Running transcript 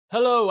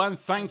Hello, and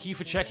thank you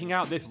for checking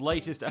out this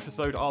latest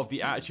episode of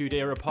the Attitude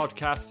Era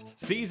podcast.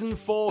 Season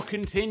 4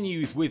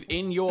 continues with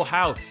In Your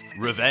House,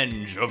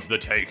 Revenge of the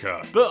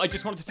Taker. But I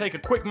just wanted to take a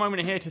quick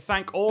moment here to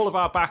thank all of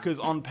our backers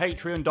on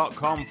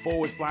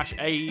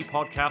patreon.com/AE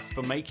podcast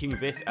for making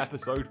this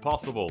episode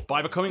possible.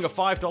 By becoming a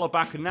 $5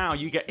 backer now,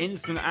 you get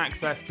instant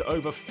access to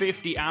over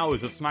 50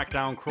 hours of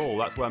SmackDown Crawl.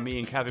 That's where me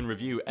and Kevin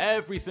review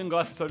every single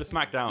episode of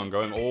SmackDown,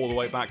 going all the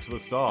way back to the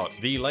start.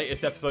 The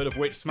latest episode of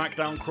which,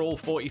 SmackDown Crawl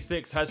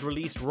 46, has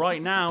released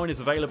right now and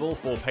is available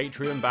for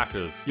Patreon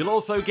backers. You'll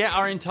also get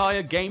our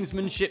entire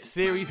gamesmanship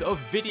series of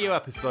video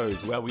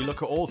episodes where we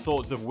look at all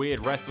sorts of weird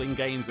wrestling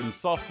games and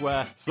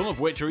software, some of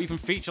which are even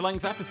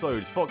feature-length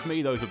episodes. Fuck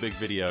me, those are big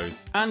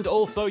videos. And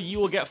also you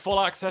will get full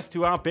access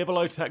to our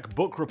Bibliotech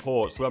book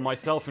reports where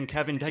myself and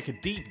Kevin take a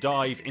deep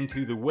dive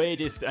into the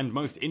weirdest and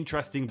most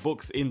interesting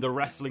books in the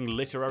wrestling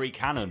literary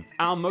canon.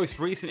 Our most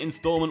recent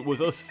installment was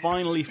us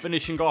finally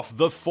finishing off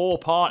the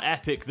 4-part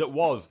epic that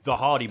was The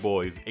Hardy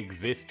Boys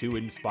Exist to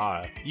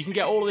Inspire. You can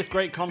get all of this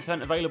great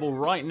content available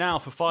right now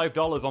for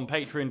 $5 on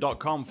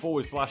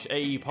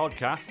patreon.com/AE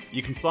podcast.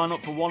 You can sign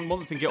up for 1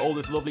 month and get all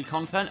this lovely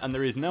content, and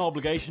there is no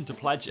obligation to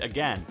pledge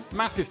again.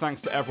 Massive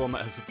thanks to everyone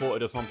that has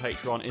supported us on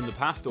Patreon in the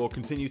past or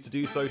continues to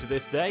do so to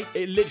this day.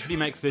 It literally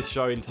makes this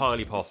show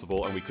entirely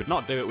possible, and we could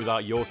not do it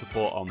without your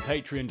support on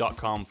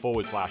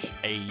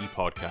patreon.com/AE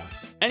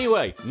podcast.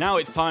 Anyway, now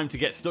it's time to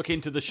get stuck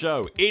into the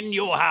show. In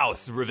Your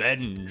House,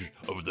 Revenge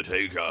of the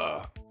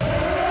Taker.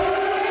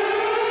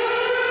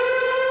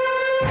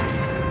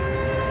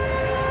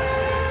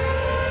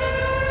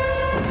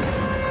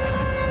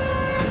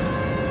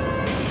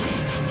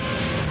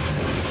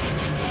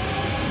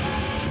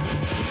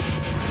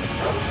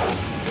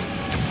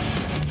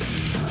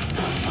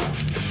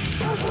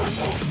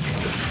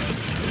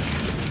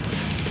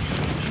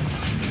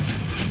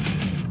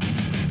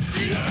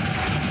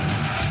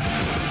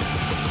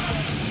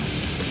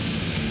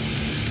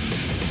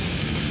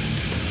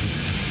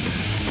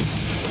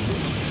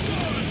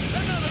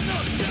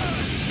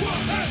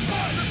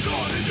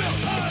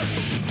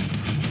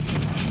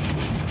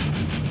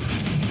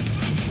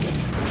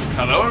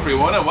 Hello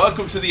everyone and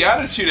welcome to the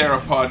Attitude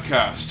Era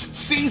podcast.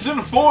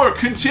 Season 4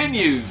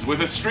 continues with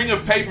a string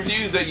of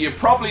pay-per-views that you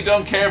probably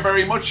don't care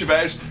very much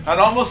about and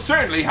almost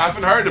certainly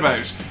haven't heard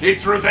about.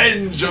 It's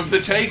Revenge of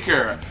the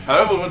Taker.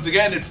 However, once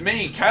again, it's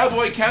me,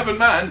 Cowboy Kevin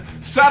Man,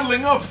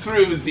 saddling up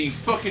through the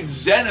fucking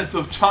zenith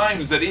of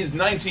times that is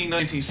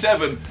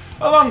 1997,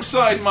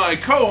 alongside my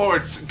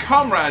cohorts,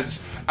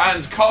 comrades,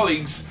 and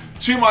colleagues.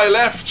 To my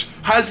left,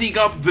 has he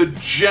got the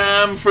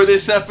jam for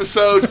this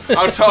episode?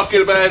 I'm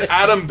talking about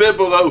Adam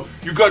Bigelow.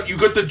 You got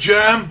the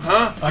jam,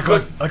 huh? I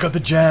got the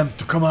jam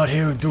to come out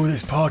here and do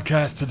this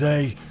podcast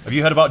today. Have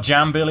you heard about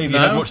Jam, Billy? Have you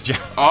heard much Jam?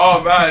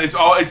 Oh man, it's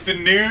the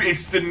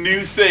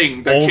new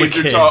thing that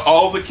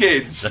all the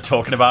kids. They're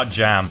talking about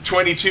Jam.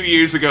 22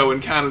 years ago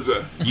in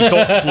Canada. You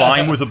thought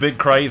slime was a big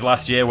craze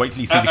last year? Wait till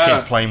you see the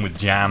kids playing with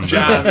Jam.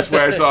 Jam is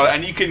where it's all.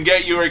 And you can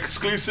get your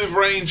exclusive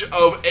range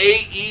of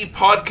AE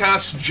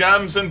podcast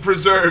jams and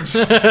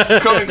preserves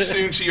coming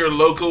soon to your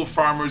local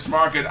farmer's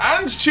market.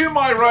 And to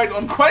my right,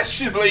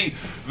 unquestionably,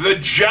 the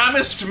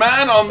jammest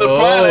man on the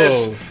planet.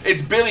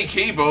 It's Billy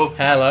Keeble.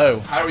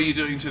 Hello. How are you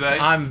doing today?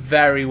 I'm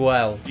very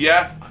well.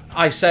 Yeah?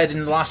 I said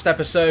in the last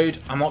episode,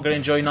 I'm not going to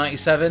enjoy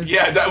 97.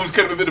 Yeah, that was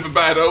kind of a bit of a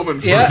bad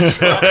omen for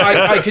us.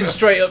 I can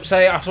straight up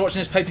say, after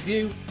watching this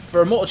pay-per-view,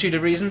 for a multitude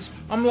of reasons,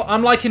 I'm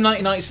liking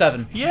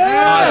 1997.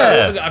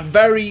 Yeah! A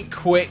very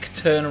quick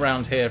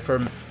turnaround here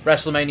from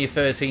WrestleMania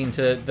 13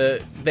 to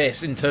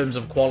this in terms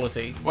of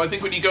quality. Well, I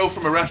think when you go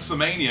from a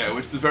WrestleMania,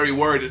 which the very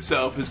word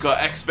itself has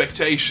got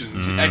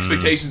expectations,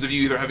 expectations of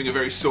you either having a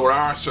very sore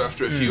arse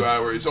after a few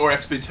hours, or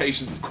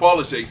expectations of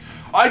quality,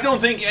 I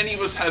don't think any of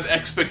us have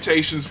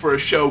expectations for a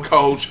show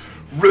called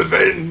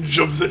Revenge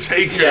of the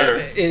Taker. Yeah,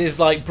 it is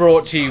like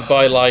brought to you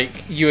by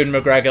like Ewan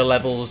McGregor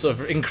levels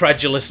of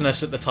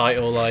incredulousness at the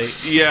title. Like,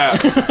 yeah,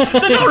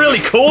 they're not really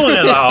calling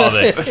it that, are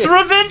they?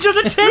 Revenge of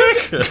the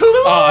Taker.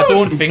 I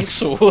don't think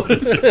so.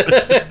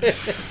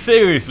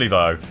 Seriously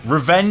though,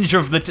 Revenge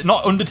of the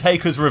not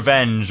Undertaker's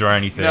Revenge or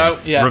anything. No,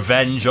 yeah.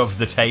 Revenge of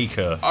the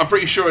Taker. I'm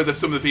pretty sure that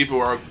some of the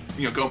people are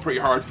going pretty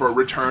hard for a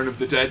Return of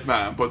the Dead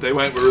Man, but they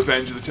went with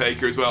Revenge of the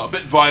Taker as well. A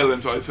bit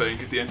violent, I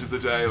think, at the end of the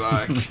day.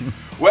 Like,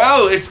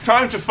 well, it's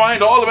time to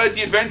find all about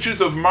the adventures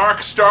of Mark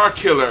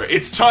Starkiller.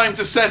 It's time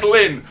to settle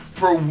in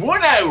for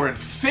 1 hour and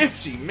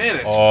 50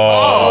 minutes.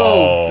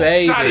 Oh,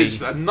 baby. That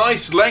is a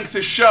nice length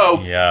of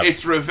show. Yeah.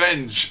 It's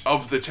Revenge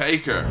of the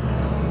Taker.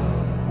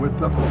 With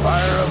the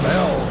fire of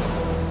hell,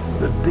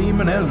 the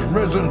demon has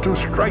risen to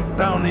strike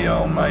down the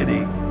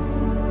Almighty,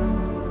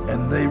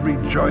 and they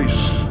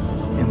rejoice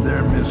in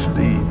their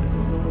misdeed.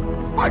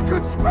 I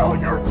could smell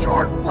your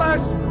charred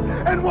flesh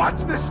and watch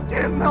the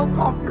skin melt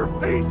off your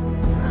face.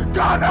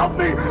 God help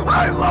me,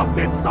 I loved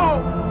it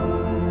so.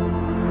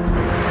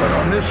 But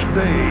on this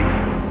day,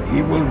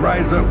 he will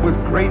rise up with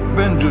great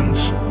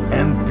vengeance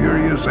and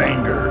furious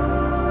anger.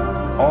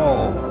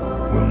 All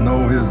will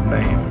know his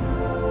name.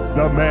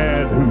 The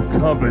man who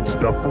covets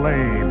the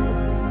flame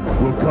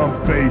will come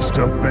face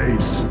to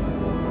face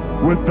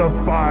with the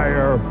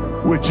fire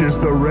which is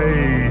the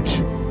rage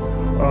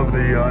of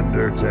the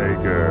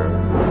Undertaker.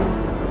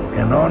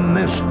 And on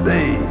this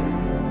day,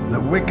 the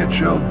wicked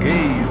shall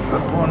gaze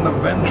upon the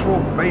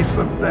vengeful face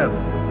of death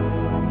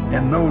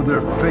and know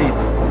their fate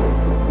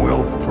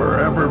will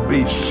forever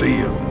be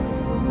sealed.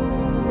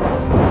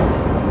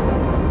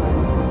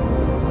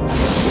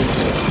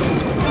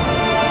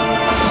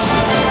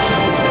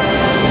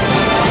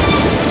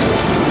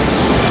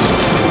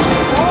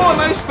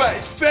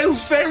 It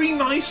feels very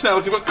nice now.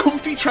 Like you've got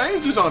comfy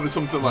trousers on or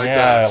something like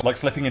Yeah, that. like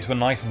slipping into a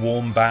nice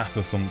warm bath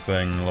or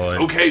something. Like,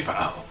 Okay,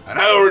 pal. An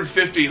hour and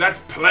 50, that's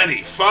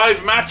plenty.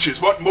 5 matches,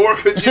 what more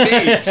could you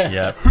need?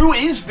 Yeah. Who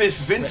is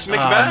this Vince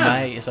McMahon?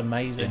 Mate, it's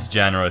amazing. it's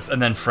generous.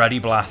 And then Freddie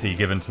Blassie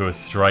given to us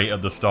straight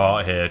at the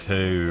start here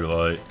too.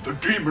 Like, The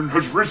demon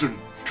has risen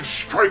to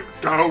strike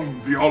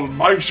down the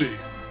Almighty.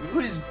 Who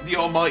is the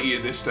Almighty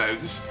in this now?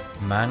 Is this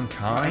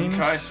mankind?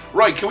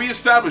 Right, can we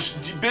establish...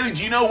 Billy,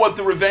 do you know what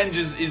the revenge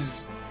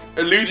is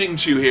alluding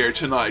to here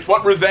tonight?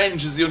 What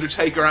revenge is the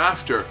Undertaker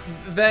after?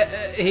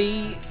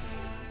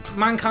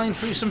 Mankind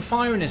threw some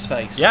fire in his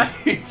face. Yeah.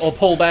 Or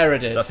Paul Bearer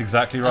did. That's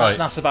exactly right.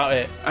 That's about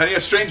it. And yeah,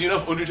 strangely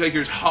enough,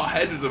 Undertaker's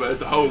hot-headed about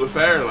the whole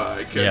affair,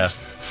 like, and Yeah.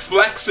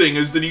 flexing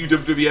as the new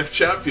WWF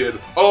champion.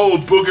 All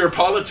booger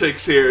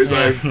politics here is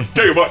like,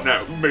 Tell you what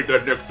now, who made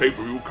that next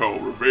pay-per-view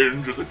called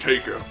Revenge of the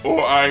Taker? Oh,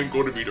 I ain't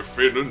gonna be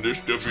defending this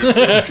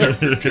WWF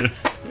championship.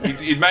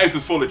 his mouth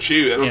was full of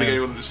chew. I don't think Yeah.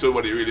 anyone understood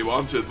what he really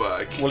wanted,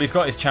 like. Well, he's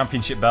got his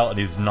championship belt and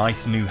his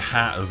nice new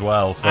hat as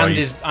well. So And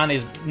he's-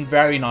 his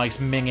very nice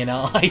minging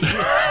eye.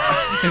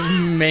 His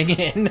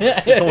minging.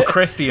 it's all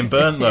crispy and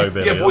burnt though,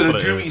 Billy. Yeah, boy, that's the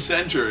what it gooey is.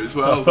 centre as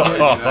well. Like, you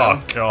know.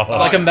 Oh god! It's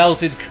like a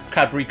melted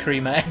Cadbury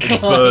cream egg.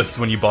 It bursts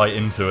when you bite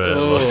into it.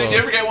 Oh. So you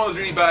ever get one of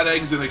those really bad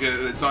eggs in like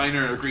a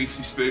diner or a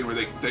greasy spoon where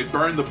they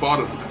burn the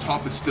bottom but the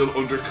top is still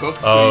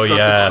undercooked, so Oh, you've got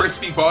yeah. the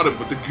crispy bottom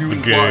but the goo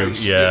The goo, white,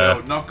 yeah.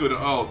 you know, not good at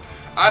all.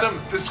 Adam,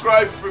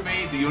 describe for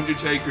me the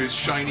Undertaker's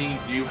shiny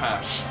new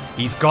hat.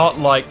 He's got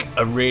like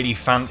a really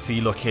fancy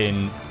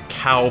looking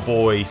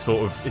cowboy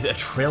sort of, is it a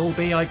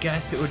trilby, I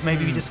guess it would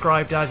maybe be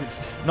described as.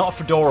 It's not a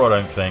fedora, I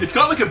don't think. It's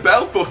got like a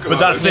belt buckle But on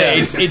that's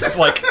it. it. It's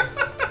like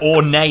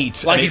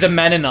ornate. Like and he's a it's-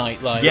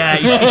 Mennonite, like Yeah,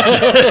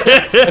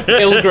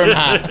 pilgrim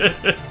hat.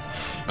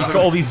 he's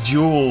got all these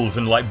jewels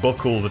and like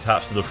buckles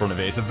attached to the front of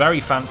it. It's a very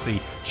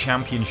fancy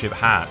championship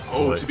hat.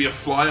 Oh, like- to be a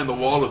fly on the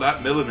wall of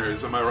that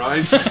milliner's, am I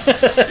right?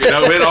 You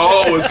know, it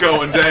all was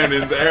going down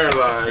in there,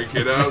 like,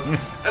 you know.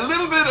 A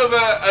little bit of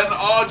an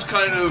odd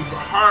kind of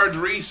hard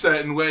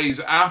reset in ways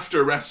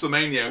after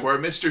WrestleMania, where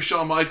Mr.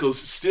 Shawn Michaels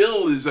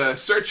still is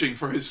searching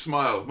for his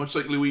smile, much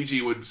like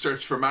Luigi would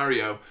search for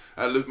Mario.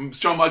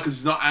 Shawn Michaels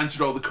has not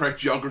answered all the correct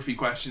geography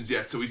questions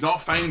yet, so he's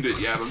not found it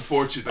yet,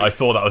 unfortunately. I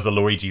thought that was a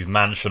Luigi's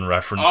Mansion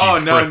reference. Oh,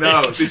 you no, prick.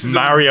 no, this is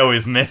Mario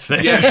is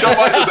missing. Yeah, Shawn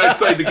Michaels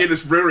outside the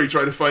Guinness Brewery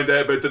trying to find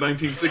out about the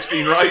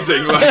 1916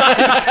 Rising.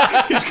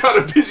 Like, he's got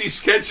a busy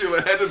schedule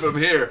ahead of him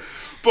here.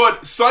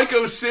 But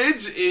Psycho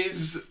Sid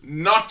is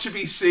not to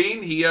be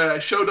seen. He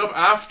showed up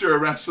after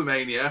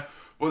WrestleMania.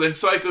 Well, then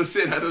Psycho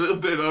Sid had a little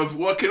bit of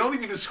what can only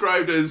be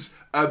described as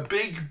a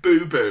big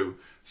boo-boo.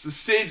 So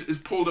Sid has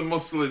pulled a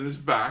muscle in his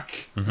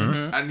back,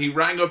 and he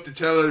rang up to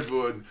tell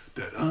everyone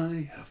that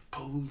I have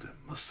pulled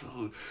a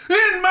muscle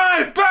in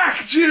my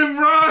back, Jim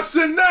Ross,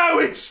 and now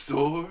it's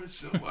sore,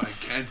 so I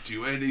can't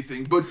do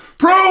anything but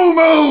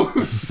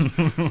promos.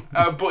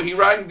 But he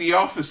rang the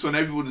office when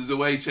everyone was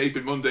away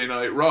taping Monday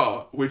Night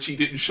Raw, which he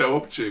didn't show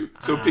up to.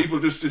 So people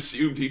just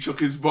assumed he took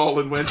his ball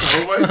and went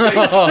home,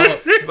 I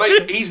think.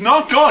 Like, he's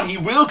not gone. He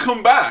will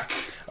come back.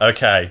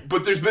 Okay.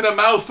 But there's been a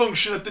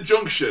malfunction at the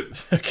junction.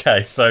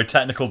 Okay, so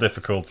technical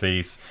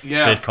difficulties.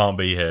 Yeah. Sid can't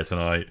be here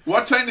tonight.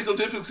 What technical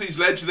difficulties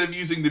led to them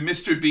using the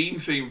Mr. Bean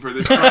theme for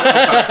this promo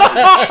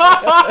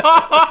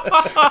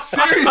package?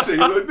 Seriously,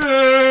 like,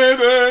 da,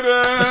 da,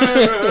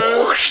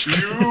 da,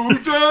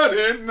 you've done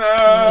it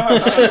now.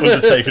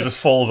 Undertaker just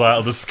falls out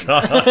of the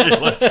sky.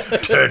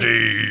 Like,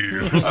 Teddy.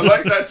 I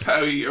like that's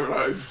how he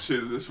arrived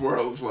to this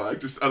world. Like,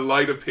 just a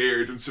light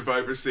appeared in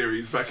Survivor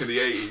Series back in the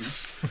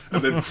 80s,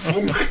 and then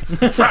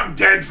from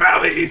Dead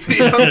Valley,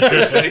 the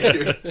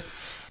Undertaker.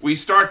 We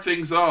start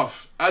things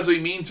off as we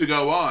mean to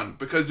go on,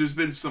 because there's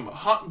been some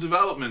hot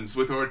developments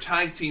with our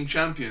tag team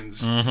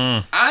champions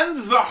and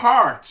the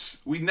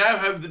Hearts. We now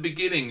have the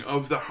beginning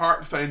of the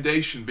Hart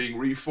Foundation being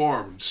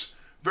reformed.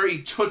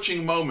 Very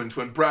touching moment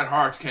when Bret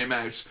Hart came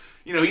out.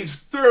 You know, he's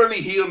thoroughly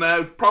heel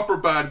now, proper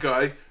bad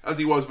guy, as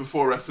he was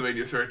before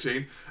WrestleMania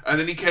 13. And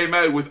then he came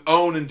out with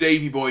Owen and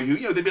Davey Boy, who,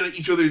 you know, they've been at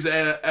each other's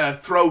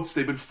throats.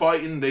 They've been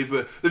fighting. They've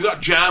got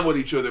jam with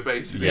each other,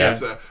 basically. Yeah.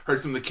 As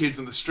heard some of the kids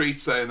on the street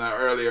saying that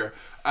earlier.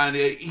 And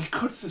he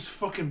cuts this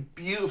fucking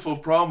beautiful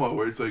promo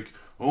where it's like,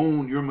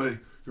 Owen, you're my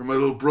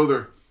little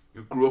brother.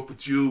 I grew up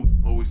with you.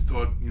 Always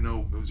thought, you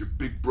know, I was your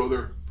big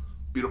brother.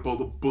 Beat up all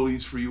the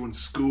bullies for you in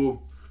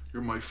school.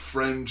 You're my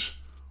friend.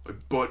 I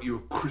bought you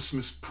a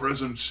Christmas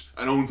present.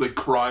 And Owen's like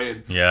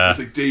crying. Yeah. And it's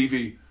like,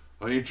 Davey,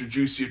 I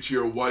introduce you to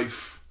your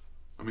wife.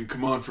 I mean,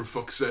 come on, for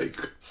fuck's sake.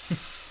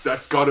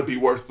 That's got to be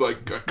worth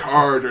like a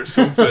card or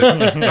something.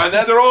 And then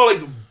they're all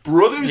like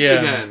brothers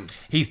again.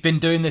 He's been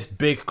doing this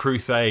big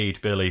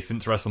crusade, Billy,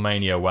 since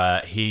WrestleMania,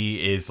 where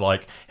he is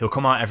like, he'll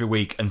come out every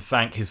week and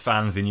thank his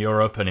fans in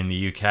Europe and in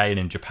the UK and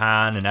in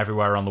Japan and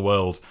everywhere around the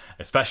world,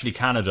 especially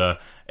Canada,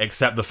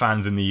 except the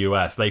fans in the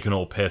US. They can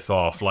all piss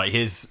off. Like,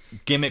 his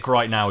gimmick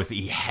right now is that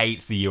he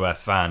hates the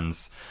US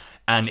fans.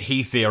 And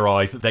he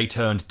theorised that they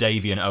turned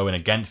Davey and Owen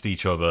against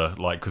each other,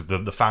 like, because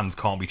the fans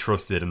can't be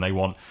trusted and they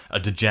want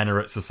a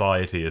degenerate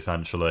society,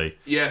 essentially.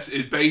 Yes,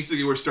 it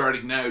basically we're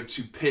starting now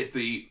to pit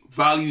the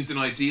values and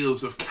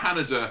ideals of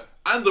Canada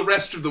and the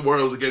rest of the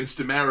world against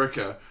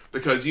America.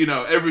 Because, you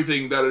know,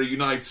 everything that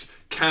unites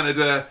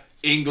Canada,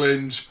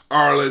 England,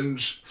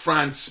 Ireland,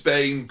 France,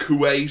 Spain,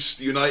 Kuwait,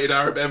 the United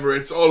Arab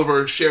Emirates, all of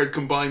our shared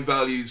combined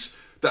values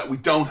that we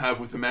don't have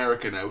with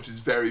America now, which is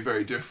very,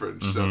 very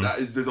different. So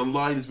there's a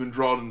line has been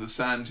drawn in the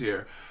sand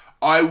here.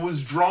 I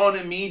was drawn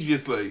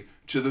immediately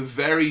to the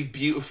very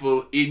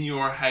beautiful In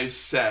Your House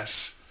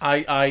set.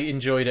 I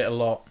enjoyed it a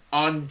lot.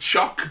 On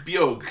Choc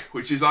Biog,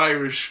 which is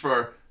Irish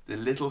for the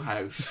little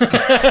house.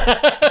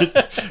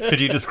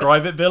 Could you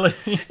describe it, Billy?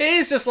 It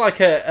is just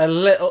like a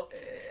little...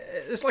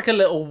 It's like a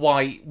little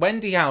white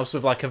Wendy house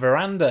with like a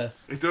veranda.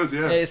 It does,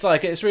 yeah.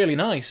 It's really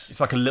nice. It's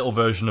like a little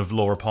version of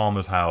Laura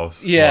Palmer's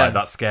house. Yeah. Like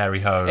that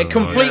scary home. It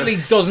completely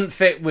doesn't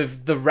fit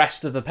with the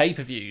rest of the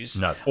pay-per-views.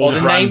 No. Or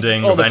the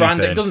branding or of the branding.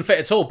 anything. It doesn't fit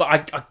at all, but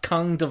I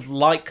kind of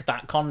like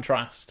that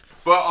contrast.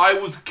 But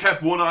I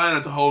kept one eye on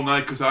it the whole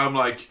night because I'm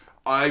like,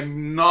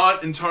 I'm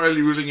not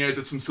entirely ruling out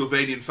that some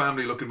Sylvanian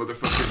family-looking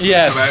motherfuckers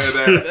come out of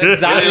there.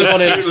 Exactly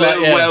what it was like.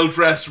 Little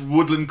well-dressed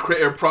woodland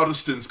critter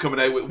Protestants coming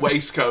out with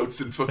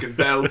waistcoats and fucking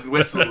bells and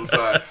whistles.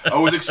 I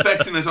was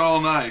expecting it all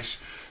night.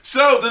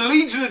 So, the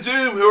Legion of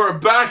Doom, who are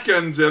back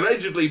and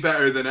allegedly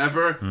better than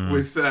ever,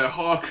 with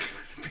Hawk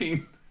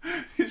being...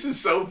 This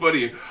is so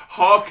funny.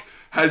 Hawk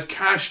has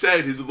cashed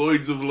out his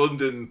Lloyds of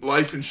London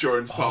life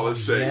insurance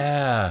policy.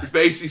 Which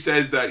basically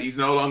says that he's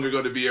no longer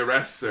going to be a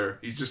wrestler.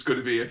 He's just going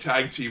to be a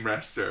tag team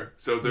wrestler.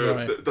 So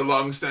the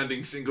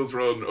long-standing singles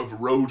run of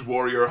Road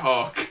Warrior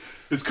Hawk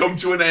has come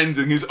to an end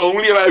and he's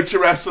only allowed to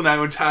wrestle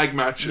now in tag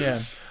matches.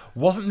 Yeah.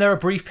 Wasn't there a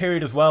brief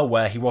period as well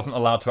where he wasn't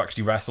allowed to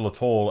actually wrestle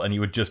at all and he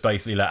would just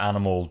basically let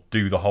Animal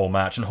do the whole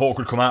match and Hawk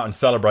would come out and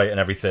celebrate and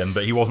everything,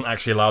 but he wasn't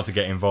actually allowed to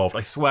get involved?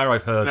 I swear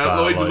I've heard that. Now,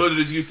 Lloyds of London,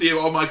 as you see,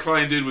 all my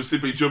client did was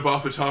simply jump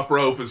off a top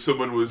rope and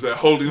someone was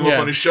holding him up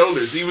on his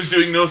shoulders. He was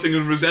doing nothing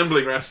and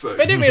resembling wrestling.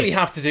 They didn't really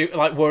have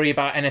to worry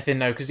about anything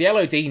though, because the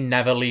LOD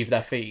never leave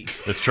their feet.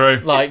 It's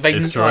true.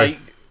 It's true.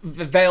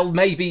 They'll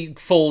maybe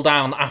fall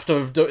down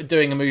after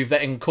doing a move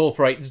that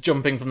incorporates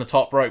jumping from the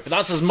top rope, but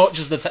that's as much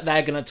as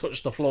they're going to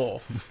touch the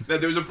floor. Now,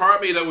 there was a part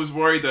of me that was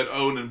worried that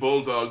Owen and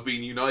Bulldog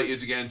being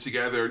united again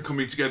together and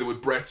coming together with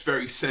Bret's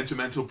very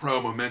sentimental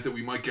promo meant that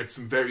we might get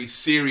some very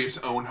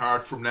serious Owen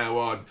Hart from now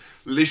on.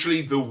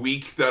 Literally the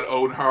week that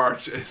Owen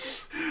Hart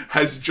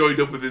has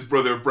joined up with his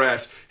brother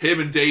Bret, him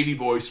and Davey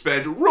Boy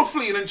spent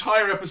roughly an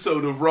entire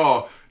episode of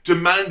Raw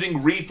demanding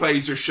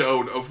replays are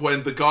shown of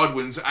when the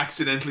Godwins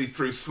accidentally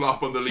threw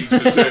slop on the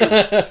Legion of Doom.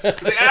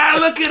 Like,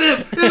 look at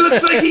him! It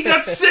looks like he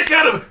got sick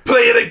at him!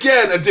 Play it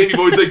again! And Davey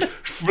Boy's like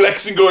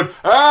flexing, going,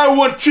 I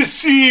want to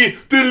see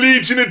the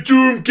Legion of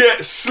Doom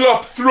get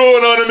slop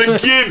thrown on him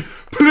again!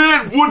 Play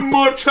it one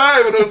more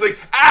time! And I was like,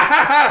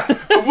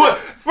 what?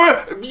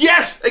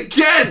 Yes,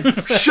 again!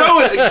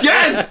 Show it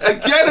again!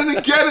 Again and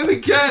again and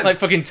again! Like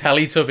fucking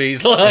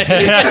Teletubbies. Like.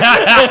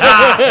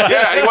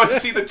 Yeah, he wants to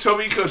see the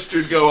tummy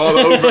custard go all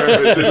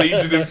over the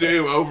Legion of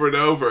Doom over and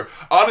over.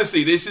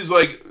 Honestly, this is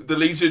like the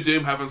Legion of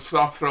Doom having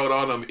slop thrown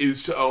on him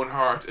is to Owen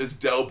Hart as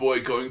Del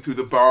Boy going through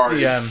the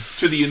bars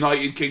to the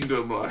United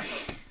Kingdom. Like.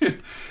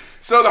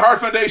 So the Hart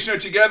Foundation are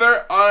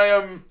together. I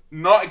am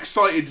not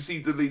excited to see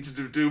the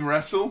Legion of Doom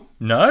wrestle.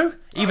 No?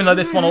 Even though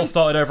this one all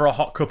started over a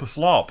hot cup of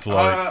slop.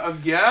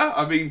 Yeah,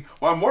 I mean,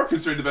 what I'm more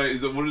concerned about is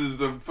that one of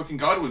the fucking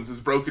Godwins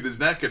has broken his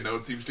neck and no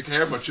one seems to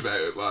care much about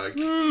it. Like,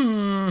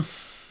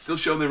 still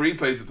showing the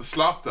replays of the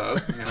slop, though,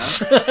 you know?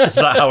 Is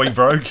that how he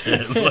broke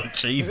it? Like,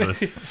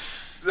 Jesus.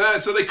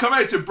 So they come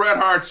out to Bret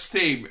Hart's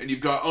team, and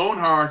you've got Owen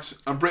Hart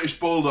and British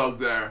Bulldog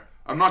there.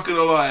 I'm not going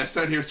to lie, I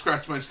sat here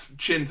scratching my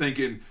chin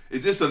thinking,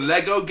 is this a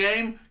Lego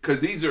game? Because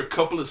these are a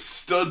couple of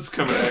studs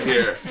coming out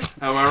here.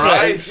 Am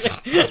I right?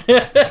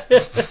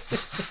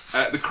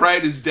 The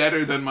crowd is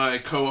deader than my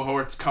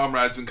cohorts,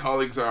 comrades and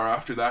colleagues are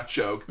after that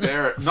joke.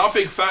 They're not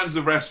big fans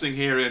of wrestling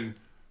here in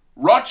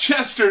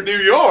Rochester, New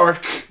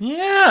York.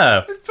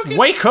 Yeah.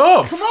 Wake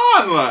up. Come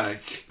on,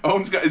 like.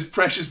 Owen's got his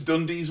precious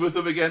Dundies with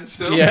him again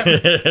still. Yeah.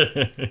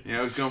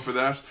 Yeah, he's going for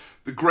that.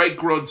 The great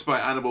grunts by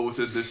Animal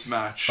within this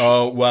match.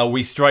 Oh, well,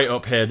 we straight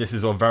up here, this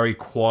is a very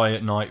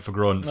quiet night for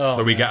grunts.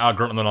 So we get our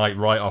grunt of the night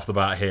right off the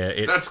bat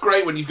here. That's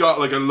great when you've got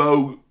like a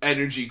low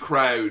energy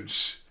crowd.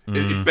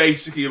 It's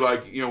basically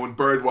like, you know, when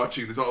bird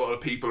watching, there's not a lot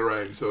of people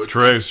around, so it's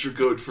true. Extra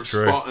good for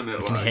spotting it.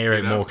 You can hear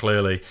it more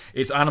clearly.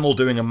 It's Animal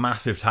doing a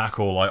massive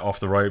tackle like off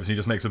the ropes, and he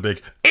just makes a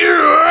big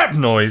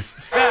noise.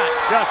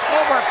 Just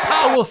over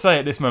I will say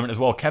at this moment as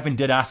well, Kevin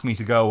did ask me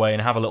to go away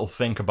and have a little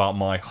think about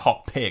my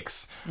hot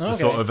picks. Okay.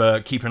 Sort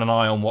of keeping an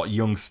eye on what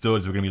young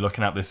studs we're going to be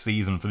looking at this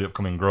season for the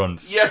upcoming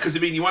grunts. Yeah, because I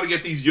mean, you want to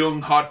get these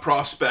young hot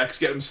prospects,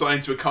 get them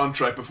signed to a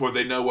contract before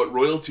they know what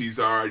royalties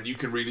are, and you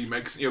can really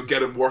make get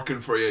them working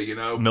for you. You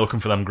know, Milking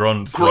for them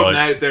grunts. grunting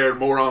out there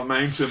more on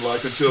mountain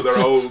like until they're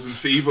old and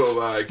feeble.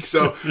 Like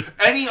so,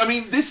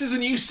 this is a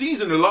new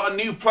season. A lot of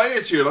new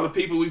players here. A lot of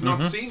people we've not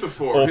seen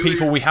before, Or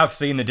people we have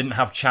seen that didn't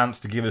have chance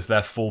to give us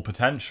their full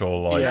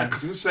potential. Like, yeah,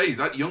 because I'm gonna say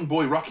that young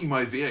boy Rocky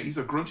Maivia, he's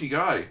a grunty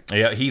guy.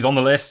 Yeah, he's on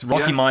the list.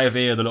 Rocky Yeah.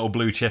 Maivia, the little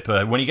blue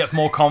chipper. When he gets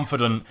more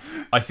confident,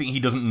 I think he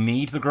doesn't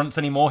need the grunts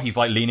anymore. He's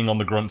like leaning on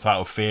the grunts out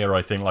of fear,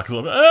 I think, like a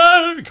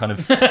little kind of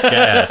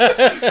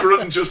scared.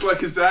 Grunting just like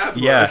his dad.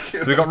 Yeah,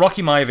 like. so we got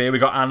Rocky Maivia, we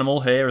got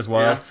Animal here as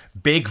well. Yeah.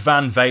 Big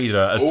Van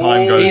Vader as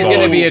time goes He's on.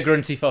 going to be a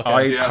grunty fucker.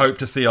 I hope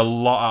to see a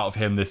lot out of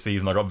him this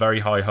season. I got very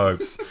high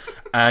hopes.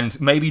 And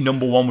maybe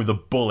number one with a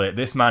bullet.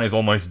 This man is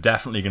almost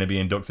definitely going to be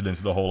inducted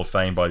into the Hall of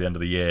Fame by the end of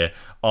the year.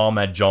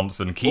 Ahmed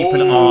Johnson. Keep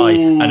an eye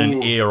and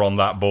an ear on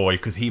that boy,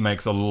 because he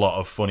makes a lot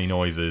of funny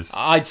noises.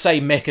 I'd say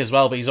Mick as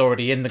well, but he's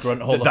already in the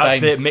Grunt Hall of Fame.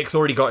 That's it. Mick's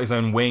already got his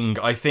own wing.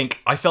 I think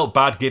I felt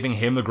bad giving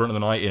him the Grunt of the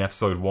Night in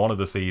episode 1 of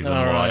the season.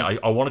 Right.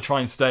 I want to try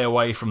and stay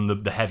away from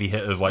the heavy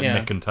hitters like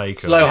Mick and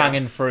Taker. Slow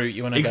hanging fruit.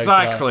 You want to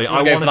exactly. go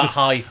for that. You want to go for that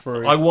high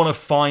fruit. I want to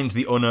find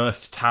the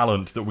unearthed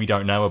talent that we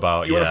don't know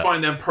about You yet. want to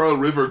find them Pearl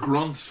River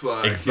grunts,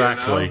 like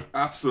Exactly. You know?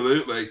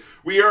 Absolutely.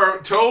 We are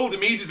told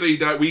immediately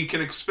that we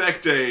can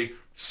expect a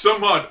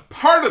somewhat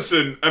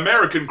partisan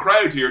American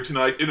crowd here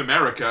tonight in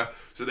America,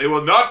 so they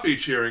will not be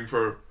cheering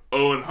for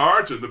Owen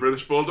Hart and the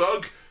British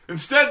Bulldog.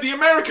 Instead, the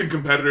American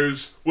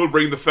competitors will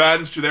bring the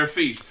fans to their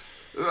feet.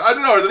 I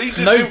don't know, are the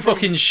Legion of No Doom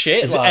fucking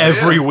shit. It's Like.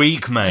 every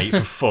week, mate,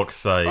 for fuck's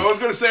sake. I was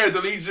going to say, are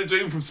the Legion of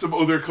Doom from some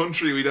other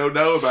country we don't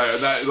know about,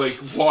 and that, like,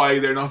 why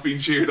they're not being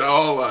cheered at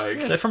all, like...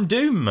 They're from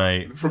Doom,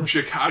 mate. From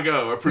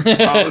Chicago, a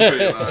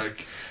principality,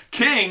 like...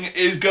 King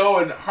is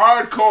going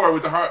hardcore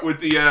with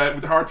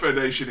the Heart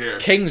Foundation here.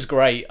 King's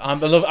great.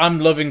 I'm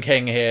loving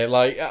King here.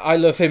 Like, I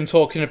love him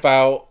talking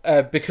about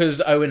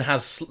because Owen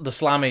has the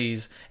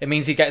Slammies, it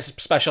means he gets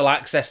special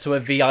access to a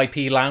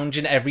VIP lounge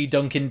in every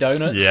Dunkin'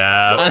 Donuts.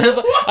 Yeah. And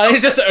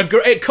it's just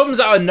it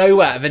comes out of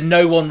nowhere, and then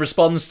no one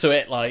responds to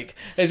it. Like,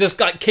 it's just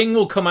like King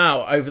will come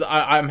out over.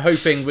 I'm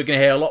hoping we're gonna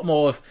hear a lot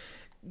more of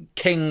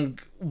King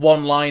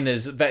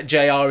one-liners that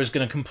JR is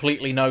gonna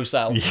completely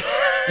no-sell.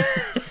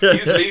 He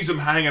just leaves him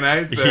hanging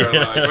out there.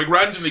 Like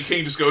randomly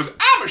King just goes,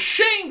 I'm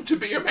ashamed to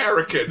be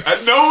American,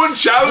 and no one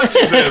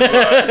challenges him.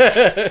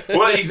 Like,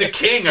 well, he's a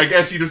king. I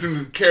guess he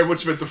doesn't care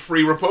much about the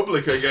free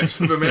republic, I guess,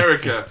 of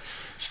America.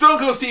 Stone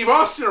Cold Steve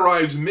Austin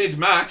arrives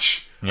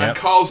mid-match and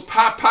calls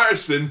Pat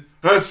Patterson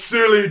a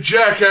silly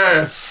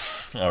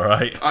jackass. All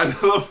right. I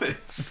love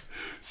this.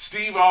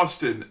 Steve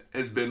Austin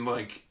has been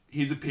like,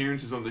 his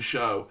appearances on the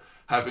show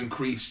have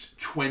increased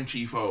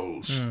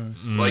 20-folds.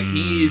 Like,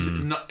 he is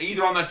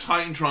either on that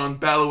Titantron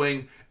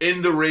bellowing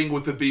in the ring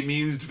with the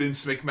bemused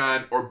Vince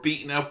McMahon or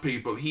beating up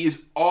people. He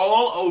is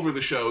all over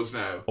the shows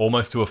now.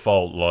 Almost to a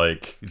fault.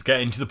 Like, it's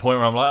getting to the point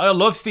where I'm like, I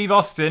love Steve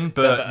Austin,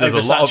 but there's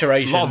a lot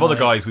of other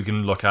guys we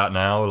can look at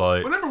now.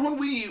 Like, Remember when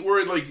we were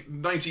in like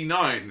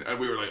 99 and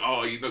we were like,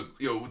 oh,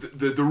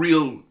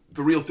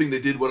 the real thing they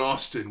did with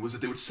Austin was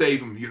that they would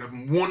save him. You'd have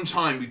him one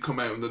time he'd come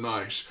out in the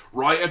night,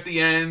 right at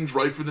the end,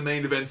 right for the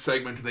main event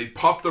segment, and they'd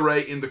pop the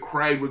rating, the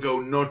crowd would go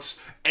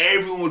nuts,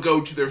 everyone would go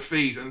to their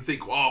feet and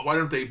think, oh, why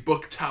don't they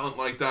book talent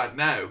like that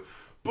now?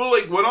 But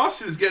like, when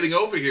Austin is getting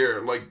over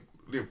here, like,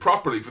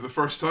 properly for the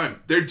first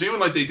time, they're doing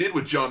like they did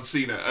with John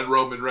Cena and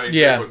Roman Reigns.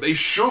 Yeah. They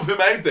shove him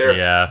out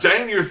there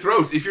down your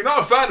throats. If you're not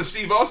a fan of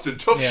Steve Austin,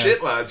 tough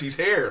shit, lads, he's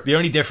here. the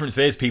only difference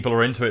is people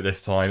are into it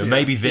this time, and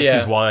maybe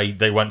this is why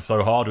they went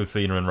so hard with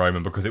Cena and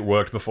Roman, because it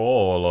worked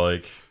before.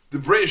 Like, The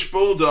British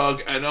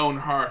Bulldog and Owen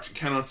Hart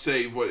cannot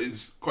save what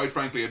is, quite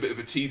frankly, a bit of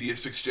a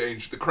tedious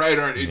exchange. The crowd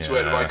aren't into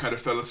it, and I kind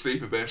of fell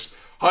asleep a bit.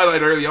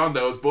 Highlight early on,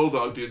 though, is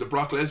Bulldog doing the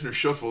Brock Lesnar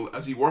shuffle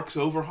as he works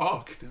over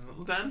Hawk. Doing a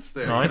little dance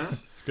there. nice. You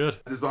know? It's good.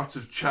 There's lots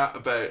of chat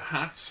about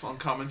hats on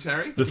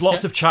commentary. There's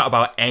lots of chat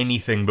about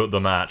anything but the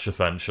match,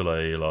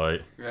 essentially.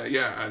 Like,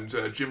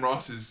 And Jim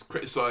Ross is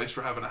criticised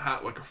for having a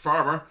hat like a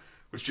farmer,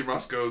 which Jim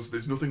Ross goes,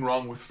 there's nothing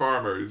wrong with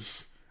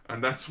farmers.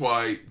 And that's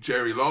why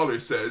Jerry Lawler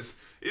says,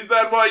 is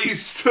that why you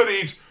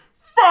studied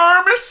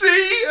pharmacy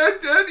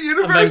at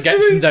university? And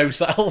then gets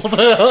no-sold.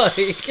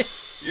 Like...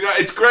 You know,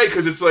 it's great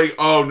because it's like,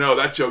 oh no,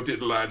 that joke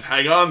didn't land.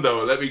 Hang on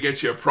though, let me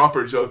get you a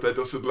proper joke that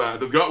doesn't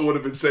land. I've got one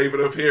I've been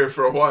saving up here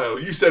for a while.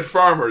 You said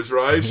farmers,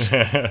 right?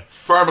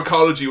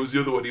 Pharmacology was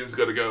the other one he was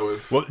going to go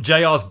with. well,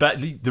 JR's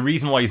bet. The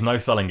reason why he's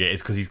no-selling it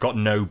is because he's got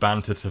no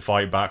banter to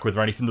fight back with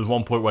or anything. There's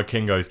one point where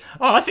King goes,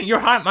 "Oh, I think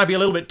your hat might be a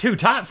little bit too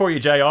tight for you,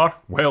 JR."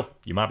 Well,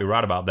 you might be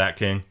right about that,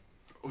 King.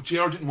 Oh,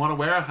 JR didn't want to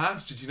wear a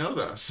hat. Did you know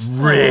that?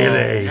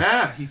 Really?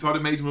 Yeah, he thought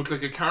it made him look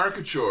like a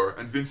caricature.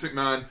 And Vince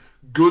McMahon,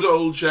 good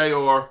old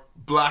JR,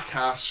 black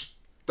hat,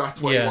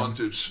 That's what he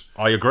wanted.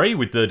 I agree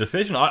with the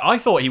decision. I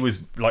thought he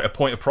was like a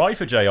point of pride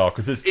for JR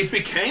because it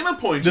became a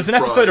point. There's of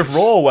an episode pride. of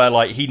Raw where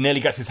like he nearly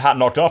gets his hat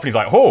knocked off and he's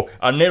like, "Oh,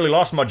 I nearly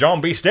lost my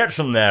John B.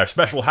 Stetson there.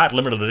 Special hat,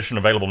 limited edition,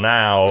 available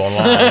now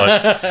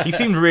online." Like, he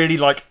seemed really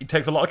like he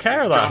takes a lot of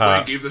care of that John hat.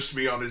 Wayne gave this to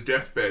me on his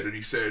deathbed, and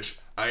he said,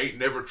 "I ain't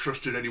never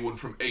trusted anyone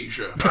from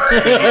Asia." and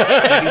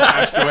then he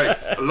passed away.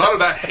 A lot of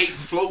that hate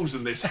flows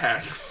in this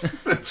hat.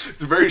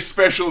 It's a very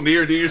special,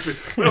 near and dear to me.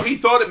 No, he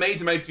thought it made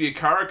him out to be a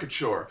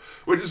caricature,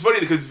 which is funny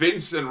because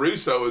Vince and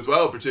Russo as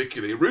well,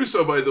 particularly.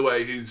 Russo, by the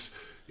way, his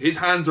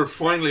hands are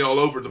finally all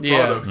over the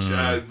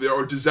product. There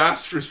are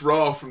disastrous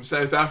Raw from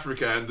South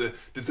Africa and the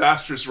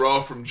disastrous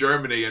Raw from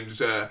Germany, and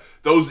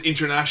those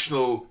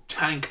international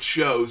tanked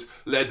shows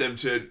led them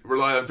to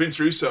rely on Vince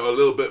Russo a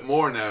little bit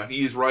more now.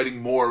 He is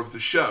writing more of the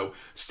show.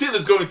 Still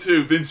is going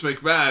through Vince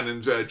McMahon,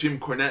 and Jim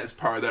Cornette is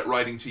part of that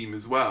writing team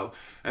as well.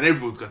 And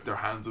everyone's got their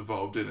hands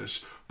involved in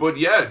it. But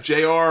yeah,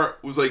 JR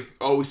was like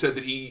always said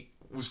that he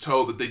was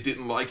told that they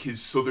didn't like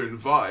his southern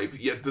vibe,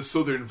 yet the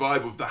southern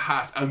vibe of the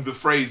hat and the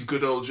phrase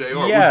 "good old JR"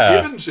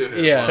 was given to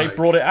him. Yeah, they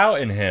brought it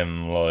out in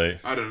him. Like,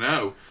 I don't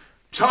know.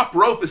 Top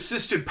rope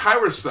assisted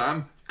power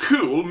slam,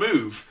 cool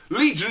move.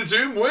 Legion of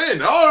Doom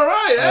win. All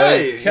right,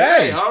 hey,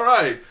 Okay. all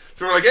right.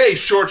 So we're like, hey,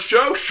 short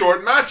show,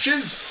 short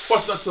matches.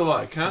 What's not to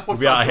like, huh? What's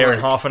we'll be not out to here like?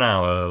 in half an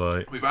hour.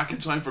 Like, We'll be back in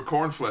time for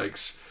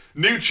cornflakes.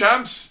 New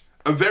champs.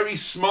 A very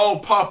small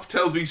pop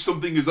tells me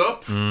something is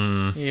up.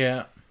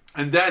 Yeah.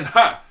 And then,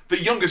 the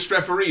youngest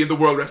referee in the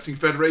World Wrestling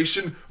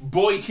Federation,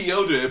 Boy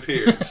Kyoto,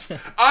 appears.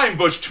 I'm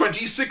but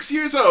 26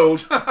 years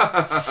old.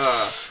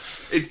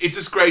 It's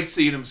just great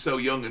seeing him so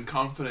young and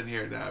confident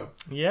here now.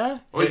 yeah,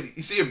 Well,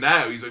 you see him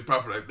now, he's like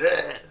proper like,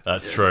 bleh.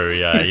 that's true.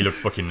 Yeah, he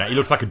looks he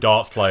looks like a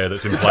darts player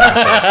that's been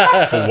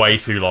playing for way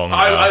too long.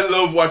 I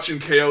love watching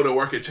Kyoto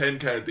work a 10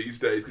 count these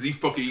days because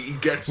he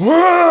gets.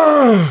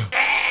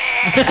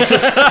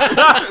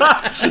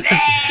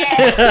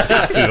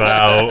 This is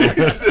out.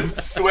 The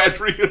sweat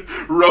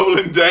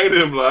rolling down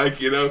him, like,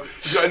 you know.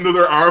 He's got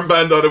another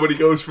armband on him when he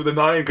goes for the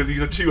 9 because he's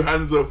got 2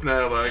 hands up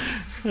now, like.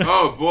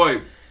 Oh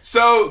boy.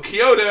 So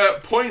Kyoto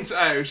points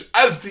out,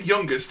 as the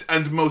youngest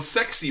and most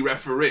sexy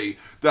referee,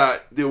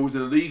 that there was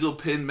an illegal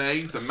pin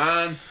made. The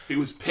man who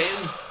was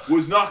pinned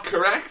was not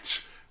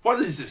correct. What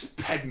is this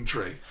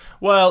pedantry?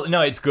 Well,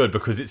 no, it's good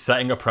because it's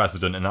setting a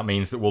precedent, and that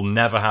means that we'll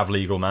never have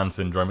legal man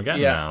syndrome again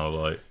now.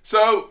 Like,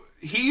 So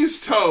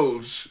he's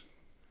told.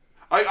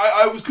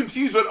 I was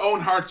confused about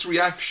Owen Hart's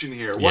reaction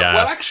here. What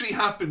actually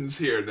happens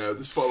here now,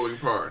 this following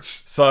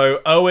part?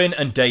 so Owen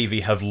and Davey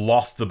have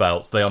lost the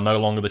belts. They are no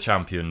longer the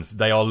champions.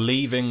 They are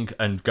leaving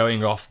and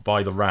going off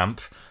by the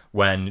ramp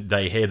when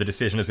they hear the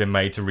decision has been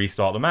made to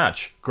restart the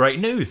match. Great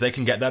news, they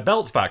can get their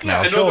belts back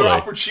now, another surely.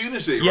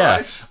 opportunity, Yeah.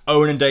 right?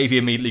 Owen and Davey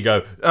immediately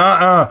go,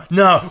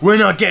 no, we're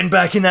not getting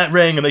back in that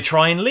ring, and they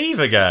try and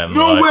leave again.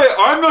 No Like, way,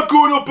 I'm not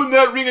going up in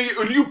that ring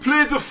again. You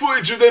played the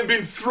footage of them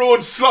being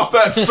thrown slop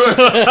at first.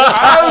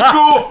 I'll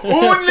go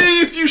only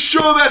if you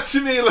show that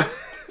to me.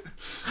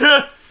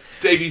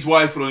 Davey's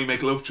wife will only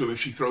make love to him if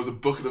she throws a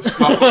bucket of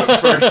slop at him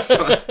first.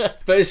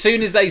 But as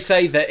soon as they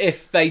say that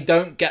if they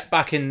don't get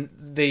back in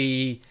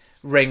the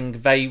ring,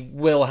 they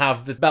will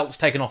have the belts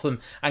taken off them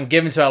and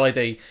given to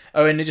LAD,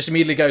 Owen just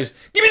immediately goes,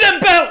 "Give me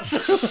them belts!"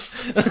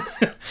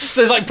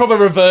 So it's like proper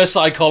reverse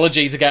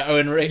psychology to get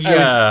Owen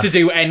to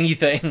do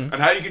anything. And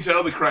how you can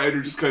tell the crowd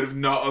are just kind of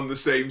not on the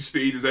same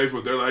speed as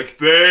everyone. They're like,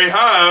 they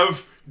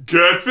have,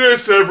 get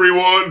this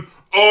everyone,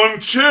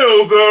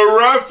 until the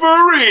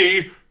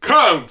referee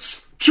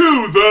counts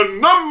to the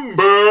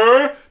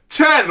number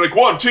 10. Like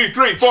 1, 2,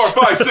 3, 4,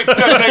 5, 6,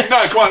 7, 8,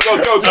 9. Come on,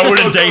 go. Owen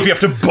and Davey have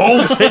to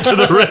bolt into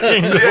the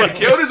ring. So yeah,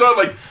 Kyoto's on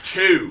like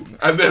 2.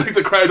 And then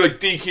the crowd like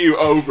DQ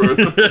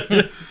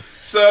over.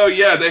 So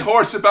yeah, they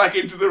horse it back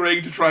into the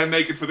ring to try and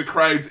make it for the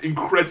crowd's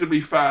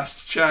incredibly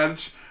fast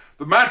chant.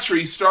 The match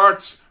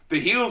restarts. The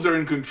heels are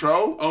in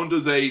control. Owen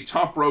does a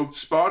top rope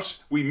spot.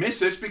 We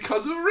miss it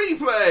because of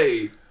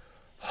replay.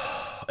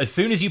 As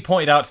soon as you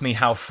pointed out to me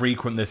how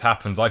frequent this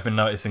happens, I've been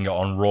noticing it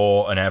on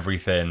Raw and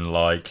everything.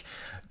 Like,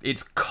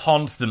 it's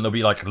constant. They'll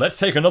be like, let's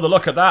take another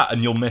look at that,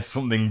 and you'll miss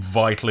something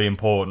vitally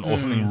important or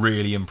something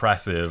really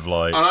impressive.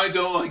 Like, And I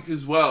don't like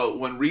as well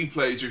when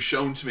replays are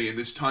shown to me in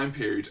this time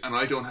period and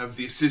I don't have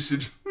the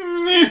assisted.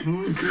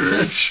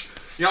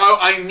 You know,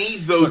 I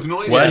need those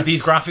noises. where did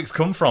these graphics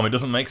come from? It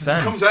doesn't make sense.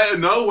 It comes out of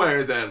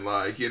nowhere then,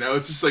 like, you know,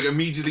 it's just like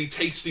immediately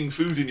tasting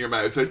food in your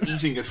mouth and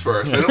eating it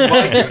first. I don't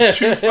like it, it's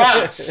too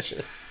fast.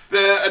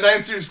 The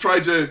announcers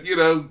tried to, you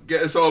know,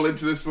 get us all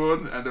into this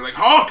one, and they're like,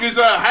 Hawk is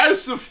a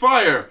house of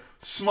fire.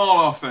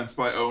 Small offense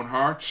by Owen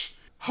Hart.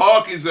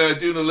 Hawk is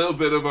doing a little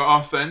bit of an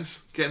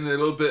offense, getting a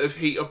little bit of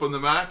heat up on the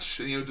match,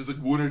 and, you know, does like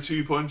 1 or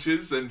 2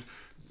 punches, and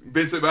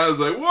Vince McMahon is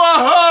like,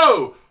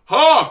 whoa,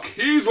 Hawk,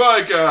 he's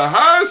like a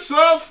house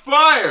of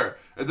fire.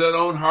 And then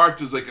Owen Hart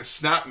does like a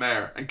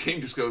snapmare, and King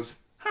just goes,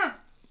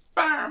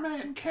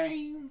 Fireman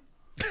came.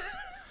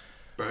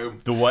 Boom.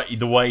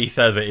 The way he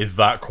says it is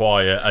that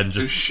quiet and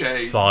just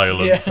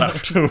silence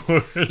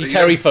afterwards. He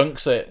Terry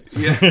Funks it.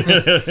 Yeah.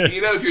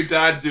 You know, if your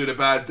dad's doing a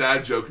bad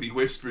dad joke and he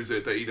whispers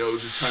it, that he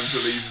knows it's time to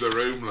leave the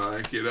room,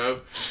 like, you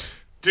know.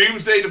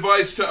 Doomsday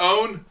device to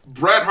own.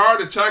 Bret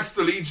Hart attacks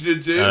the Legion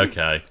of Doom.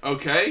 Okay.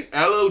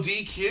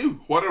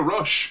 LODQ. What a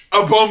rush.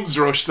 A bum's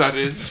rush, that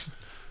is.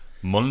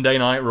 Monday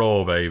Night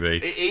Raw, baby.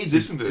 It is,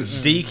 isn't it?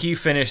 DQ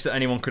finish that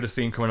anyone could have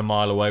seen coming a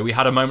mile away. We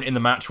had a moment in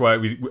the match where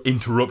we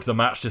interrupt the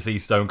match to see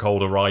Stone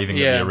Cold arriving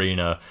at the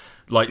arena.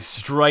 Like,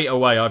 straight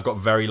away, I've got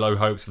very low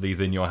hopes for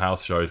these In Your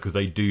House shows because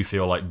they do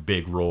feel like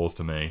big Raws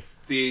to me.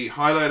 The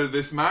highlight of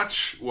this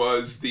match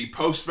was the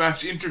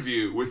post-match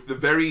interview with the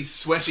very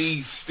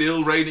sweaty,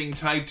 still reigning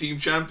tag team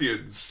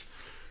champions.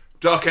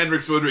 Doc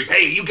Hendricks wondering,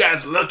 hey, you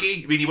guys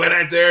lucky? I mean, you went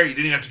out there, you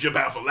didn't even have to jump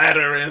off a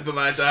ladder or anything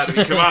like that. I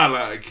mean, come on,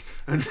 like.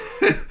 And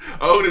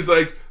Owen is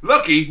like,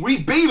 lucky, we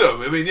beat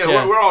him. I mean,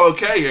 we're all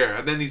okay here.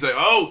 And then he's like,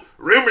 oh,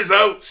 rumors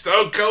out,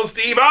 Stone Cold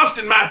Steve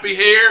Austin might be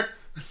here.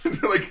 And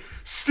they're like,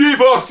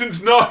 Steve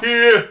Austin's not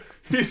here.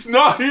 He's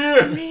not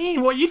here.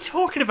 What are you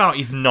talking about?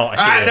 He's not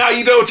here. Now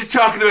you know what you're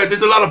talking about.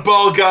 There's a lot of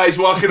bald guys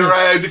walking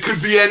around. It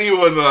could be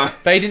anyone.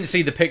 They didn't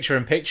see the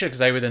picture-in-picture because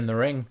they were in the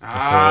ring.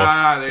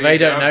 So they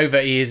don't know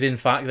that he is in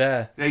fact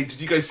there. Hey, did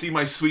you guys see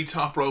my sweet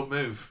top rope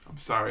move? I'm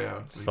sorry,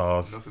 Owen.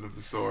 Soz. Nothing of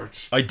the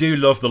sort. I do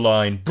love the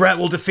line, Bret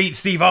will defeat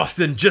Steve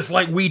Austin just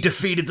like we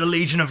defeated the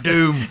Legion of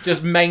Doom.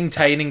 Just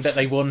maintaining that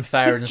they won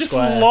fair and just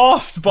square.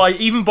 Lost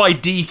even by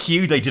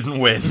DQ, they didn't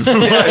win.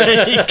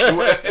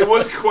 It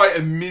was quite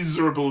a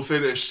miserable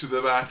finish to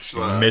the match.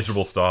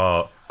 Miserable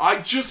start.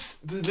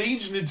 The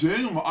Legion of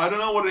Doom, I don't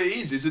know what it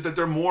is. Is it that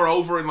they're more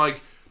over in,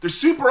 like, they're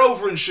super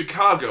over in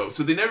Chicago,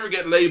 so they never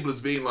get labeled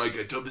as being like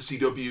a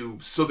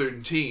WCW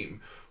Southern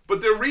team. But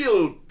their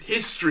real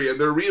history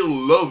and their real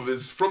love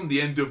is from the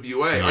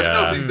NWA. I don't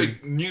know if it's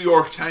like New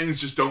York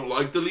towns just don't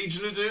like the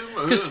Legion of Doom.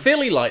 Because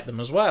Philly liked them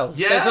as well.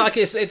 Yeah.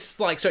 It's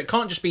like, so it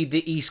can't just be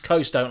the East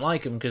Coast don't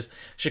like them because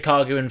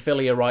Chicago and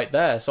Philly are right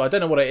there. So I don't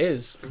know what it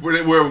is.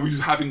 Where we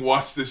having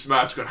watched this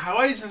match going,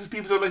 how is it that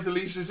people don't like the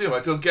Legion of Doom? I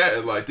don't get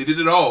it. Like, they did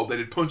it all. They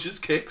did punches,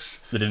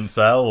 kicks. They didn't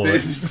sell. They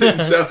didn't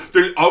sell.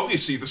 They're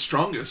obviously the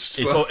strongest.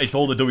 It's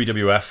all the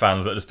WWF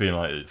fans that are just being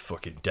like,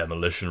 fucking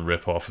demolition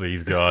rip off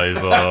these guys.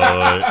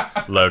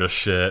 Like, load of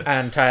shit.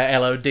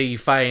 Anti-LOD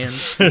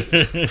fans.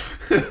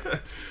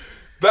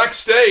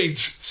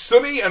 Backstage,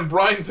 Sonny and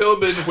Brian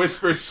Pillman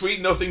whisper sweet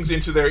nothings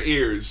into their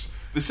ears.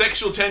 The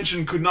sexual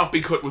tension could not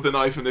be cut with a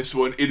knife in this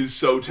one. It is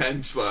so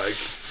tense, like.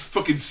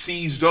 Fucking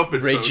seized up.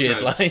 It's rigid,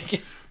 so tense.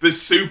 like. The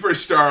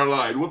Superstar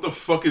line. What the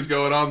fuck is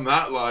going on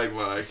that line,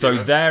 like? So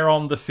they're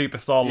on the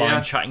Superstar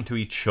line chatting to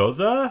each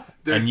other?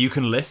 And you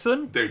can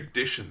listen? They're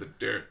dishing the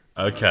dirt.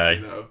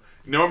 Okay.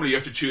 Normally you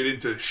have to tune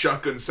into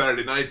Shotgun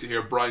Saturday Night to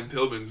hear Brian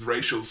Pillman's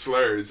racial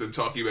slurs and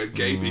talking about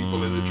gay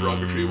people in a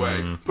derogatory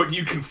way. But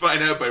you can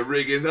find out by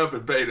ringing up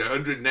and paying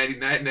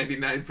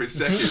 $199.99 per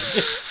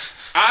second.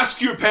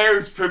 Ask your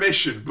parents'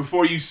 permission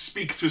before you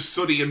speak to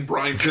Sonny and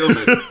Brian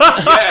Pillman.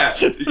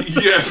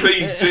 yeah,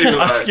 please do.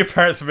 Ask your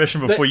parents'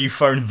 permission before you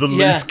phone the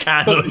loose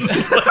cannon.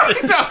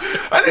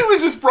 I think it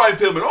was just Brian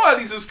Pillman. Oh,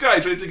 he's this guy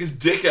trying to take his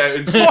dick out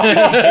and talk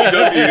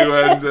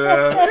ECW,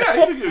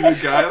 and he's a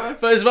good guy.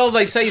 But as well,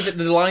 they say that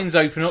the lines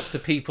open up to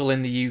people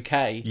in the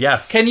UK.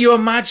 Yes. Can you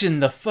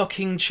imagine the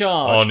fucking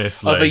charge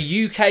Honestly. of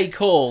a UK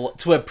call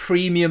to a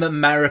premium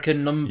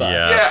American number?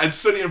 Yeah, and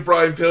Sonny and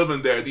Brian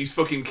Pillman there, these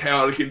fucking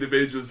chaotic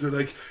individuals, they're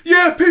like,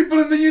 yeah, people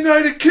in the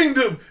United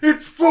Kingdom,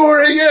 it's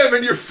 4 a.m.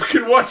 and you're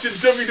fucking watching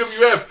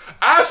WWF.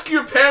 Ask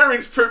your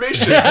parents'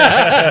 permission.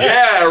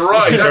 Yeah,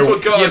 right, that's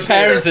what got us Your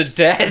parents here. are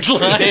dead.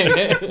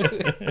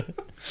 Like.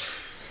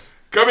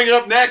 Coming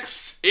up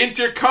next,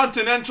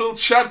 Intercontinental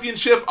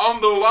Championship on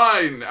the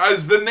line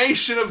as the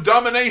Nation of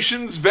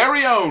Domination's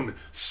very own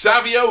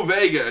Savio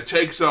Vega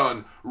takes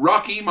on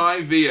Rocky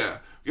Maivia.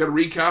 We got a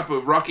recap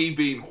of Rocky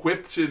being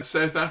whipped in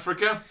South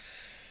Africa.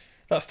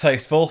 That's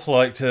tasteful,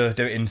 like to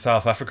do it in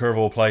South Africa of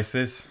all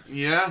places.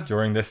 Yeah.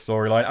 During this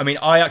storyline. I mean,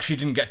 I actually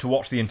didn't get to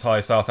watch the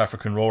entire South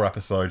African Raw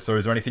episode, so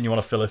is there anything you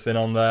want to fill us in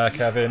on there,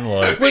 Kevin?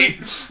 Like,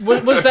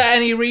 was there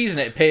any reason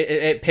it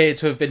appeared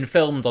to have been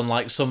filmed on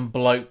like some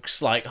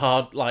bloke's like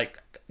hard like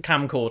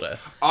camcorder?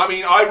 I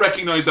mean, I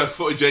recognise that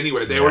footage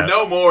anywhere. They were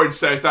no more in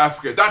South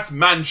Africa. That's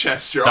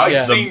Manchester. I've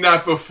seen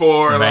that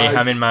before.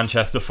 Mayhem in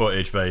Manchester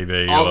footage,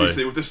 baby.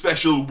 Obviously, with the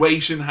special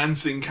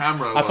weight-enhancing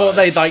camera. I thought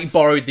they'd like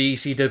borrowed the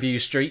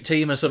ECW street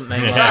team or something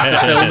like, to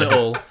film it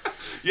all.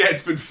 Yeah,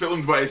 it's been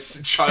filmed by a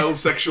child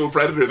sexual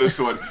predator,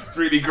 this one. It's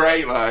really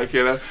great, like,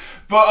 you know.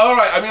 But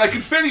alright, I mean, I can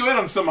fill you in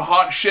on some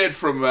hot shit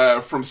from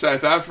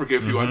South Africa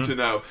if you want to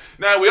know.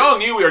 Now, we all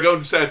knew we were going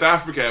to South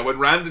Africa when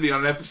randomly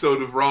on an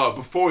episode of Raw,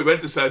 before we went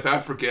to South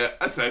Africa,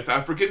 a South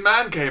African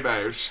man came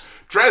out.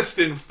 Dressed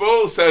in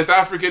full South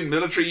African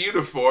military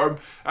uniform.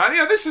 And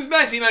yeah, this is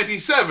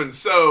 1997,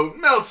 so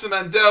Nelson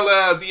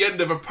Mandela, the end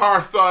of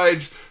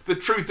apartheid, the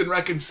Truth and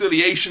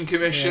Reconciliation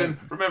Commission.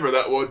 Yeah. Remember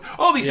that one?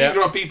 All these things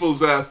are on people's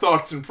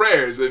thoughts and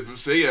prayers.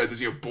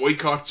 There's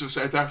boycotts of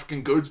South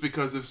African goods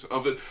because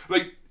of it.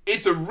 Like,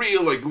 it's a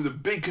real, like, it was a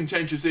big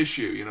contentious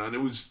issue, you know, and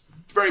it was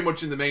very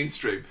much in the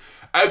mainstream.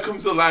 Out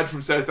comes a lad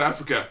from South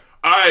Africa.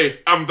 I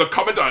am the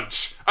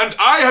Commandant, and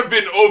I have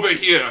been over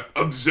here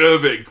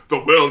observing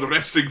the World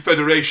Wrestling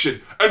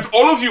Federation, and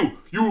all of you,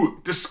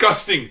 you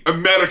disgusting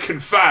American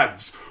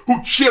fans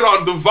who cheer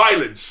on the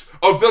violence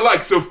of the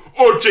likes of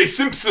O.J.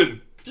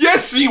 Simpson.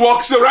 Yes, he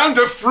walks around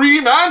a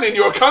free man in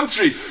your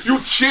country. You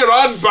cheer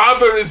on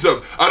barbarism,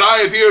 and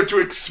I am here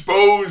to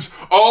expose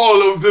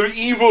all of the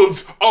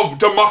evils of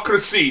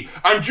democracy,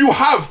 and you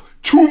have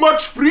too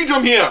much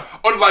freedom here,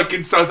 unlike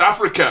in South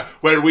Africa,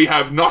 where we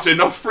have not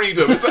enough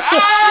freedom. It's like,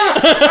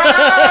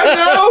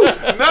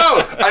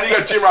 no. And you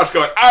got Jim Ross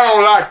going, I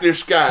don't like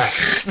this guy.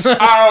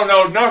 I don't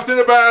know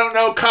nothing about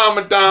no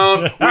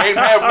Commandant. We ain't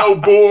have no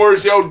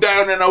boars,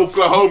 down in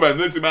Oklahoma. And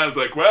this man's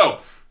like,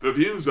 well, the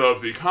views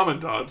of the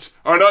Commandant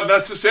are not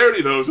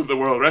necessarily those of the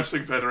World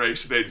Wrestling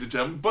Federation, ladies and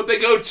gentlemen, but they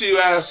go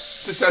to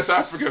South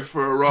Africa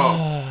for a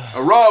Raw.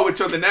 A Raw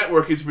which on the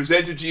network is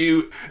presented to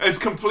you as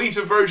complete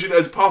a version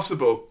as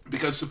possible,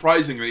 because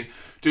surprisingly,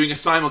 doing a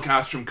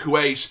simulcast from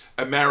Kuwait,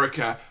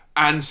 America,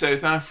 and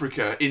South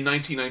Africa in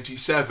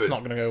 1997. It's not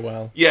going to go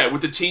well. Yeah,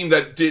 with the team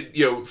that did,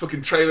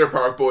 fucking Trailer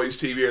Park Boys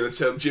TV, that's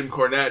telling Jim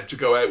Cornette to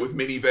go out with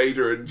Minnie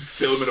Vader and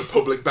film in a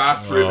public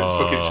bathroom in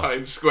fucking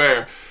Times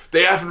Square.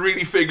 They haven't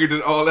really figured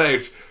it all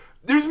out.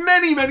 There's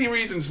many, many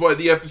reasons why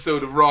the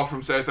episode of Raw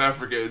from South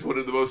Africa is one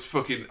of the most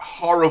fucking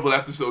horrible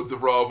episodes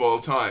of Raw of all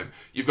time.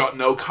 You've got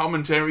no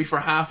commentary for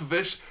half of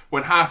it,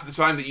 when half of the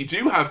time that you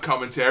do have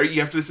commentary,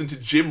 you have to listen to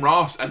Jim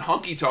Ross and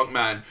Honky Tonk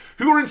Man,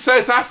 who are in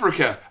South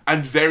Africa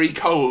and very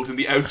cold in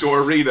the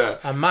outdoor arena.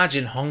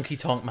 Imagine Honky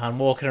Tonk Man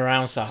walking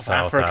around South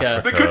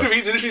Africa. They could have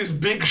easily this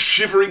big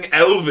shivering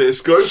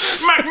Elvis going,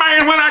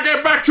 McMahon, when I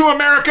get back to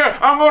America,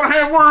 I'm going to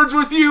have words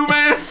with you,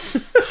 man.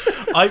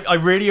 I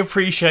really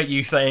appreciate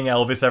you saying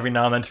Elvis every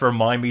now and then to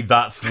remind me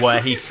that's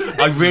where he's...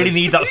 I really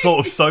need that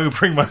sort of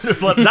sobering moment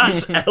of like,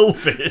 that's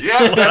Elvis.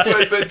 Yeah, that's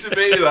what it's meant to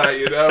be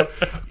like,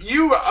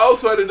 You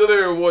also had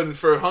another one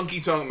for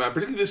Honky Tonk Man,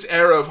 particularly this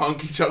era of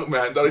Honky Tonk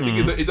Man, that I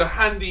think is a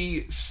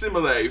handy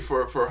simile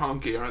for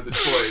Honky around the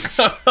toys.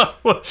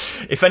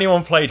 If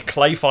anyone played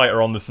Clay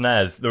Fighter on the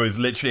SNES, there was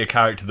literally a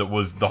character that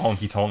was the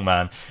Honky Tonk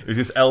Man. It was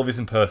this Elvis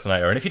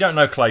impersonator. And if you don't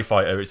know Clay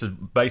Fighter, it's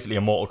basically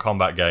a Mortal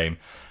Kombat game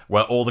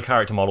where all the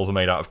character models are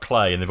made out of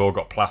clay and they've all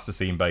got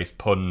plasticine-based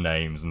pun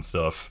names and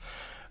stuff.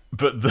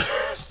 But the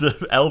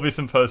Elvis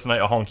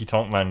impersonator Honky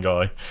Tonk Man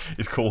guy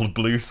is called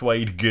Blue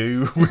Suede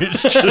Goo,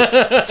 which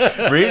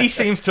just really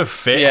seems to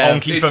fit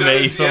Honky for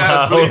me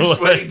somehow. Yeah, Blue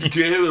Suede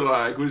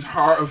Goo, with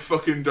Heart of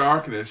fucking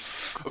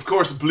Darkness. Of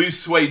course, Blue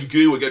Suede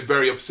Goo would get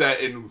very upset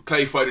in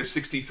Clay Fighter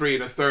 63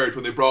 and a third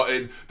when they brought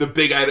in the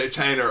big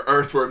out-of-towner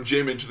Earthworm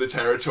Jim into the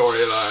territory,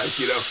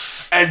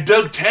 And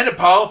Doug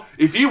Tennepaul,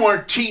 if you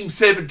weren't Team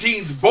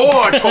 17's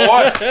boy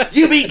toy,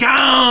 you be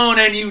gone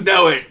and you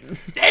know it.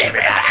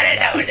 Everybody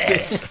knows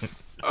it.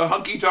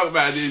 Honky Tonk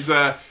Man his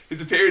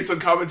appearance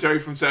on commentary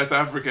from South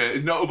Africa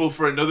is notable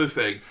for another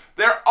thing.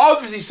 They're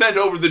obviously sent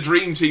over the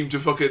dream team to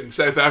fucking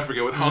South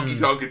Africa with Honky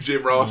Tonk and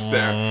Jim Ross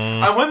there.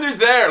 And when they're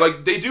there,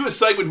 they do a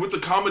segment with the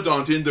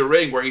Commandant in the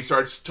ring where he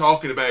starts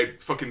talking about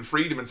fucking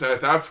freedom in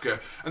South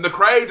Africa. And the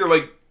crowd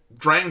are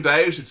drowned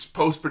out. It's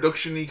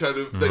post-production-y kind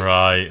of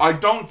right. I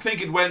don't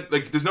think it went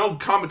there's no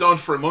Commandant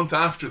for a month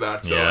after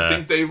that, so I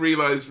think they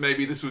realised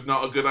maybe this was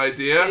not a good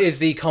idea. Is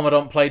the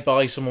Commandant played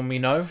by someone we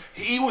know?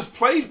 He was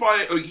played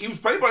by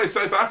a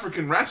South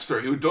African wrestler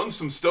who had done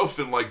some stuff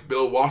in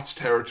Bill Watts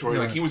territory.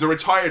 Right. He was a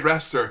retired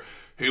wrestler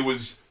who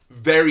was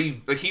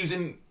very he was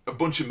in a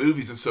bunch of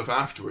movies and stuff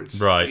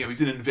afterwards. Right.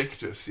 He's in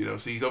Invictus, so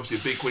he's obviously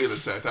a big wheel in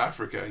South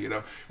Africa,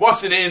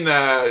 Wasn't in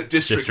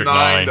District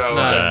 9, though.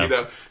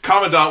 No.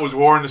 Commandant was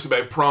warning us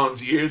about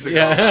prawns years ago.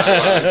 Yeah.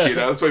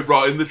 That's why he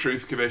brought in the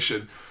Truth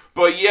Commission.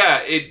 But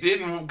yeah, it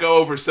didn't go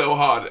over so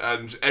hot,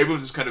 and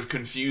everyone's just kind of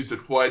confused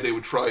at why they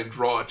would try and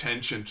draw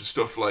attention to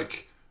stuff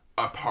like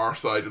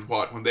apartheid and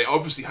when they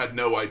obviously had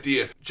no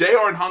idea.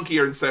 JR and Honky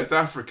are in South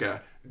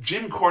Africa.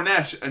 Jim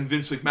Cornette and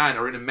Vince McMahon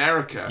are in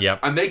America.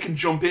 Yep. And they can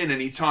jump in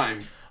any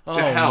time to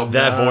help.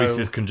 Their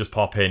voices can just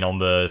pop in on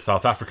the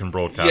South African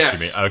broadcast,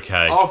 yes, you mean?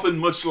 Okay. Often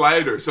much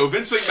louder. So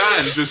Vince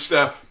McMahon just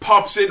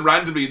pops in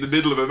randomly in the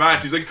middle of a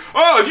match. He's like,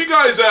 have you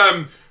guys,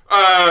 Nelson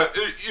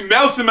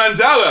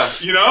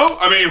Mandela,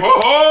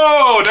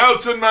 whoa,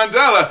 Nelson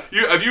Mandela.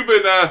 Have you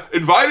been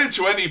invited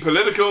to any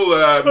political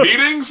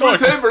meetings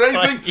with him or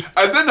anything?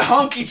 And then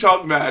Honky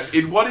Tonk Man,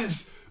 in what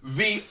is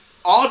the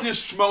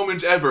oddest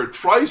moment ever,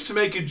 tries to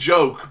make a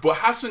joke but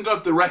hasn't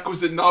got the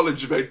requisite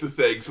knowledge about the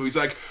thing. So he's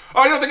like,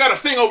 they got a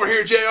thing over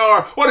here,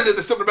 JR. What is it?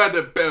 There's something about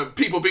the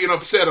people being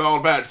upset and all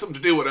about it. Something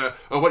to do with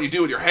what you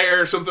do with your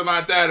hair or something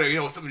like that,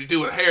 or something to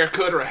do with a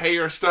haircut or a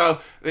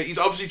hairstyle. He's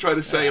obviously trying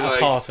to say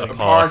apartheid or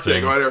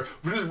whatever.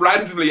 But just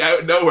randomly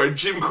out of nowhere,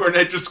 Jim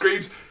Cornette just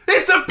screams,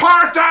 "It's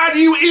apartheid,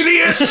 you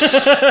idiot!"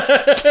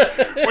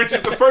 Which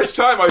is the first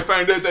time I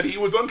found out that he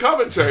was on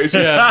commentary. So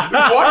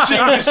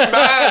watching this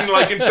man,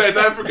 like in South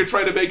Africa,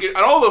 try to make it,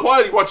 and all the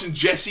while you're watching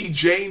Jesse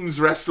James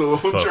wrestle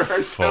Hunter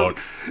herself.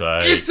 Fuck's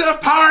sake. It's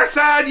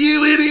apartheid,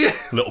 you idiot!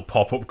 Little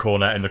pop-up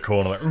cornet in the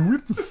corner.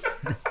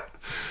 Like,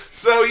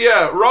 So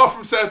yeah, Raw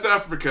from South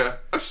Africa,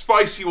 a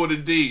spicy one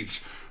indeed.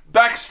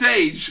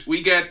 Backstage,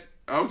 we get,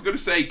 I was going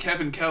to say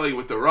Kevin Kelly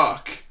with The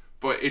Rock,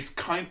 but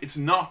it's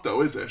not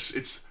though, is it?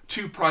 It's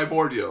too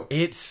primordial.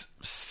 it's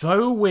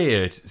so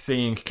weird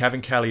seeing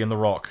Kevin Kelly and The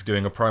Rock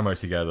doing a promo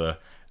together,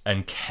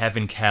 and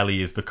Kevin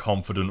Kelly is the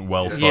confident,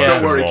 well-spoken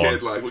Don't worry, one.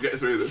 kid, like, we'll get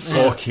through this.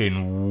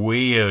 Fucking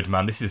weird,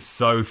 man. This is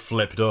so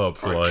flipped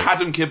up. Or Like,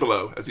 Kadam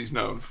Kibolo, as he's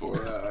known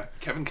for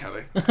Kevin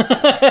Kelly.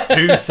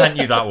 who sent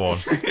you that one?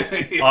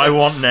 I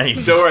want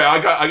names. Don't worry, I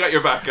got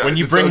your back, guys. When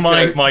you It's bring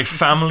okay. my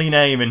family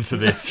name into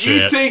this You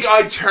shit. think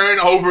I turn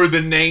over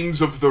the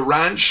names of the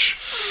ranch?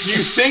 You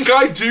think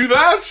I do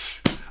that?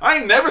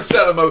 I never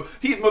sell him out.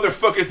 He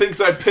motherfucker thinks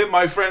I pimp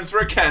my friends for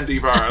a candy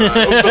bar.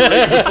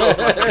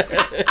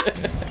 Unbelievable.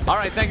 All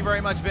right, thank you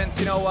very much, Vince.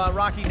 You know,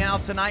 Rocky, now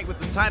tonight with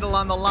the title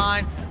on the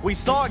line, we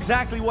saw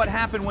exactly what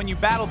happened when you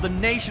battled the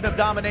Nation of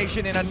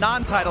Domination in a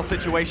non-title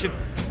situation.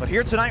 But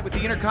here tonight with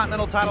the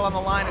Intercontinental title on the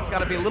line, it's got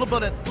to be a little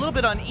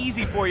bit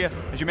uneasy for you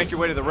as you make your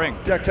way to the ring.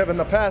 Yeah, Kevin,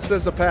 the past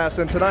is the past,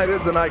 and tonight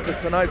is the night because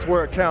tonight's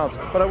where it counts.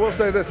 But I will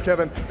say this,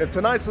 Kevin, if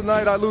tonight's the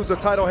night I lose the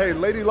title, hey,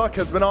 Lady Luck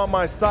has been on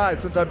my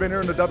side since I've been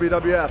here in the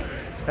WWF.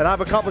 And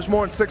I've accomplished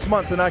more in 6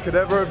 months than I could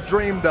ever have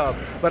dreamed of.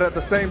 But at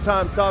the same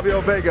time,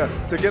 Savio Vega,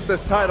 to get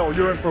this title,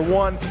 you're in for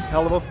one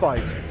hell of a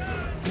fight.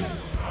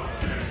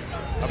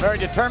 A very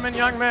determined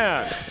young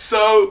man.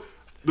 So,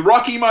 the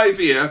Rocky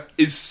Maivia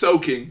is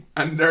soaking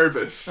and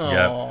nervous.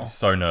 Yeah,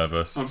 so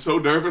nervous. I'm so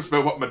nervous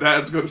about what my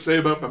dad's going to say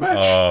about my match.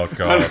 Oh,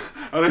 God.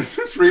 And it's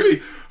just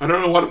really, I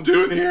don't know what I'm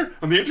doing here.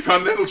 I'm the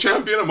Intercontinental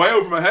Champion. I'm way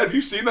over my head. Have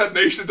you seen that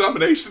Nation of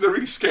Domination? They're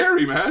really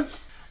scary, man.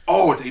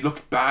 Oh, they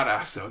look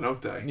badass though,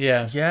 don't they?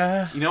 Yeah.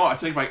 Yeah. You know what? I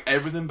think about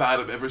everything bad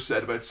I've ever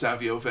said about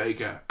Savio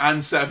Vega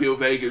and Savio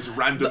Vega's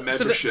random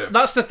membership.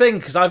 That's the thing,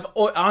 because I've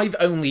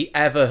only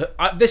ever...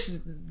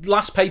 this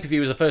last pay-per-view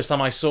was the first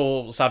time I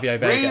saw Savio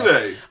Vega.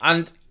 Really?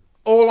 And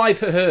all I've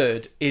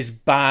heard is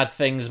bad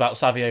things about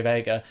Savio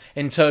Vega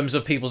in terms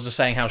of people just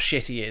saying how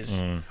shit he is.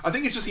 I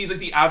think it's just he's like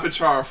the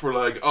avatar for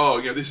like, oh,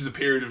 you know, this is a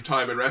period of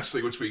time in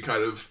wrestling which we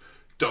kind of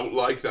don't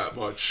like that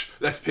much.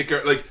 Let's pick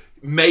her, like...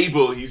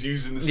 Mabel, he's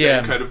using the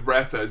same kind of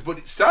breath as,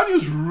 but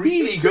Savio's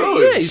really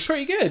good. Yeah, he's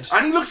pretty good.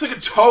 And he looks like a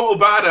total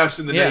badass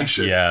in the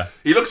Nation. Yeah.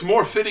 He looks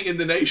more fitting in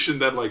the Nation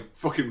than like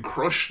fucking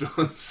Crush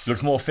does.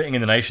 Looks more fitting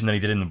in the Nation than he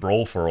did in the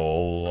Brawl for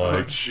All. Oh,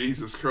 Like,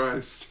 Jesus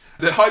Christ.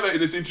 The highlight of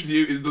this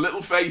interview is the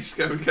little face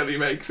Kevin Kelly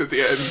makes at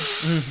the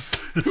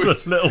end.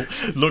 just little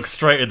look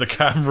straight at the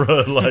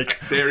camera, like,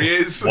 There he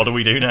is. what do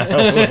we do now?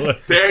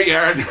 There you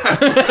are now.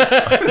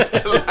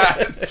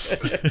 Lads.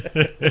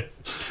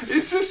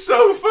 It's just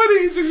so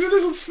funny. He's just a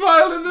little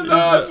smile and a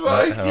nod,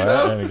 like, you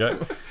know. There we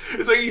go.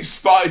 It's like you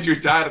spotted your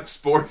dad at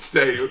sports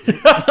day.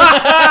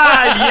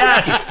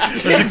 Yes,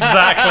 that's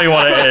exactly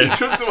what it He is.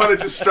 doesn't want to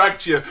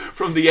distract you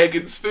from the egg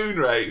and spoon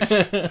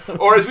race.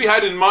 Or as we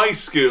had in my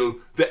school,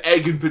 the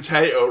egg and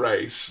potato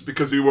race,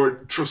 because we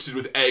weren't trusted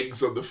with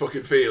eggs on the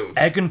fucking field.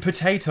 Egg and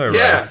potato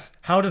Yeah. race.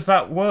 How does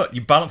that work? You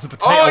balance a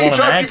potato Oh, you on an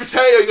dropped egg? your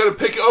potato, you gotta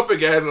pick it up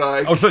again,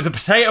 like. Oh, so it's a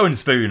potato and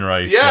spoon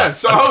race. Yeah, Like,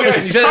 so, oh yeah,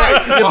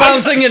 sorry. You're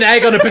bouncing an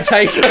egg on a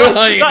potato.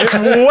 Like, that's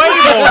way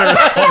more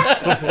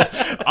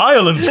irresponsible.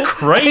 Ireland's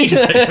crazy.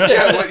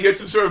 Yeah, what, you had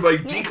some sort of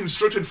like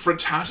deconstructed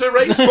frittata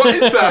race? What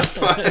is that?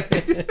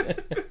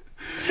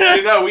 Like,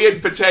 you know, we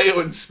had potato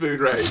and spoon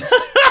race.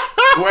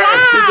 Where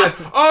it's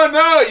like, oh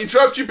no, you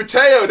dropped your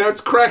potato, now it's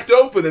cracked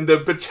open and the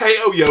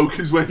potato yolk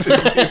is went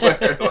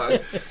everywhere.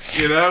 Like,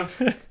 you know?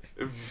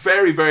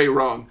 Very, very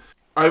wrong.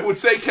 I would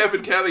say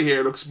Kevin Kelly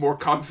here looks more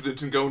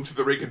confident in going to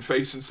the ring and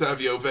facing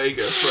Savio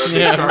Vega for a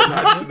mid-card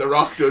match than The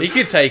Rock does. he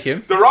could take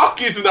him. The Rock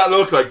gives him that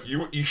look like,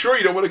 you sure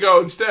you don't want to go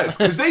instead?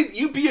 Because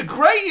you'd be a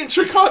great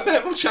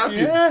Intercontinental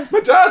Champion. Yeah. My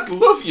dad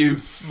love you.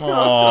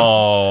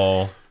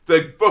 Oh.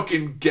 The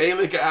fucking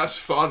Gaelic-ass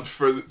font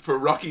for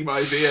Rocky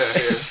Maivia here.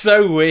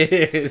 So weird.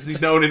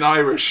 He's known in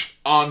Irish,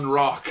 On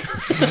Rock.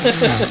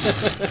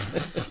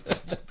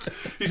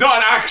 He's not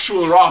an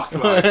actual rock,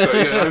 like, so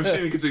yeah, I'm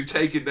assuming it's a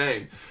taken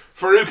name.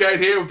 Farouk out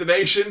here with the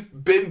Nation,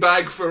 bin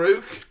bag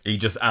Farouk. He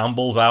just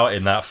ambles out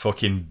in that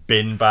fucking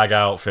bin bag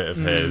outfit of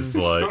his.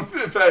 Like,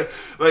 Something about,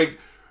 like,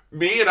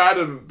 me and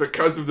Adam,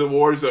 because of the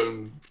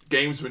Warzone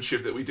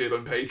gamesmanship that we did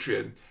on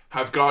Patreon,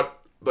 have got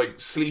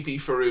like Sleepy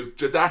Farouk.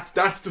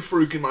 That's the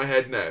Farouk in my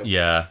head now.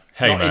 yeah.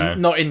 Hey, man.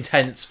 Not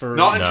intense for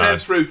Not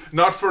intense Farouk.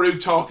 Not Farouk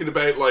talking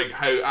about like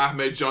how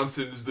Ahmed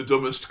Johnson is the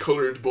dumbest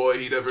coloured boy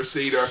he'd ever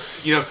seen, or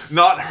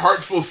not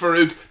hurtful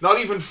Farouk. Not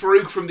even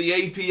Farouk from the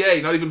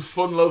APA. Not even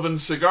fun-loving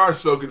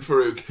cigar-smoking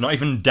Farouk. Not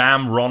even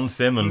damn Ron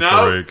Simmons, No,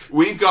 Farouk.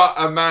 we've got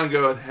a man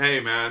going, hey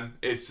man,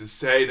 it's the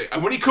say thing.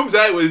 And when he comes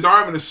out with his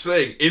arm in a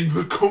sling, in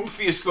the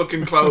comfiest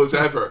looking clothes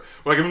ever,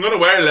 like if I'm going to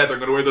wear leather, I'm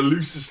going to wear the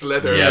loosest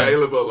leather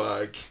available,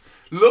 like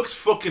Looks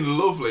fucking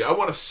lovely. I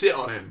want to sit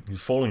on him.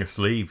 He's falling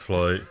asleep,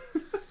 like.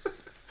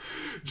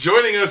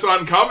 Joining us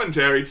on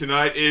commentary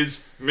tonight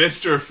is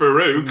Mr.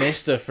 Farouk.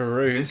 Mr.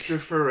 Farouk. Mr.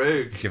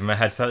 Farouk. Give him a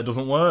headset that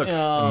doesn't work.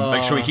 And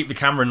make sure we keep the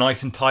camera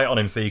nice and tight on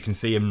him so you can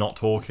see him not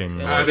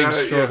talking. It seems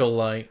struggle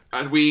like.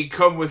 And we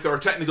come with our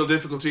technical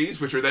difficulties,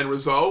 which are then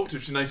resolved,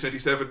 which in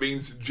 1997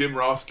 means Jim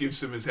Ross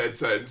gives him his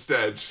headset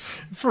instead.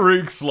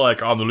 Farouk's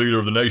like, I'm the leader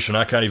of the nation,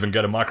 I can't even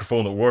get a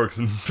microphone that works.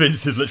 And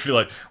Vince is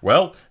literally like,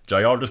 well,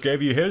 JR just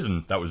gave you his,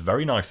 and that was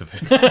very nice of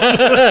him.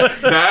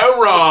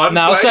 Now, Ron.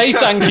 Now say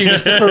thank you,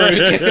 Mr.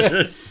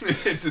 Farouk.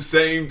 It's the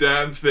same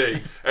damn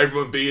thing.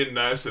 Everyone being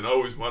nice and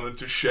always wanted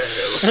to share.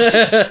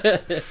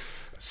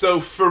 So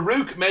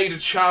Farouk made a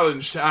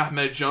challenge to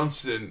Ahmed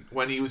Johnson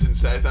when he was in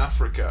South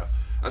Africa.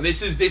 And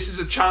this is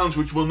a challenge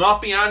which will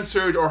not be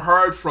answered or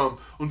heard from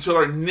until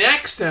our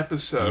next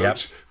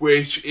episode,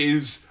 which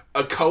is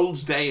A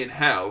Cold Day in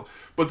Hell.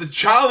 But the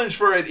challenge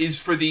for it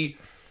is for the...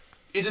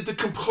 Is it the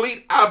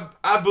complete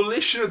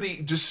abolition or the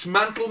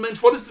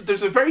dismantlement? What is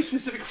there's a very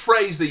specific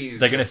phrase they use.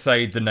 They're going to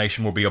say the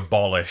nation will be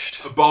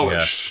abolished.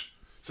 Abolished. Yeah.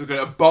 So they're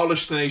going to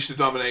abolish the nation of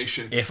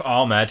domination. If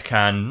Ahmed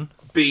can...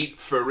 beat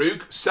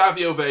Farouk,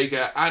 Savio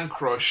Vega and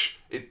Crush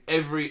in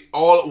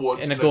all at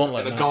once in a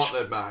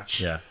gauntlet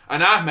match. Yeah.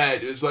 And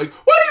Ahmed is like,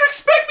 what do you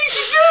expect me to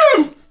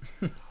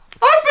do?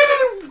 I've been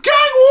in a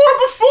gang war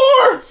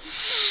before.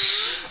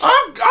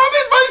 I'm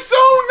in my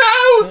zone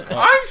now.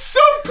 I'm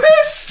so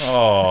pissed.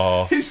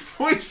 Oh. His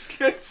voice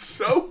gets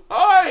so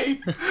high.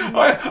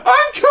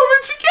 I'm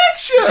coming to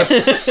get you.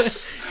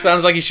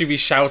 Sounds like he should be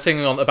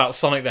shouting about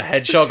Sonic the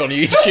Hedgehog on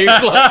YouTube.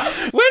 Like,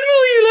 when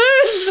will you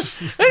learn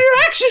that your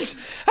actions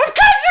have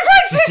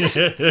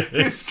consequences?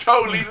 It's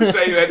totally the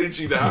same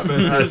energy that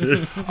Ahmed has.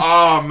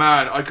 Oh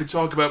man, I could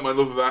talk about my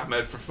love of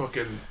Ahmed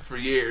for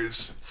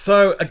years.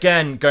 So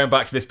again, going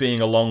back to this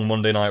being a long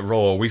Monday Night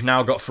Raw, we've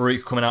now got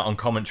Farouk coming out on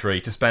commentary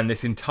to spend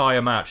this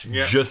entire match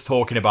just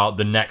talking about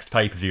the next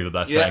pay-per-view that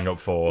they're setting up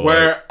for.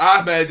 Where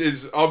Ahmed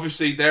is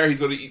obviously there.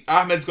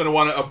 Ahmed's going to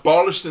want to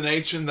abolish the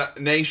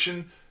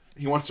nation.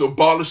 He wants to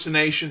abolish the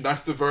nation.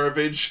 That's the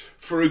verbiage.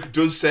 Farouk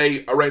does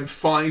say around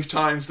 5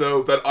 times,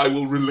 though, that I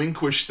will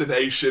relinquish the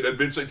nation. And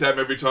Vince McMahon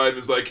every time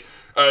is like,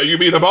 you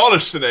mean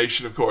abolish the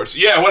nation, of course.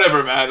 Yeah,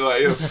 whatever, man.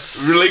 Like,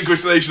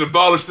 relinquish the nation,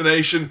 abolish the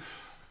nation.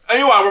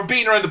 Anyway, we're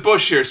beating around the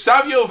bush here.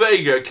 Savio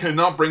Vega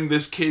cannot bring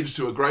this kid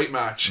to a great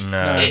match.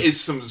 No. It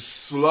is some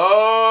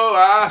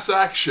slow-ass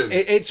action.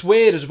 It's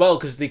weird as well,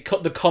 because the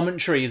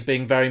commentary is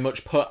being very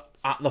much put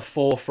at the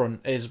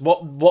forefront. Is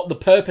what the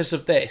purpose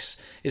of this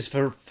is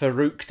for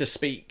Farouk to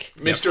speak.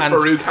 Mr.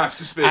 Farouk has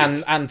to speak.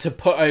 And to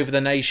put over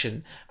the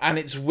nation. And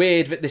it's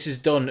weird that this is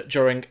done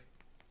during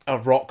a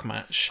Rock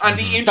match. And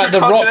the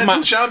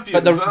Intercontinental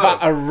Champion but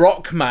a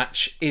Rock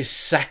match is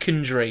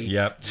secondary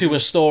to a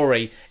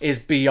story is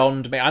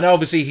beyond me. I know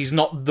obviously he's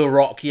not The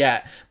Rock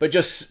yet, but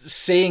just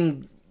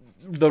seeing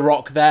The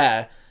Rock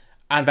there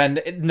and then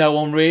no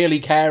one really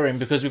caring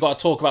because we've got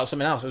to talk about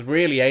something else. It's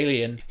really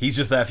alien. He's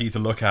just there for you to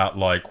look at,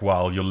 like,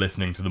 while you're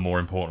listening to the more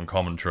important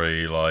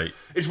commentary, like...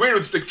 It's weird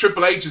with like,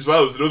 Triple H as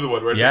well, is another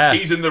one, where it's like,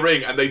 he's in the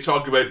ring and they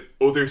talk about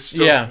other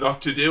stuff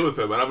not to do with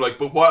him. And I'm like,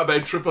 but what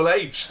about Triple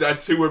H?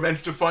 That's who we're meant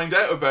to find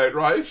out about,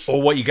 right?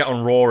 Or what you get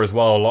on Raw as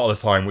well a lot of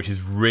the time, which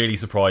is really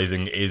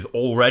surprising, is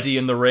already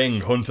in the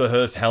ring, Hunter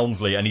Hearst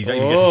Helmsley, and you don't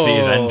even get to see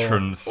his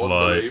entrance.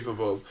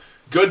 Unbelievable. Like...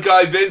 Good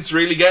guy Vince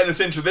really getting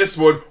us into this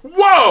one.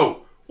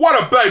 Whoa!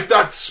 What about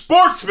that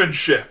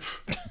sportsmanship?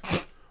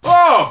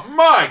 Oh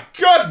my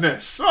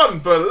goodness!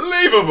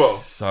 Unbelievable!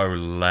 So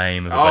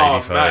lame as a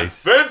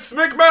babyface. Vince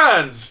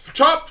McMahon's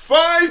top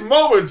 5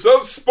 moments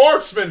of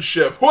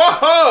sportsmanship.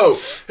 Whoa!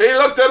 He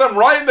looked at him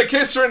right in the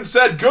kisser and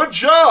said, "Good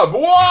job."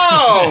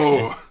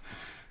 Whoa!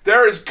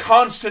 There is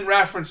constant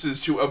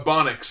references to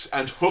Ebonics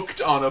and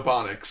Hooked on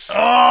Ebonics.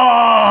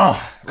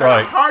 Oh! It's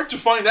kind of hard to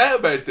find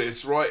out about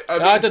this, right?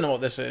 I don't know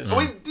what this is. I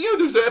mean,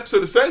 there was an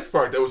episode of South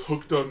Park that was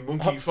hooked on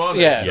monkey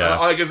phonics. Yeah.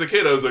 Like, as a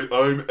kid, I was like,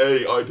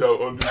 I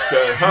don't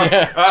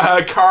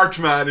understand.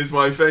 Cartman is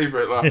my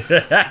favourite. Like,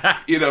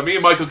 me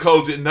and Michael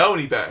Cole didn't know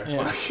any better.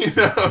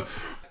 Yeah.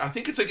 I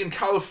think it's like in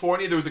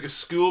California, there was like a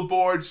school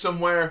board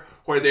somewhere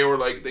where they were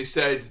like,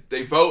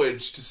 they voted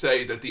to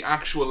say that the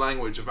actual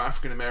language of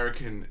African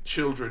American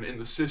children in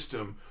the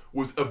system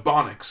was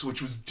Ebonics,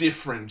 which was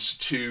different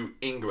to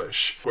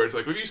English. Where it's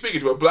like, if you're speaking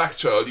to a black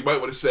child, you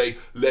might want to say,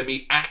 "Let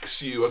me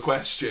ask you a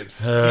question."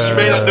 You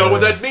may not know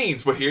what that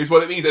means, but here's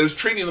what it means. It was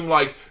treating them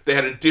like they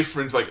had a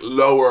different, like,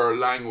 lower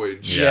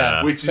language.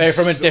 Yeah, which they're is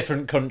from a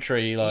different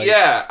country. Like.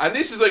 Yeah, and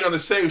this is like on the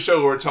same show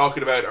where we're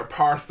talking about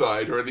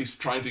apartheid, or at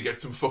least trying to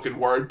get some fucking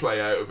wordplay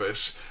out of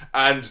it.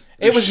 And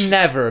it was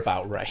never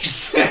about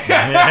race. It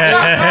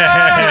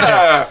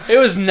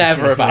was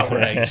never about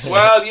race.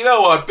 Well, you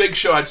know what? Big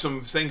Show had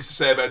some things to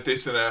say about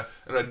this in a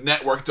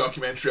network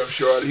documentary, I'm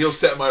sure. He'll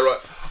set my right.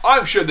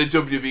 I'm sure the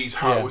WWE's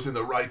heart was in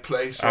the right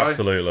place, right?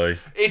 Absolutely.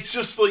 It's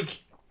just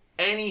like,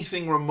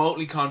 anything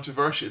remotely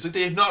controversial. It's like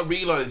they have not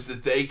realised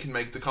that they can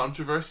make the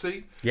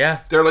controversy.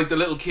 Yeah. They're like the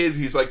little kid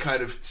who's like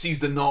kind of sees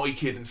the naughty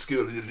kid in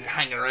school and they're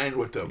hanging around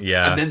with them.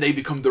 Yeah. And then they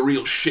become the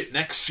real shit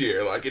next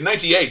year. Like in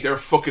 98 they're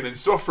fucking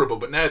insufferable,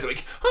 but now they're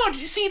like, oh, did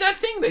you see that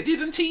thing they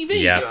did on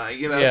TV? Yeah. Like,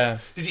 you know, Yeah.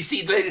 did you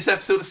see the latest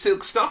episode of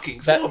Silk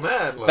Stockings? Oh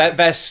man. Like,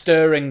 They're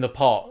stirring the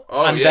pot.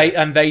 Oh, and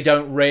yeah. they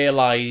don't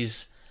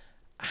realise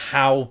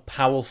how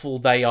powerful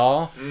they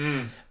are.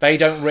 They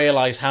don't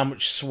realise how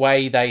much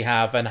sway they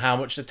have and how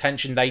much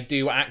attention they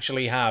do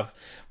actually have.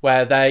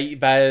 Where they're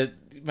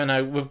you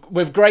know,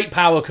 with great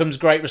power comes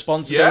great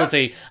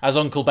responsibility, as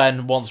Uncle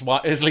Ben once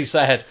wisely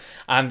said,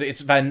 and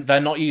they're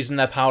not using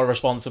their power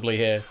responsibly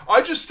here.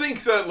 I just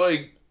think that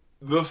like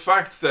the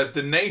fact that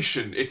the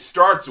nation, it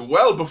starts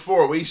well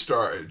before we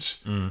started,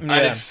 and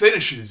it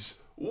finishes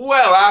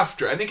well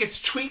after. I think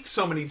it's tweaked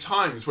so many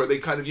times where they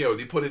kind of, you know,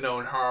 they put in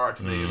Owen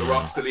Hart and the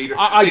Rock's the leader.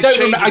 I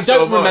don't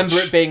so remember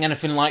much. it being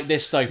anything like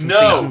this though from No,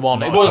 season one.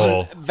 not It at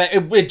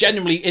wasn't. It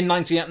genuinely in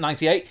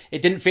 1998.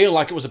 It didn't feel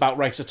like it was about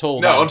race at all.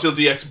 No, then. until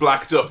DX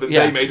blacked up, then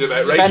Yeah. they made it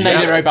about race. Then they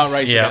did it about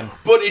race again.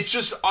 But it's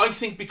just, I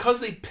think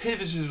because they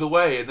pivoted it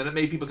away and then it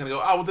made people kind of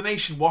go, oh, well, the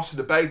nation wasn't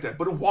about that.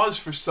 But it was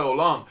for so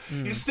long.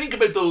 You just think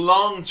about the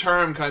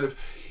long-term kind of,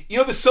 you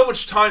know, there's so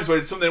much times where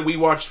it's something that we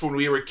watched when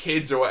we were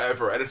kids or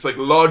whatever, and it's like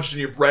lodged in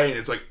your brain.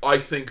 It's like, I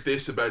think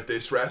this about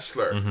this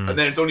wrestler. And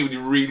then it's only when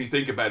you really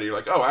think about it, you're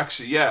like, oh,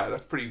 actually, yeah,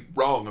 that's pretty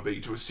wrong of me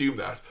to assume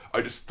that.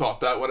 I just thought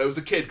that when I was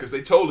a kid because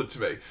they told it to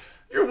me.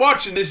 You're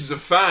watching this as a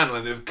fan,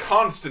 and the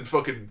constant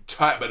fucking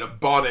type about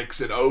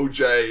Ebonics and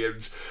OJ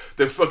and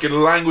the fucking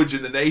language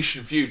in the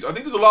nation feuds. I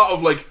think there's a lot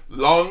of like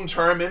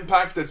long-term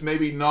impact that's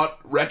maybe not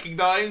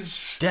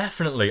recognised.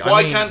 Definitely.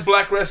 Why can't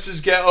black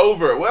wrestlers get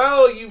over?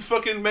 Well, you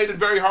fucking made it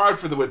very hard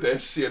for them with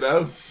this, you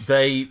know?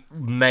 They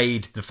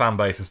made the fan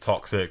base as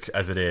toxic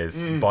as it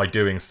is by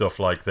doing stuff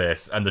like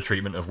this and the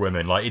treatment of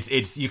women. Like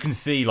it's you can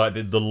see like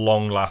the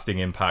long-lasting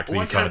impact Why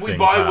these kind can't of we things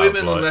buy have,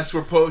 women like, unless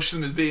we're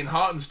pushing them as being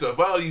hot and stuff?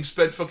 Well, you've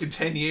spent fucking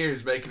 10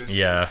 years making us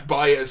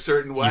buy it a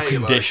certain way. you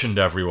conditioned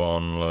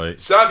everyone. Like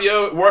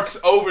Savio works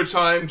overtime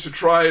to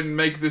try and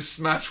make this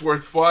match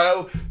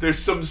worthwhile. There's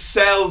some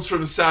sells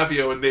from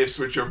Savio in this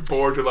which are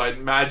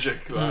borderline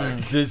magic.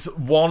 Like there's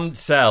one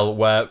cell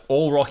where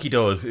all Rocky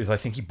does is I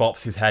think he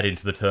bops his head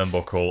into the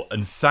turnbuckle,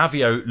 and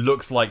Savio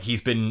looks like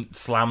he's been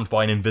slammed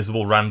by an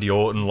invisible Randy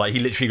Orton. Like he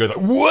literally goes like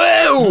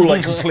whoa,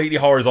 like completely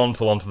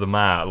horizontal onto the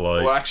mat.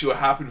 Like, well, actually, what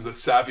happened was that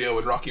Savio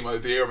and Rocky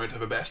Maivia were meant to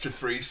have a best of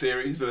 3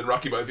 series, and then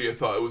Rocky Maivia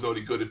thought it was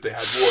only good if they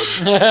had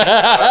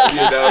one.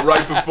 You know,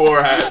 right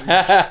beforehand.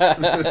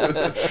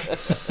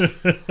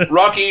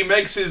 Rocky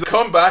makes his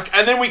comeback,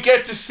 and then we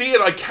get to see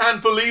it. I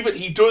can't believe it.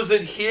 He does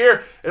it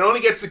here. It only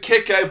gets a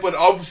kick out, but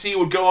obviously it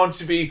would go on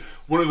to be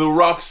one of The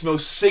Rock's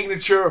most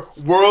signature,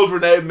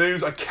 world-renowned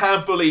moves. I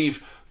can't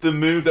believe the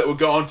move that would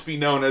go on to be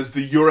known as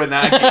the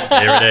Uranagi.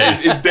 There it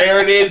is.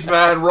 There it is,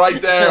 man,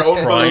 right there.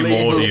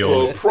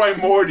 Primordial.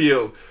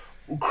 Primordial.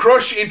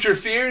 Crush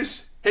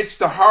interferes, hits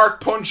the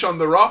heart punch on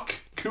The Rock.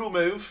 Cool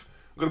move.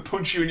 I'm going to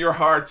punch you in your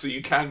heart so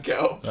you can't get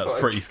up. that's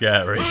pretty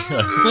scary.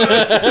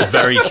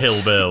 Very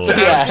Kill Bill.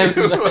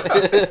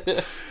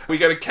 We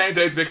get a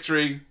count-out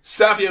victory.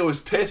 Savio is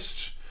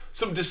pissed.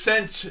 Some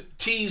dissent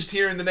teased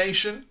here in the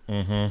nation,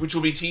 which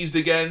will be teased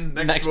again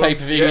next month.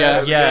 pay-per-view,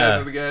 yeah.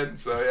 Again,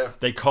 so yeah.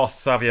 They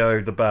cost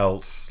Savio the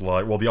belt,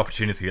 the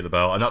opportunity to get the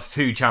belt, and that's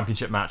 2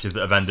 championship matches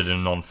that have ended in a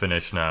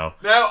non-finish now.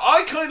 Now,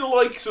 I kind of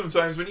like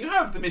sometimes when you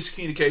have the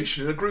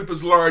miscommunication in a group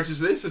as large as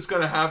this, it's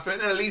going to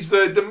happen, and it leaves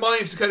the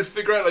mind to kind of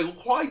figure out,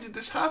 like, why did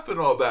this happen,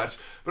 all that?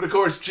 But of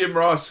course, Jim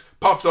Ross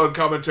pops on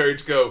commentary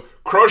to go,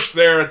 Crush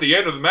there at the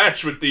end of the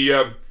match with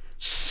the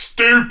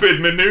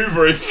stupid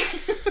maneuvering.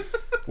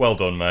 Well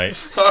done,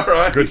 mate.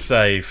 Alright. Good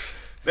save.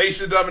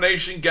 Nation of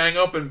Domination gang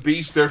up and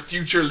beat their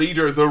future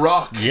leader, The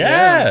Rock.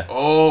 Yeah.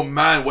 Oh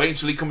man, wait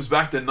until he comes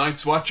back. The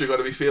Night's Watcher got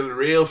to be feeling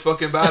real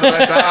fucking bad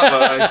about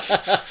that.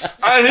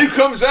 Like. And who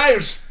comes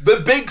out?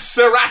 The big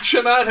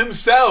Sriracha man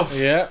himself.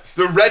 Yeah.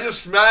 The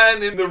reddest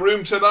man in the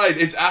room tonight.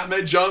 It's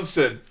Ahmed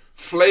Johnson,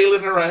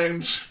 flailing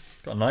around.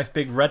 Got a nice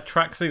big red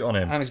tracksuit on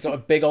him. And he's got a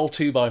big old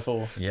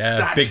 2x4.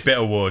 Yeah, big bit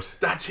of wood.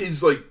 That's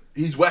his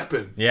his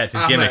weapon. Yeah, it's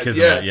his Ahmed, gimmick,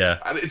 isn't it? Yeah.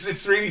 And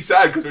it's really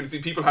sad because when you see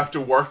people have to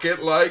work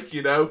it, like,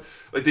 you know,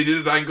 like they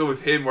did an angle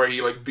with him where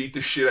he like beat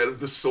the shit out of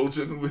the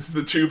Sultan with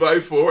the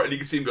 2x4, and you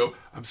can see him go,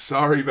 I'm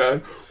sorry,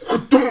 man.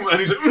 And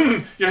he's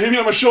like, yeah, hit me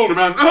on my shoulder,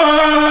 man.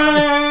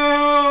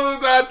 Ah,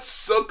 that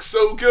sucks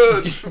so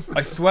good.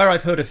 I swear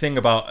I've heard a thing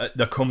about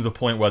there comes a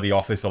point where the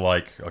Office are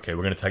like, okay,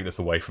 we're going to take this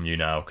away from you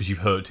now because you've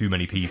hurt too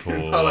many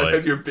people. I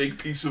have your big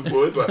piece of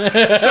wood.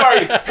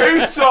 Sorry,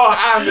 who saw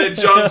Ahmed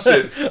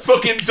Johnson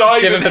fucking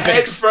diving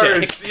head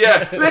first?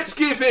 Yeah, let's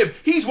give him.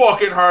 He's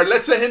walking hard.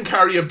 Let's let him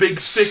carry a big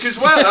stick as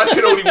well. That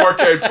could only work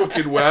out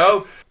fucking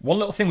well. One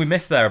little thing we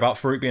missed there about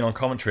Farouk being on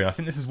commentary, and I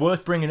think this is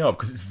worth bringing up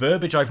because it's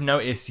verbiage I've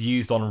noticed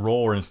used on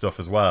Raw and stuff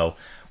as well,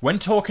 when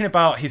talking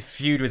about his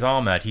feud with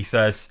Ahmed, he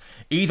says,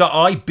 either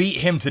I beat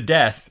him to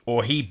death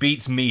or he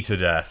beats me to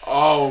death.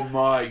 Oh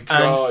my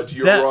God,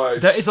 you're right.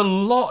 There is a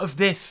lot of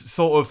this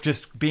sort of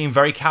just being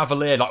very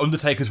cavalier. Like,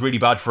 Undertaker's really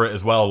bad for it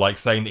as well, like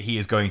saying that he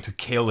is going to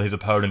kill his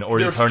opponent or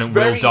his opponent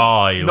will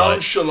die.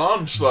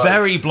 Nonchalant. Like,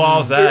 very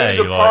blasé. There is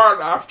a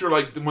part after,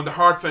 like, when the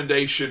Hart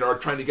Foundation are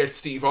trying to get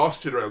Steve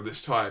Austin around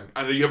this time,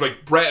 and you have,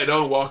 like, Bret and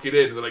Owen walking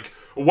in, and they're like,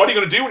 well, what are you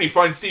going to do when you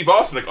find Steve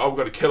Austin? Like, oh, we're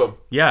going to kill him.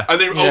 Yeah. And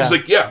then Owen's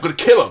like, yeah, I'm going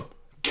to kill him.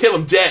 Kill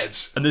him dead.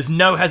 And there's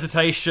no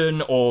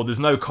hesitation, or there's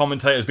no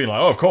commentators being like,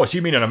 oh, of course,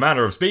 you mean in a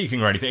manner of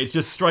speaking or anything. It's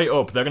just straight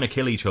up, they're going to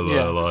kill each other.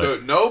 Yeah. Like. So,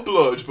 no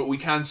blood, but we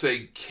can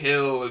say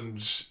kill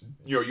and,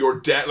 your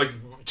death. Like,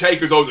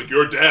 Taker's always like,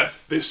 your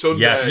death this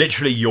Sunday. Yeah,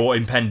 literally your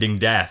impending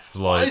death.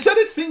 Like, is that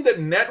a thing that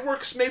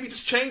networks maybe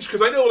just changed?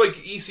 Because I know, like,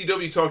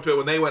 ECW talked about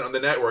when they went on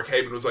the network,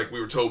 Heyman was like, we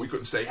were told we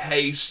couldn't say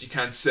hate, you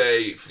can't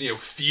say,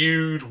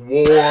 feud,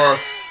 war.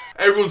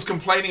 Everyone's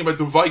complaining about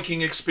the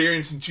Viking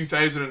experience in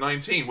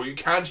 2019, where you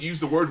can't use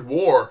the word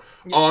war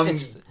on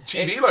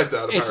TV like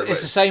that, apparently.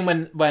 It's the same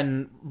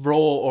when Raw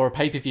or a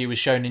pay-per-view is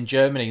shown in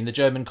Germany, and the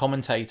German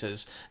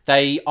commentators,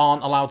 they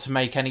aren't allowed to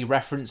make any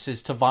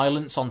references to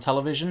violence on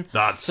television.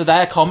 So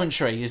their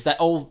commentary is that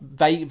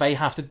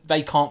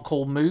they can't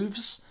call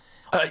moves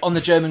on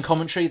the German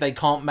commentary. They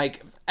can't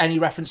make any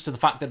reference to the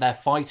fact that they're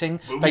fighting.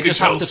 They just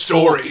have to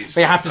stories.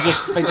 They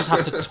just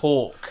have to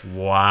talk.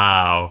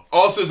 Wow.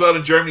 Also, as well,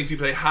 in Germany, if you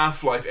play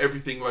Half-Life,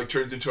 everything like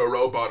turns into a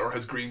robot or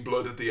has green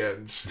blood at the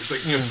end. It's like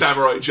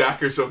Samurai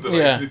Jack or something.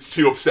 Yeah. Like, it's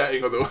too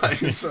upsetting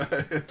otherwise.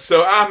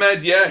 So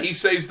Ahmed, he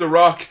saves The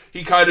Rock.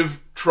 He kind of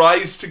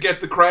tries to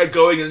get the crowd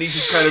going, and he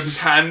just kind of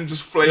his hand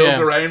just flails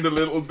around a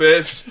little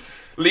bit,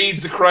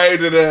 leads the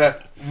crowd in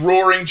a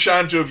roaring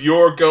chant of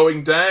 "You're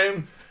going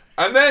down."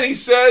 And then he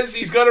says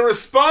he's going to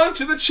respond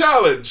to the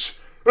challenge.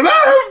 And I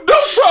have no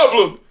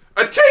problem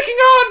at taking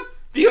on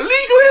the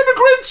illegal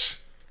immigrant,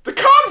 the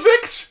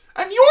convict,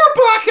 and your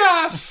black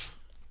ass.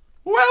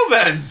 Well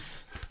then,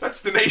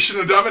 that's the Nation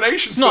of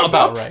Domination. It's not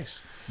about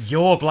race.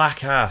 Your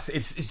black ass.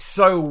 It's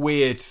so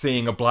weird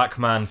seeing a black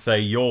man say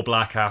your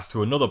black ass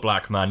to another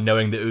black man,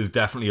 knowing that it was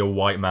definitely a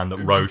white man that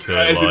wrote it.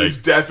 As it's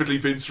definitely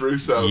Vince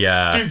Russo.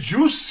 Yeah. Did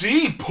you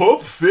see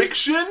Pulp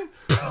Fiction?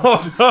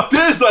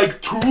 There's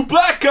like 2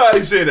 black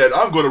guys in it.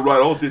 I'm going to write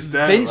all this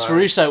down. Vince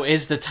Russo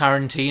is the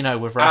Tarantino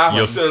with wrestling.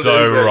 You're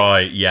so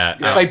right. Yeah,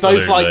 They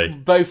absolutely.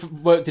 both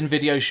worked in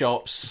video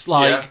shops.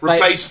 Like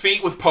replace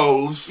feet with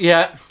poles.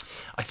 Yeah.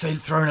 I'd say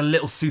throwing a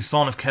little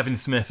Susan of Kevin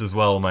Smith as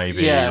well,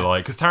 maybe. Yeah.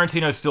 Like, because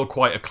Tarantino's still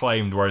quite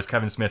acclaimed, whereas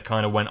Kevin Smith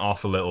kind of went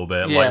off a little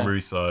bit, like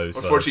Russo.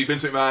 So. Unfortunately,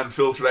 Vince McMahon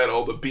filtered out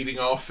all the beating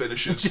off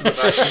finishes from the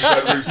matches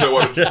that Russo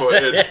wanted to put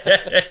in.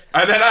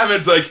 And then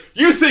Ahmed's like,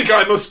 you think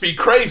I must be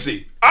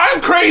crazy?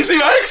 I'm crazy,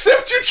 I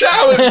accept your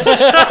challenge!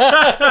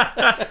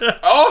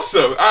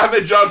 Also,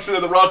 Ahmed Johnson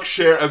and The Rock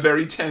share a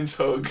very tense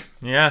hug.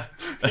 Yeah.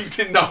 He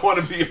did not want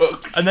to be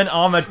hooked. And then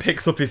Ahmed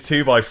picks up his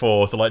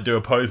 2x4 to like do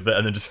a pose with it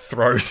and then just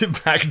throws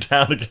it back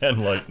down again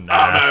like, nah.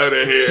 I'm out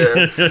of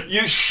here.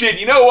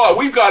 You know what?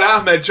 We've got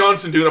Ahmed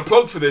Johnson doing a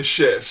plug for this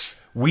shit.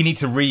 We need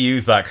to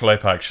reuse that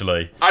clip,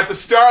 actually. At the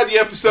start of the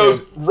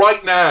episode,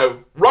 right now.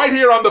 Right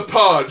here on the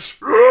pod.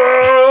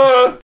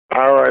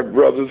 All right,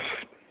 brothers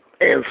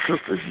and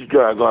sisters, you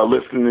guys are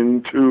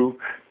listening to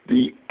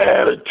the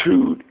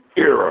Attitude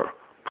Era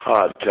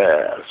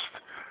podcast.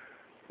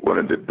 One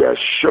of the best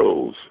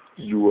shows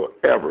you will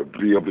ever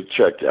be able to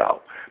check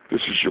out.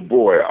 This is your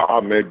boy,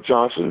 Ahmed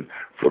Johnson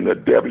from the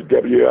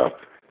WWF,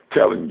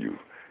 telling you,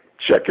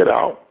 check it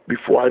out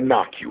before I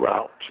knock you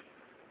out.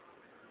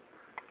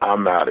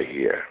 I'm out of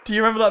here. Do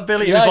you remember that,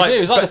 Billy? Yeah, I do.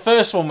 It was like the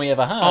first one we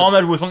ever had.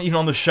 Ahmed wasn't even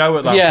on the show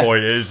at that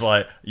point. It was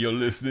like, you're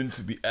listening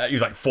to the... He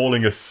was like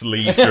falling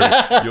asleep.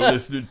 You're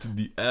listening to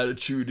the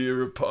Attitude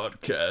Era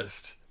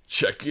podcast.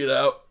 Check it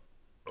out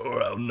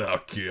or I'll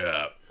knock you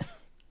out.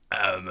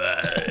 I'm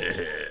out of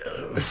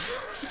here.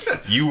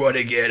 You want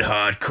to get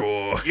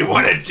hardcore? You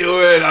want to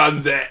do it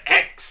on the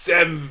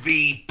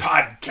XMV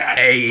podcast?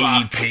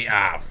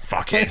 AEP.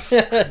 Fuck it.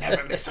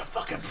 Never miss a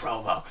fucking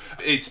promo.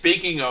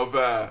 Speaking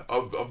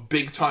of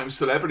big time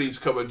celebrities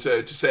coming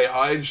to say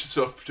hi and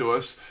stuff to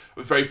us,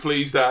 we're very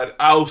pleased that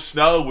Al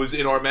Snow was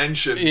in our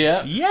mentions.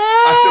 Yeah.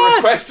 Yes! At the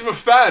request of a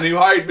fan who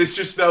hired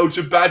Mr. Snow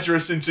to badger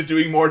us into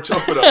doing more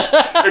Tough Enough.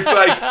 It's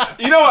like,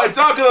 you know what? It's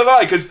not gonna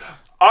lie, because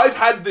I've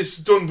had this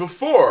done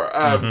before.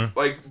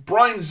 Like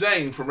Brian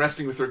Zane from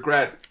Wrestling with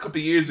Regret, a couple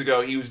of years ago,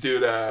 he was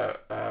doing a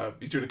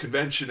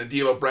convention, and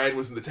D'Lo Brown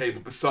was on the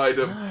table beside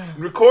him and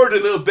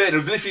recorded a little bit. It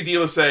was initially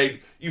D'Lo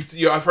saying,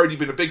 I've heard you've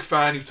been a big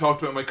fan. You've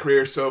talked about my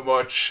career so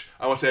much.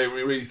 I want to say I'm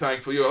really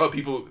thankful. A lot of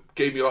people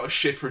gave me a lot of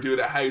shit for doing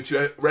a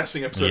how-to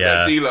wrestling episode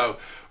about D'Lo.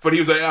 But he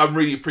was like, I'm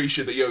really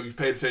appreciate that you've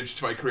paid attention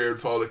to my career and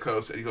followed it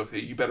close. And he goes, hey,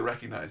 you better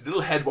recognise.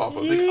 Little head wobble.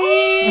 I was like,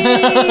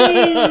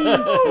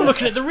 oh,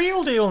 looking at the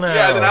real deal now.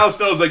 Yeah, and then Al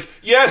Snow's like,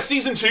 yeah,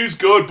 season 2's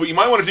good, but you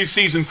might want to do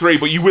season 3,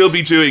 but you will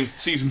be doing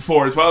season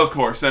 4 as well, of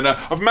course. And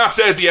I've mapped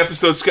out the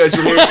episode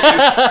schedule here.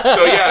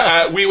 So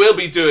yeah, we will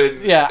be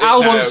doing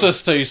Al wants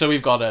us to, so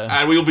we've got it.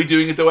 And we will be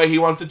doing it the way he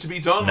wants it to be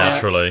done.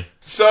 Naturally.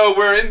 So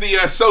we're in the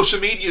social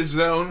media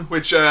zone,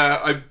 which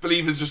I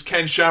believe is just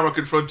Ken Shamrock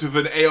in front of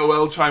an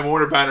AOL Time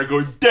Warner banner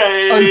going,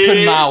 "Dave!"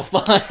 Open mouth.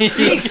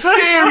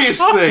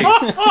 Seriously!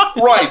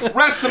 Right,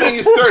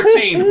 WrestleMania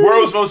 13,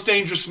 World's Most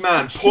Dangerous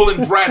Man,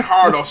 pulling Bret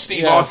Hart off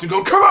Steve Austin,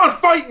 going, "Come on,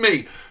 fight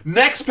me!"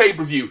 Next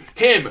pay-per-view,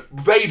 him,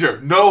 Vader,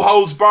 no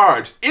holds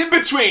barred. In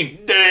between,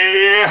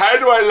 how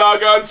do I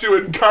log on to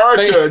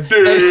Encarta?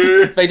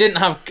 They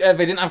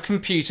didn't have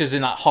computers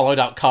in that hollowed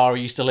out car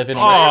he used to live in.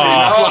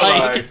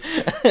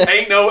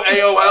 Ain't no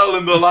AOL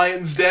in the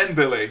Lion's Den,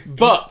 Billy.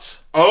 But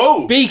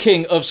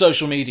speaking of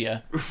social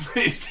media,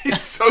 is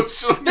this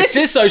social media? This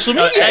is social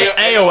media.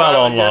 AOL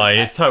online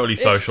is totally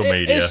social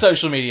media. It is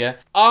social media.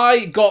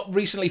 I got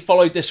recently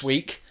followed this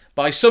week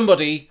by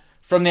somebody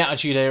from the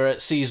Attitude Era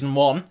season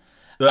 1.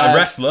 A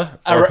wrestler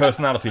or a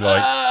personality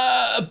like?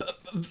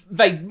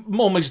 They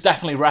almost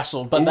definitely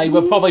wrestled, but they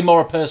were probably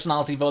more a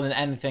personality than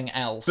anything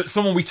else. But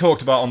someone we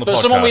talked about on the podcast. But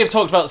someone we have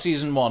talked about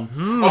season 1.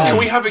 Can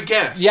we have a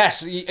guess?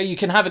 Yes, you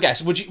can have a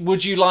guess.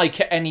 Would you like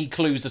any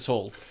clues at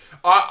all?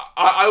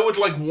 I would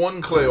like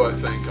one clue, I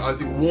think.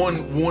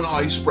 One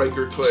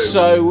icebreaker clue.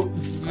 So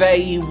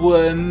they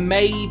were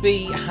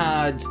maybe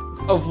had,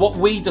 of what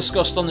we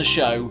discussed on the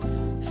show,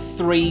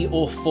 3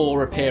 or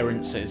 4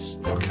 appearances.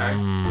 Okay.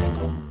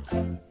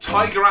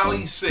 Tiger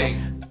Ali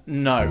Singh.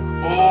 No.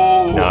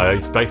 Oh. No,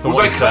 it's based on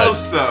what he said.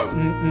 Was I close,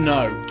 though?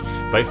 No.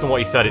 Based on what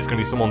he said, it's going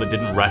to be someone that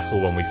didn't wrestle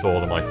when we saw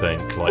them, I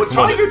think. Well,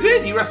 Tiger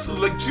did. He wrestled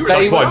like 2 or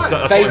 3 times.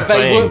 That's what I'm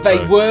saying.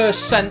 They were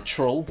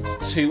central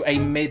to a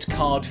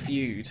mid-card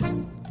feud.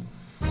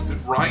 Is it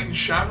Ryan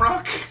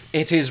Shamrock?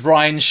 It is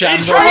Ryan Shamrock.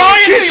 It's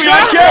Ryan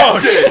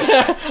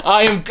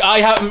Shamrock!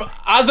 I have,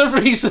 as of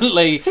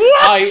recently,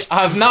 I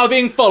have now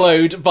been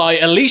followed by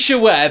Alicia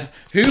Webb,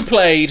 who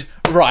played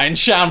Ryan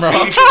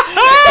Shamrock.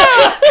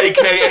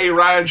 AKA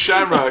Ryan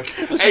Shamrock.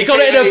 She's got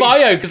it in her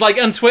bio, because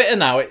like on Twitter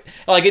now, it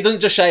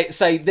doesn't just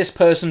say this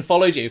person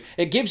followed you.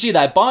 It gives you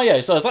their bio.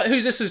 So I was like,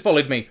 who's this who's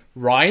followed me?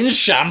 Ryan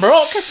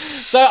Shamrock?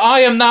 So I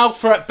am now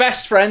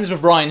best friends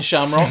with Ryan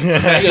Shamrock,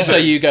 just so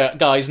you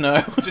guys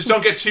know. Just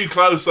don't get too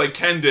close like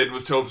Ken did,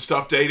 was told to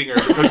stop dating her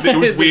because it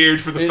was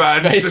weird for the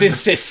fans. It's his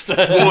sister.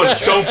 1,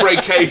 don't break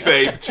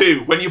kayfabe.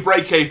 2, when you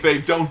break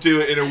kayfabe, don't do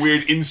it in a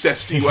weird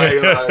incesty way.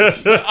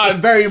 Like.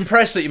 I'm very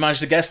impressed that you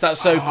managed to guess that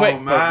so quick.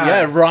 Man. But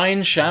yeah,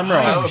 Ryan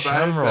Shamrock. How about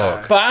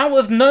that? But out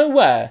of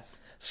nowhere,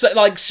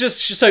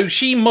 so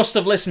she must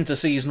have listened to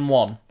season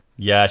 1.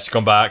 Yeah, she's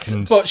gone back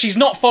and... But she's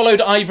not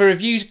followed either of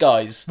you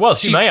guys. Well,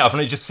 she may have,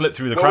 and it just slipped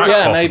through the cracks,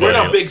 yeah, possibly. We're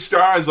not big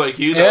stars like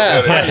you, though.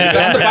 Yeah,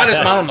 I'm the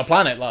baddest man on the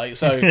planet, like,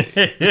 so... I mean,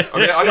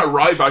 I got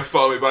Ryback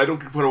following me, but I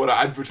don't want to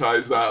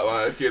advertise that,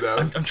 like, you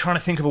know. I'm trying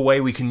to think of a way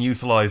we can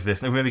utilise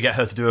this. Maybe get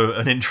her to do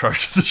an intro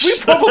to the show. We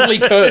probably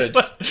could.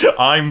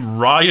 I'm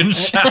Ryan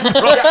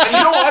Shamrock,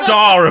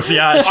 star of the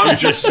Attitude. I'm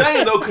just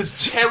saying, though, because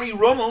Terry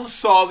Runnels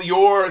saw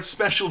your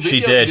special video.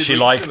 She did. She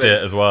liked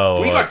it as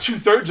well. We got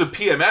 2/3 of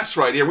PMS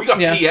right here. We got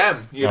PM,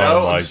 you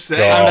know? Oh, I'm just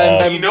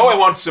saying. You know I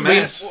want some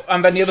S.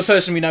 And then the other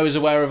person we know is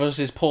aware of us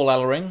is Paul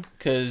Ellering,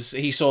 because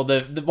he saw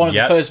the one of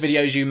the first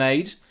videos you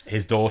made.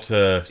 His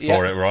daughter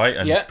saw it, right?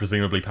 And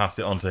presumably passed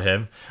it on to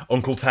him.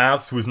 Uncle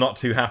Taz was not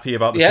too happy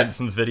about the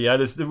Simpsons video.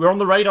 We're on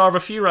the radar of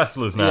a few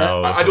wrestlers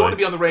now. I don't want to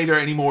be on the radar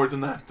any more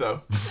than that, though.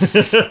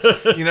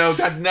 You know,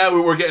 that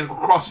now we're getting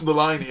crossing the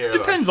line here.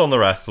 Depends on the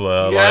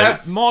wrestler. Yeah.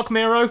 Like Mark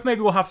Miro, maybe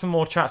we'll have some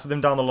more chats with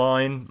him down the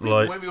line.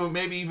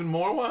 Maybe even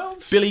more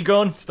Wilds? Billy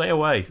Gunn, stay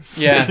away.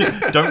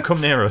 Yeah. Don't come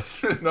near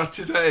us. Not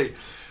today.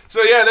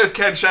 So yeah, there's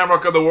Ken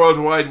Shamrock on the World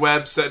Wide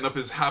Web setting up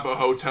his Habbo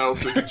hotel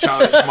so he can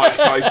challenge Mike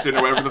Tyson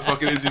or whatever the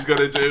fuck it is he's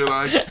gonna do.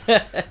 Like,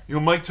 you know,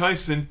 Mike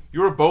Tyson,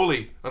 you're a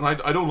bully, and I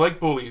don't like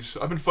bullies.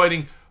 I've been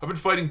fighting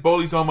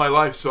bullies all my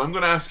life, so I'm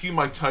gonna ask you,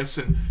 Mike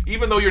Tyson,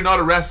 even though you're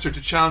not a wrestler,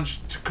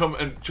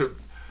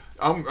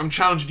 I'm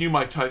challenging you,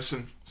 Mike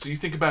Tyson. So you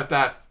think about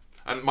that.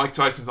 And Mike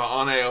Tyson's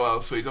on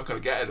AOL, so he's not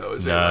going to get it, though,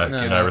 is he?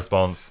 No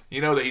response.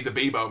 You know that he's a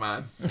Bebo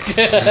man.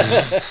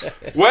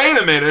 Wait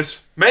a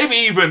minute. Maybe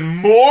even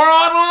more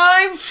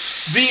online?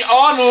 The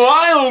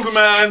Unwild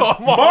man,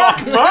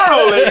 Mark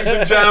Morrow, ladies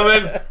and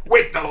gentlemen,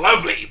 with the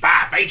lovely,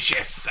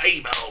 vivacious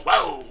Sable.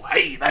 Whoa,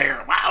 hey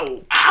there,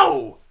 wow,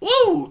 ow,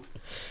 woo.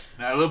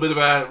 Now, a little bit of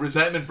a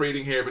resentment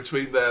breeding here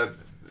between the...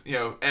 You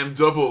know, M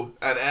double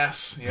and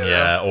S. You know?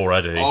 Yeah,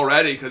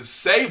 already, because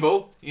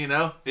Sable, you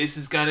know, this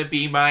is gonna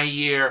be my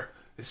year.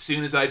 As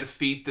soon as I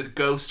defeat the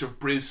ghost of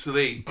Bruce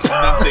Lee,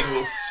 nothing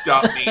will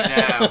stop me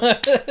now.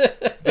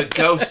 The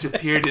ghost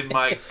appeared in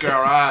my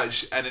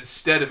garage, and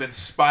instead of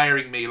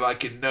inspiring me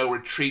like in No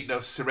Retreat, No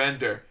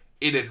Surrender,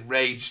 it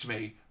enraged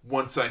me.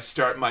 Once I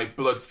start my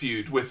blood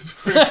feud with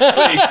Bruce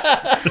Lee.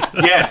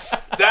 Yes,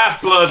 that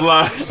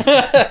bloodline.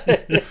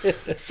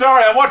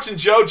 Sorry, I'm watching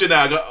JoJo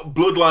now. Got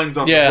bloodlines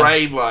on the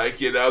brain, like,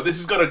 you know.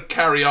 This is going to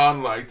carry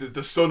on, like,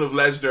 the son of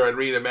Lesnar and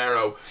Rena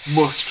Mero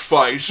must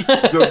fight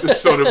the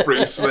son of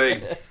Bruce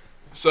Lee.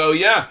 So,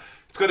 yeah,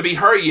 it's going to be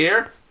her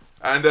year.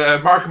 And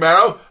Mark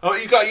Mero,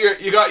 you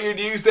got your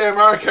news there,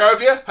 Mark,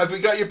 have you? Have we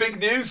got your big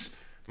news?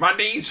 My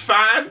knee's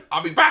fine.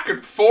 I'll be back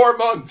in 4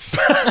 months.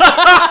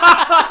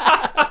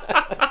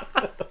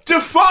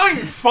 Define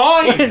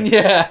fine.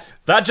 Yeah.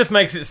 That just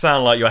makes it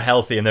sound like you're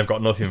healthy and they've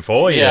got nothing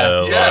for you.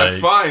 Yeah. Yeah,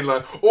 fine.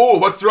 Like, oh,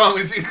 what's wrong?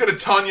 He's got a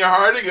Tonya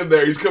Harding in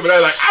there. He's coming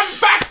out like, I'm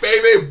back,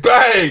 baby,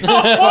 bang.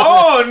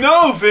 Oh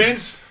no,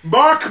 Vince,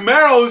 Mark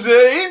Merrow's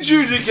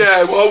injured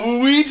again. What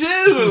will we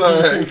do?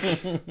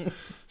 Like,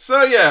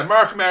 so yeah,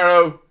 Mark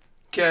Merrow,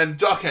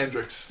 Doc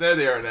Hendricks. There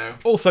they are now.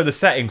 Also, the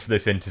setting for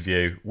this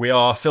interview, we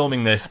are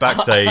filming this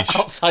backstage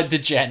Outside the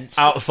gents.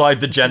 outside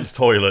the gents'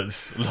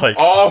 toilets. Like,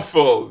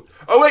 Awful.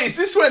 Oh wait, is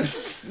this when?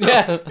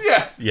 Yeah.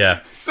 Yeah. yeah.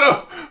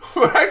 So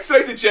we're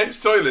outside the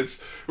gents'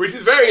 toilets, which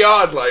is very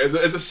odd, like as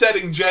a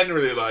setting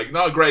generally, like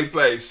not a great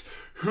place.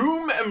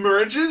 Whom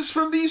emerges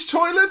from these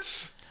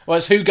toilets? Well,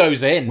 it's who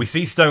goes in. We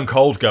see Stone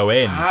Cold go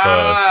in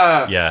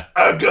first. Yeah.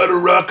 I gotta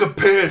rock a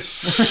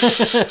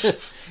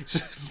piss.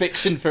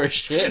 Fixing for a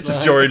shit. Just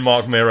Like. during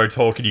Mark Mero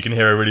talking, you can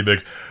hear a really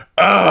big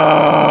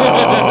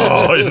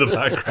 "oh" in the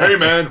background. Hey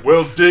man,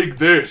 well dig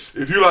this.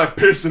 If you like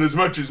pissing as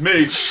much as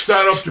me,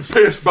 sign up to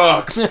Piss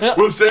Box.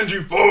 We'll send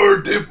you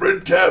 4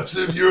 different taps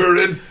of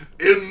urine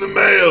in the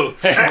mail.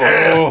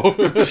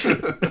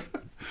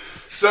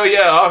 So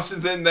yeah,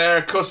 Austin's in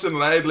there, cussing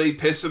loudly,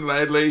 pissing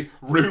loudly,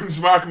 ruins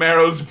Mark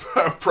Merrow's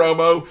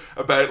promo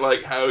about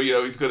like how, you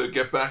know, he's gonna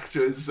get back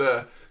to his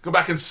go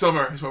back in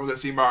summer is when we're gonna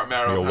see Mark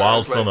Merrow. Be a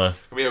wild summer.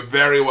 It'll be a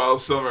very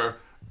wild summer.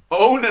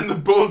 Owen and the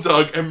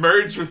Bulldog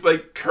emerge with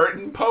like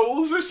curtain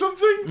poles or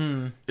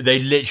something. They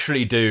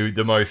literally do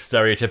the most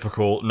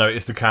stereotypical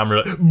notice the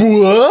camera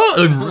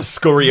and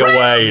scurry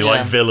away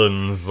like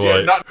villains.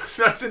 Yeah, Like.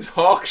 not since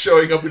Hawk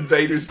showing up in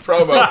Vader's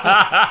promo.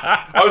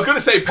 I was going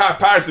to say Pat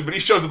Patterson, but he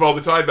shows up all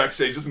the time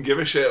backstage. Doesn't give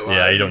a shit. Like.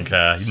 Yeah, he don't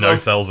care. He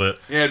no-sells it.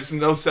 Yeah, there's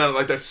no sound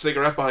like that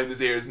cigarette behind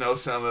his ears. No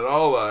sound at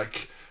all.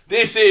 Like,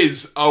 this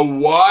is a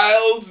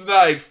wild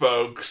night,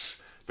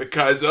 folks.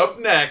 Because up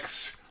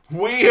next,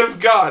 we have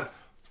got,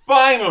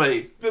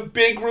 finally, the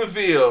big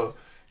reveal.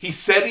 He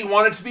said he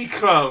wanted to be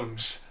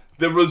clones.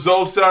 The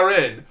results are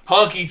in.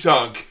 Honky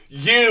Tonk,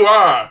 you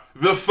are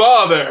the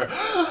father.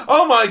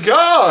 Oh my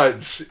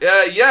god.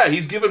 Yeah,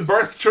 he's given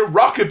birth to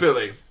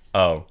Rockabilly.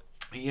 Oh.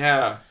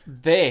 Yeah.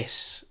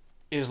 This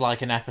is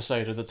like an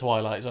episode of The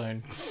Twilight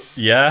Zone.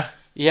 Yeah?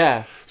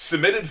 Yeah.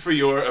 Submitted for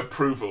your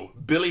approval,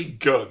 Billy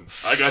Gunn.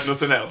 I got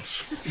nothing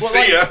else. Well,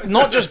 See ya. like,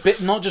 not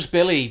just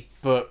Billy,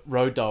 but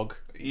Road Dogg.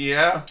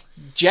 Yeah.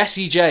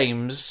 Jesse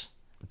James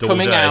Double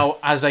coming J. out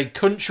as a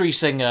country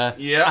singer,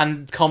 Yeah.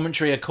 and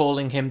commentary are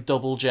calling him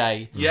Double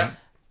J. Yeah.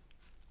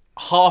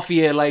 Half a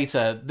year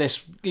later,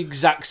 this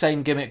exact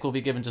same gimmick will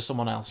be given to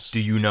someone else. Do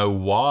you know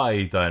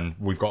why, then,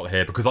 we've got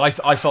here? Because I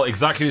felt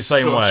exactly the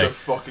same Such way. a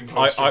fucking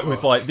I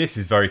was like, this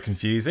is very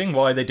confusing.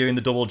 Why are they doing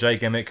the Double J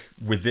gimmick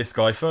with this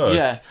guy first?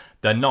 Yeah.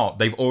 They're not.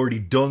 They've already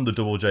done the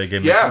Double J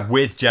gimmick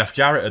with Jeff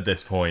Jarrett at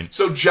this point.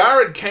 So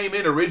Jarrett came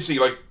in originally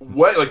like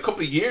a couple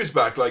of years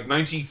back, like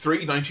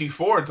 93,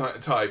 94 time.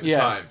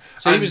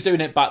 So he was doing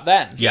it back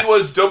then. He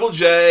was Double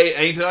J,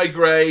 Ain't I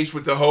Great,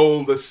 with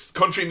this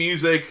country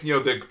music, you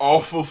know, the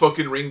awful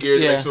fucking ring gear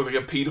that makes him look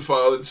like a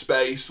paedophile in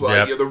space,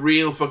 like you know, the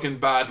real fucking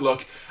bad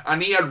look.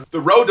 And he had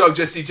the Road Dogg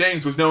Jesse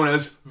James was known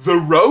as the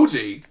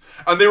Roadie.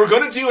 And they were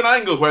going to do an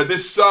angle where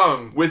this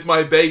song, With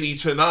My Baby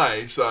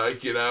Tonight,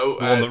 like, you know...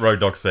 The one that Road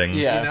Dogg sings.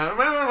 Yeah. You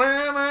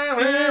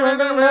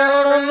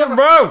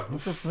know,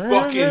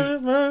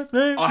 fucking...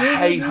 I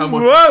hate how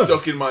much it's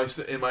stuck in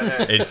my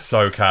head. It's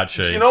so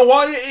catchy. Do you know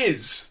why it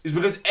is? It's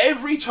because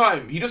every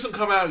time he doesn't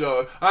come out and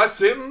go, I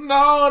sit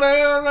down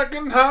there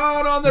working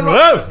hard on the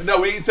road.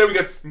 No, instead we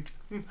get...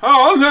 Come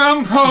on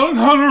out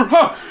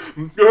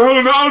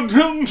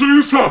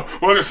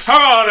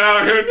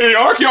here in New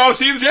York, you want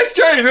to see the Jets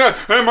James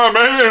and my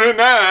man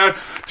and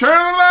turn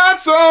the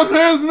lights on.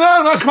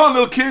 Come on,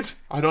 little kid.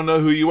 I don't know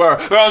who you are.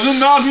 And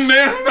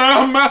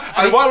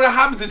what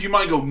happens is you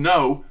might go,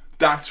 no,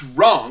 that's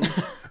wrong.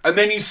 And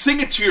then you sing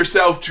it to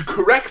yourself to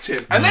correct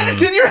him. And then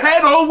it's in your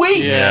head all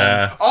week.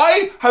 Yeah.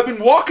 I have been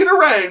walking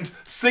around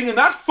singing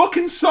that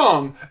fucking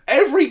song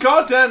every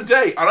goddamn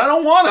day. And I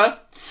don't wanna.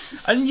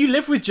 And you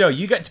live with Joe.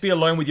 You get to be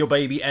alone with your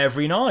baby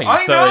every night.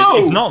 I so know.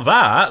 It's not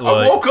that.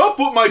 Like... I woke up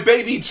with my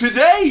baby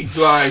today.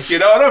 Like, you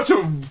know, I don't have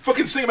to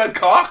fucking sing about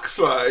cocks.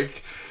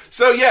 Like,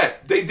 so yeah,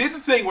 they did the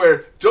thing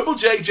where Double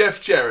J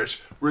Jeff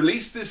Jarrett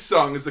released this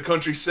song as the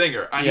country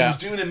singer, and he was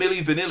doing a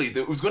Milli Vanilli.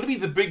 That was going to be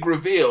the big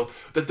reveal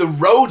that the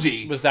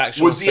roadie was the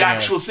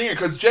actual singer,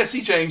 because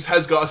Jesse James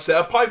has got a set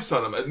of pipes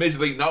on him.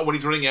 Admittedly, not when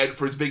he's running out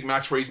for his big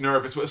match where he's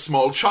nervous with a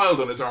small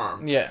child on his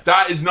arm. Yeah.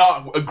 That is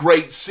not a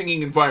great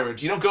singing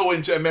environment. You don't go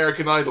into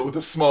American Idol with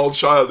a small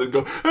child and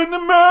go,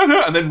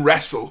 and then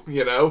wrestle,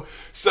 you know?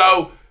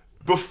 So,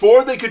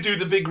 before they could do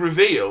the big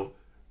reveal,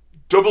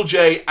 Double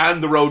J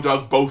and the Road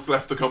Dogg both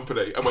left the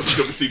company and went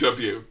to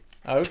WCW.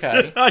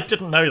 Okay. I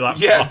didn't know that.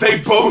 Yeah, they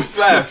both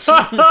left.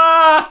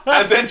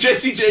 And then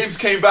Jesse James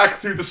came back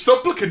through the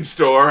supplicant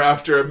store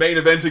after main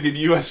eventing in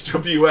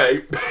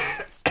USWA.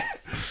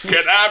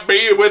 Can I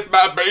be with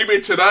my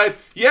baby tonight?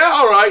 Yeah,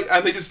 alright.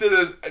 And they just did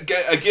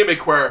a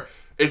gimmick where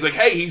It's like,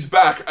 hey, he's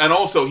back. And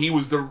also, he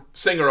was the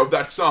singer of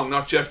that song,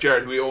 not Jeff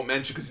Jarrett, who we won't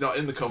mention because he's not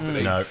in the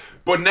company. No.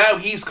 But now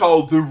he's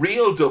called the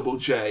real Double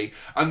J.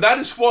 And that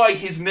is why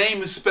his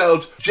name is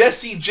spelled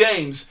Jesse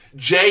James,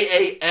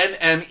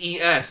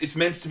 Janmes. It's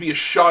meant to be a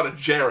shot at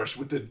Jarrett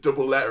with the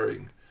double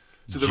lettering.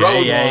 So the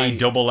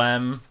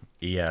J-A-M-M-E-S.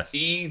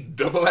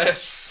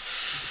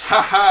 E-double-S.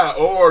 Haha.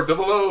 Or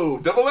double O,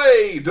 double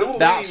A, double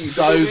That's E,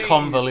 so double D.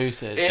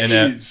 convoluted. It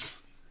is.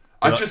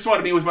 I just want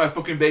to be with my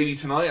fucking baby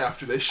tonight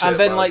after this shit. And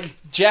then, like,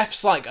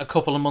 Jeff's, like, a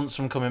couple of months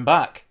from coming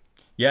back.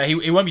 Yeah,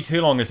 he won't be too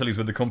long until he's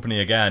with the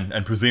company again,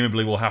 and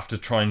presumably we'll have to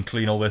try and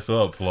clean all this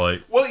up.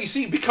 Like, well, you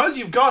see, because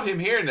you've got him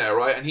here now,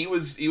 right? And he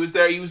was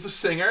there. He was the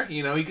singer.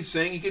 You know, he could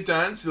sing, he could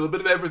dance, a little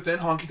bit of everything.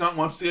 Honky Tonk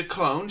wants to get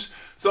cloned,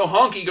 so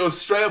Honky goes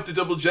straight up to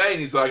Double J, and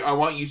he's like, "I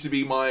want you to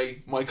be my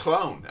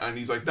clone." And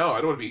he's like, "No, I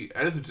don't want to be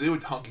anything to do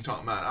with Honky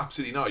Tonk Man.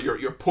 Absolutely not.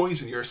 You're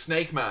poison. You're a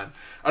snake man."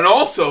 And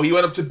also, he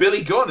went up to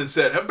Billy Gunn and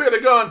said, "Hey,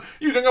 Billy Gunn,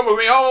 you can come with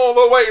me all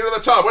the way to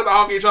the top with the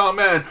Honky Tonk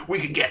Man. We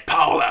can get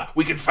Paula.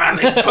 We can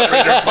finally put her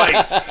in her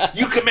place.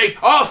 You can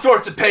make all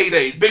sorts of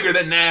paydays bigger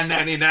than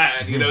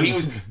 $9.99." You know, he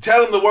was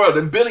telling the world,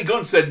 and Billy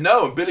Gunn said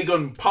no, and Billy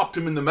Gunn popped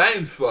him in the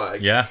mouth,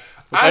 like. Yeah.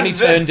 And he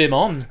turned him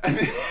on.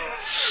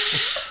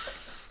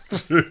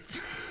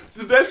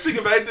 The best thing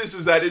about this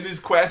is that in his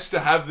quest to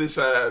have this,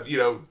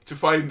 to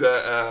find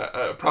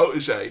a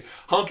protege,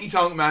 Honky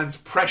Tonk Man's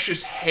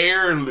precious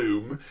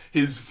heirloom,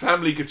 his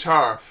family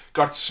guitar,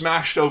 got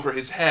smashed over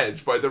his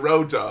head by the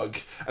Road Dogg.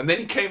 And then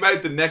he came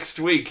out the next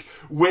week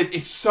with,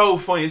 it's so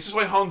funny, this is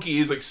why Honky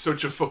is like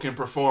such a fucking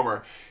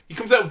performer. He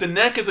comes out with the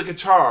neck of the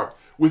guitar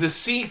with a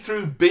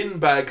see-through bin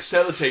bag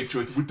sellotape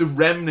to it with the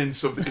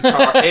remnants of the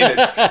guitar in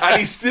it, and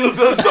he still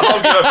does the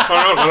honky.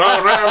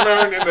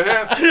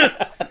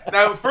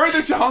 Now,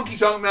 further to Honky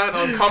Tonk Man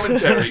on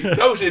commentary,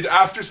 noted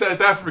after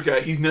South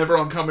Africa, he's never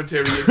on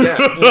commentary again.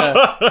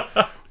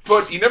 Yeah.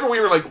 But we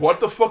were like, what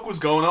the fuck was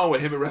going on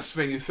with him at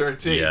WrestleMania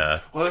 13? Yeah.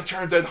 Well, it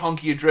turns out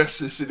Honky addressed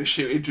this in a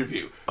shoot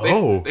interview.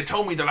 They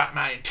told me to like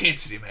my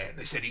intensity, man.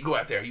 They said, you go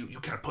out there, you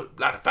kind of put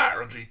a lot of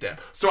fire underneath them.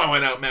 So I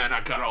went out, man, I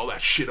got all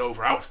that shit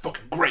over. I was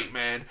fucking great,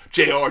 man.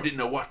 JR didn't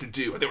know what to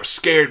do. They were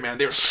scared, man.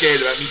 They were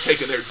scared about me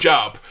taking their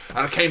job. And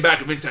I came back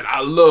and Vince said,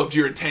 I loved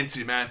your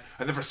intensity, man.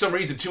 And then for some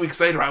reason, 2 weeks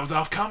later, I was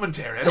off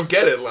commentary. I don't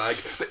get it. Like,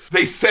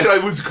 they said I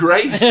was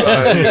great.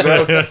 Like, you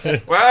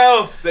know?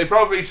 Well, they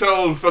probably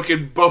told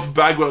fucking Buff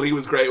Bagwell he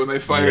was great when they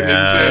fired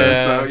him too.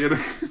 So, you know.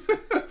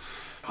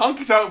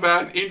 Honky Tonk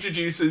Man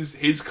introduces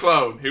his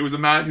clone, who was a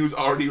man who's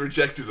already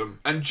rejected him.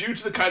 And due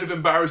to the kind of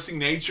embarrassing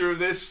nature of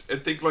this, I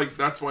think like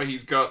that's why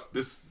he's got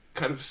this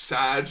kind of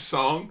sad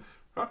song.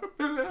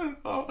 Rockabilly,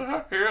 all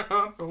I hear,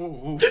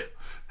 oh.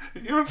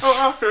 You know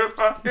I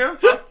hear,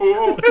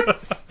 oh.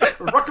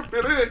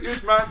 Rockabilly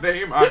is my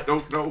name. I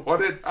don't know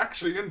what it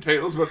actually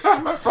entails, but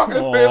I'm a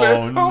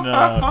rockabilly.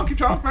 Honky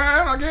Tonk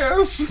Man, I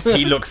guess.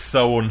 He looks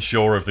so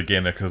unsure of the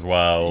gimmick as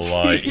well.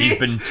 Like, he's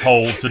been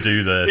told to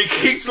do this.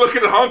 He keeps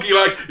looking at Honky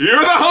like, you're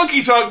the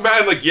Honky Tonk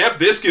Man. Like, yep,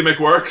 this gimmick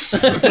works.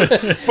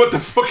 What the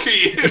fuck are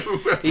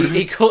you?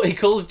 He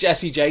calls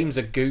Jesse James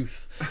a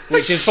goof,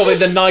 which is probably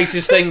the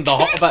nicest thing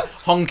that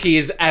Honky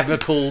has ever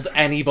called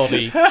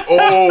anybody.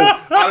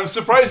 Oh, and I'm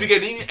surprised we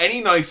get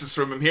any nicest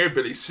from him here,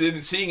 Billy,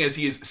 seeing as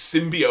he is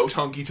symbiote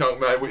Honky Tonk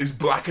Man with his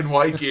black and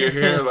white gear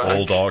here. Like,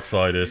 all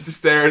dark-sided. He's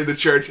just there in the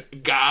church.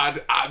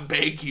 God, I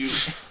beg you,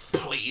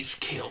 please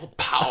kill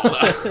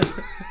Paula.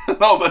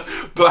 And all the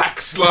black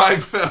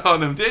slime fell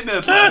on him, didn't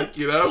it? Like,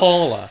 you know?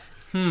 Paula.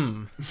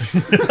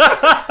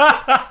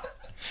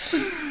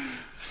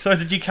 So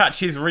did you catch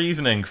his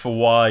reasoning for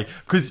why?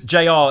 Because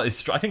JR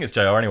is, I think it's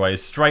JR anyway,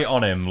 is straight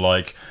on him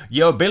like,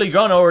 yo, Billy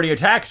Gunn already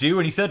attacked you,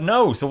 and he said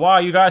no, so why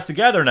are you guys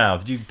together now?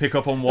 Did you pick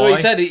up on why? Well, he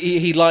said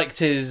he liked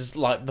his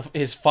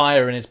his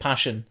fire and his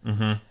passion.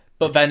 Mm-hmm.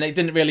 But then it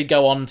didn't really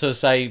go on to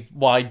say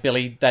why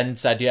Billy then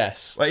said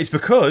yes. Well, it's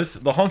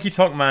because the Honky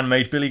Tonk Man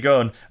made Billy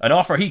Gunn an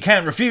offer he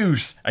can't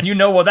refuse, and you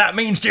know what that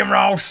means, Jim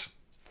Ross.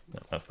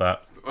 That's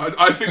that.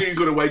 I think he's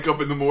going to wake up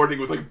in the morning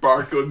with like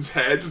Bart Gunn's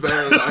head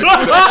there. Like,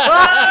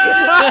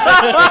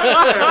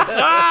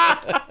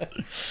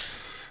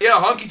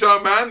 yeah, Honky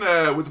Tonk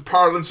Man, with the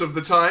parlance of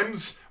the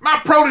times. My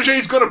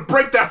protege's going to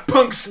break that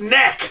punk's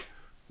neck.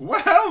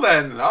 Well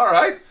then,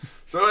 alright.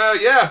 So,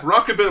 yeah,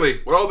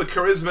 Rockabilly, with all the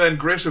charisma and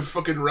grit of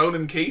fucking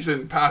Ronan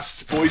Keaton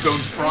past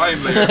Boyzone's prime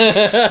there.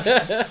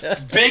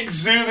 Big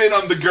zoom in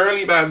on the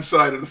girly man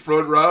side of the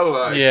front row,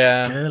 like.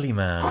 Yeah. Girly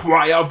man.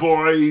 Choir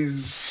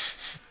boys.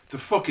 The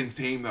fucking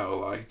theme, though,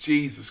 like,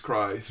 Jesus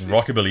Christ.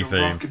 Rockabilly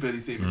theme.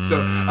 Rockabilly theme.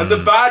 So, and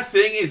the bad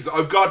thing is,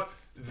 I've got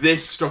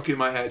this stuck in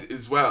my head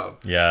as well.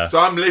 Yeah. So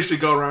I'm literally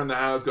going around the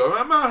house going,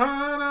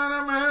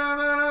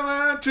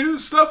 too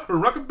slow,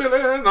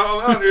 rockabilly, and all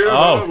out here.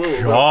 Oh,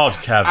 God,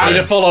 Kevin. Need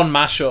a full-on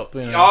mashup.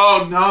 You know?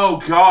 Oh,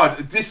 no, God.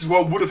 This is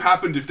what would have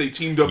happened if they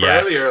teamed up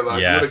earlier. Like,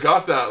 would have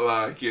got that,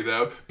 like, you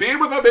know. Being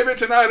with my baby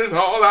tonight is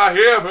all I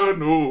ever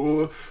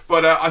know.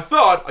 But I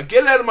thought, I'd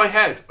get it out of my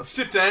head. I'll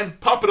sit down,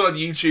 pop it on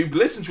YouTube,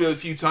 listen to it a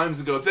few times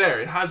and go,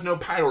 there, it has no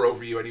power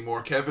over you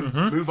anymore, Kevin.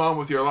 Move on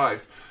with your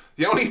life.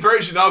 The only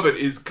version of it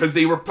is because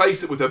they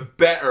replaced it with a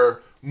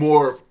better,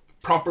 more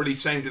properly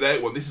sounded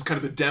out one. This is kind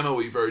of a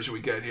demo-y version we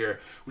get here,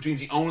 which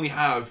means you only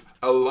have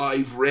a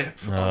live rip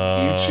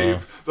on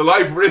YouTube. The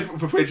live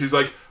rip of which is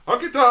like, I'll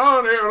get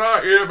down here and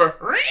I hear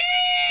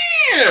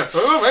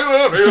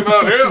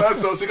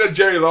so you got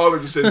Jerry Lawler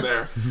just in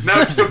there.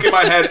 Now it's stuck in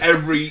my head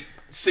every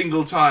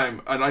single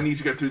time, and I need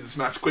to get through this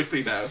match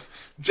quickly now.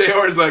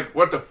 JR is like,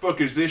 what the fuck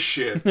is this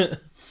shit?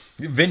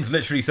 Vince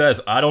literally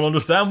says, I don't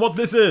understand what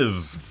this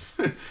is.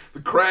 The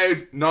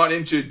crowd not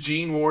into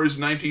Gene Wars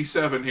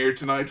 97 here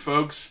tonight,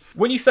 folks.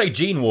 When you say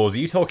Gene Wars, are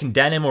you talking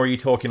denim or are you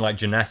talking like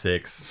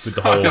genetics with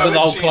the whole... It's an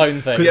old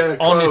clone thing. Yeah,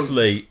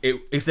 honestly,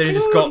 if they had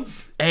just got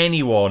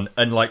anyone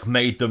and like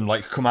made them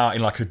like come out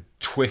in like a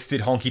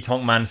twisted honky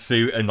tonk man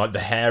suit and like the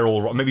hair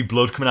all maybe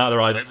blood coming out of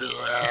their eyes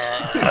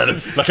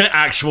like an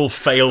actual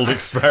failed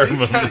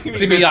experiment.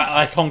 To be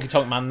like honky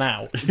tonk man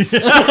now.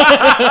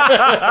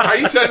 Are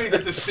you telling me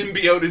that the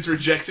symbiote is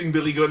rejecting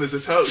Billy Gunn as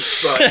a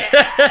toast? Like,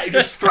 he's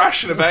just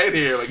thrashing about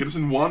here like it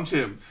doesn't want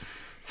him.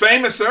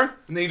 Famouser,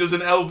 and then he does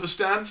an Elvis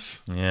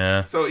dance.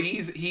 Yeah. So he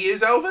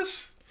is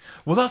Elvis?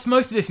 Well, that's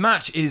most of this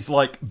match is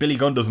like Billy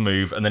Gunn does a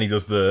move and then he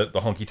does the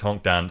honky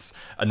tonk dance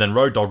and then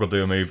Road Dogg will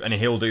do a move and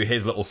he'll do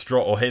his little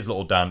strut or his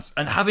little dance.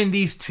 And having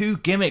these two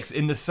gimmicks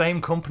in the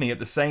same company at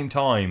the same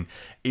time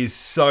is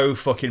so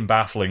fucking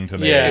baffling to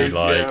me.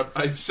 Yeah,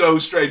 it's so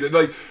strange.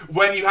 Like,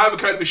 when you have a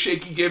kind of a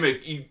shaky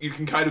gimmick, you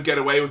can kind of get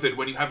away with it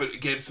when you have it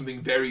against something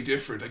very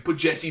different. Like, put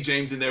Jesse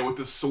James in there with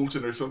the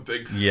Sultan or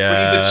something. Yeah. When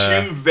you have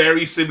the two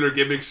very similar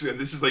gimmicks, and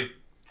this is like,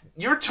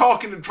 you're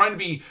talking and trying to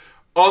be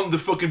on the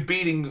fucking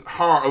beating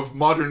heart of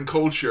modern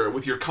culture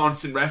with your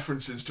constant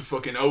references to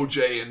fucking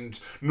OJ and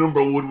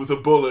Number One with a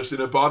Bullet and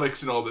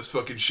Ebonics and all this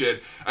fucking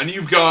shit. And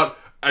you've got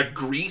a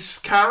Grease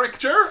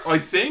character, I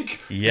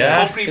think,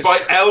 accompanied by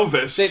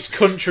Elvis. It's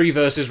country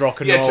versus rock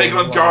and roll. Yeah, taking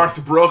on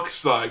Garth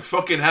Brooks, like,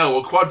 fucking hell,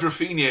 well,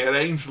 Quadrophenia it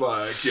ain't,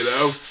 like, you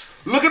know.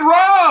 Look at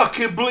rock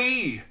and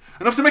bleed.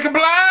 Enough to make a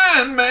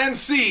blind man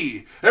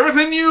see.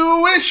 Everything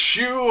you wish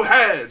you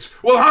had.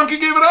 Well, honky,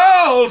 give it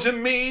all to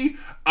me.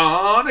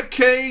 On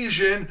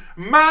occasion,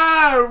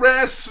 my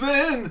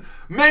wrestling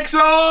makes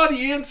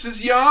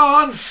audiences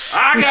yawn.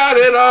 I got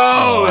it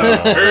all.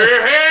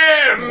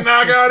 And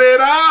I got it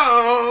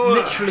all.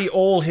 Literally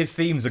all his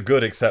themes are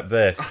good except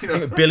this.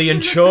 Billy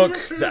and Chuck,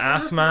 the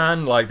Ass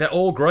Man, like they're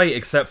all great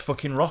except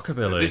fucking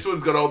Rockabilly. This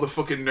one's got all the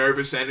fucking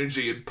nervous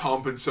energy and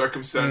pomp and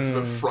circumstance of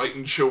a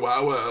frightened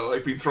chihuahua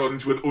like being thrown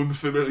into an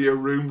unfamiliar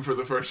room for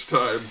the first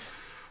time.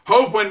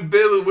 Hope when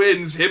Bill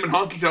wins, him and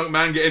Honky Tonk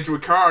Man get into a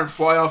car and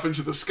fly off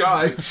into the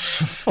sky. For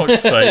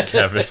fuck's sake,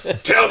 Kevin.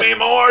 Tell me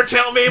more,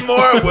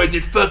 was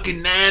it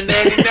fucking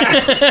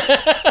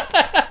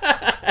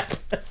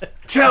 $9.99?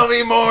 Tell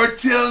me more,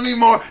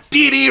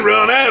 did he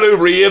run out of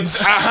ribs?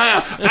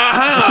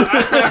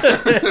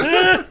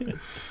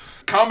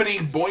 Comedy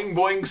boing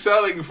boing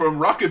selling from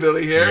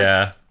Rockabilly here.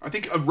 Yeah. I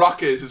think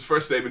Rocka is his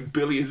first name and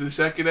Billy is his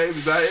second name.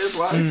 Is that it?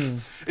 Like,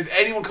 if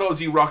anyone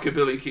calls you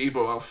Rockabilly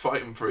Keeble, I'll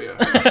fight him for you.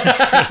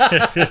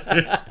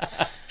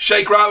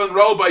 Shake, Rattle and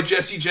Roll by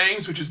Jesse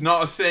James, which is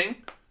not a thing.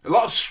 A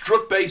lot of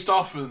strut-based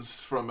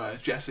offense from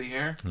Jesse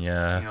here.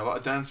 Yeah. You know, a lot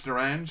of dancing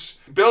around.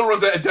 Bill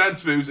runs out of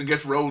dance moves and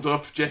gets rolled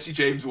up. Jesse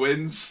James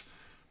wins.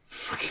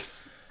 Fucking...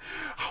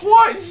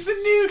 What? This is a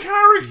new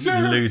character.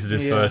 He loses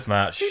his first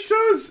match. He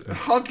does.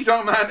 Honky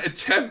Tonk Man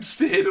attempts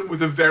to hit him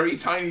with a very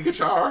tiny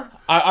guitar.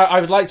 I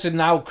would like to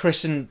now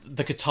christen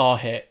the guitar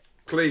hit.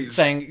 Please.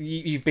 Saying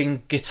you've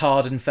been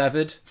guitared and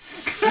feathered.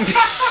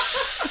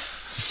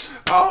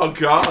 Oh,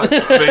 God.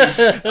 I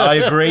mean, I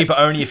agree, but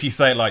only if you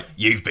say it like,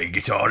 you've been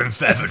guitared and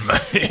feathered,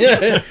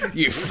 mate.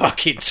 You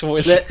fucking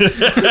toilet. Like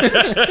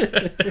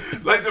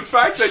the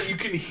fact that you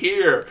can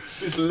hear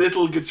this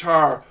little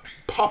guitar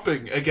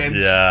popping against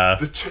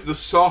the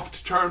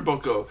soft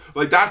turnbuckle.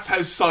 Like, that's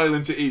how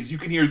silent it is. You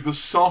can hear the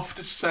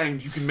softest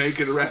sound you can make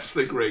in a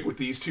wrestling ring with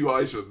these two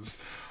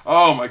items.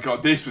 Oh my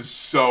God, this was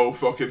so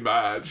fucking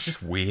bad. It's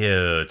just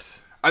weird.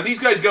 And these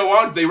guys go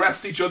on, they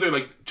wrestle each other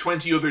like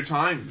 20 other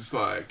times,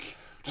 like...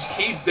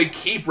 They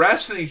keep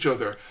wrestling each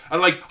other.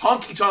 And like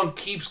Honky Tonk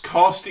keeps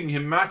costing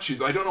him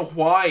matches. I don't know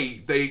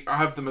why they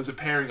have them as a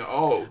pairing at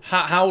all.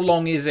 How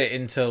long is it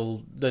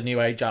until the New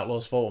Age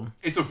Outlaws form?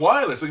 It's a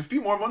while. It's like a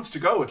few more months to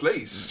go at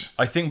least.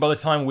 I think by the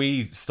time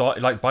we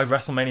start, like by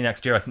WrestleMania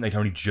next year, I think they'd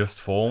only just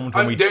formed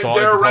when we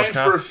started they're the around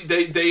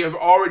podcast. they have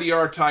already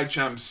are tag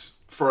champs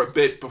for a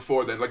bit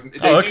before then. Like they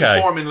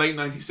do form in late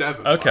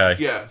 '97. Okay. Like,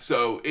 yeah,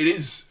 so it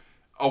is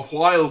a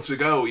while to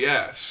go,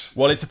 yes.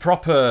 Well, it's a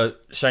proper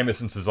Sheamus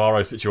and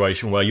Cesaro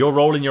situation where you're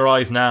rolling your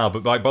eyes now,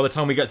 but by the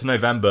time we get to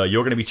November,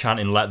 you're going to be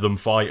chanting "Let them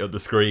fight" at the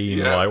screen.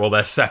 Yeah. Like, well,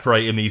 they're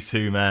separating these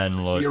two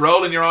men. Like, you're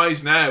rolling your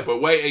eyes now,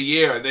 but wait a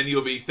year, and then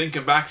you'll be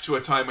thinking back to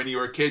a time when you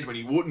were a kid when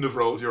you wouldn't have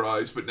rolled your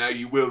eyes, but now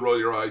you will roll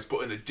your eyes,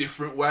 but in a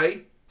different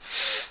way.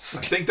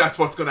 I think that's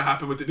what's going to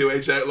happen with the New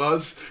Age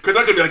Outlaws. Because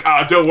I'm going to be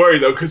like, don't worry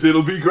though, because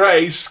it'll be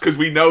great, because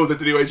we know that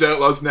the New Age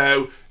Outlaws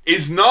now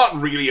is not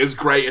really as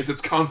great as it's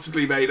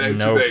constantly made out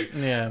to be.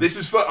 Yeah. This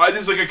is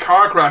like a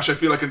car crash I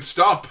feel I can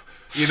stop.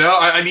 You know,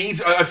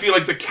 I feel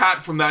like the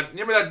cat from that.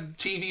 Remember that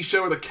TV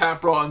show where the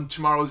cat brought on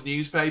tomorrow's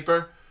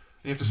newspaper?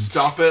 You have to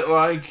stop it,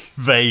 like...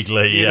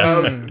 Vaguely, you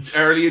know,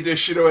 early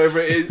edition or whatever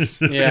it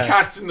is. Yeah. The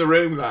cat's in the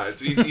room,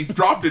 lads. He's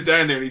dropped it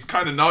down there and he's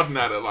kind of nodding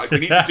at it like, we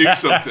need to do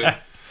something.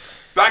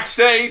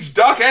 Backstage,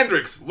 Doc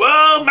Hendricks.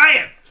 Whoa,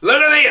 man! Look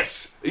at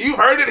this! You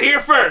heard it here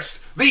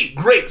first. The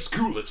greatest,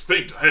 coolest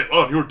thing to have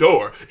on your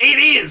door. It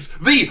is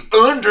the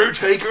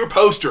Undertaker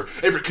poster.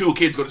 Every cool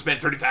kid's going to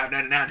spend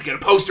 $35.99 to get a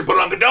poster put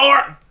on the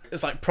door.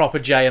 It's like proper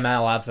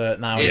JML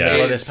advert now in the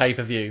middle of this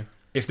pay-per-view.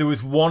 If there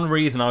was one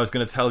reason I was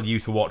going to tell you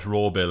to watch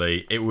Raw,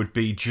 Billy, it would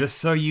be just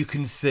so you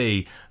can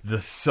see the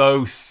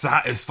so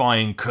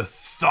satisfying,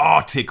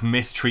 cathartic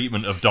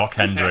mistreatment of Doc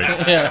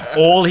Hendricks.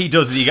 All he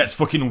does is he gets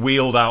fucking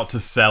wheeled out to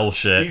sell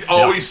shit. He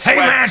always hey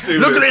man,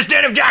 stupid. look at this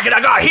denim jacket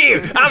I got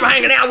here. I'm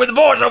hanging out with the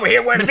boys over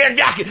here wearing a denim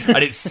jacket. And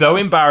it's so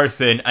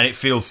embarrassing, and it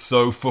feels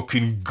so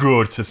fucking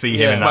good to see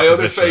him in that My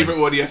position. other favourite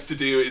one he has to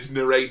do is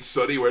narrate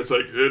Sunny, where it's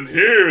like, and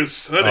here's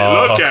Sunny,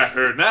 look at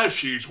her, now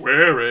she's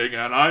wearing,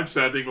 and I'm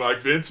sounding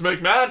like Vince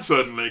McMahon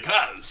suddenly,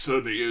 cause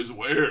Sunny is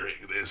wearing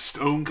this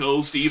Stone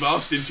Cold Steve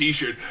Austin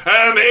t-shirt,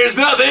 and there's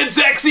nothing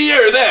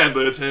sexier than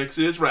the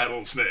Texas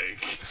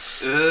Rattlesnake.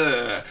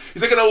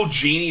 He's like an old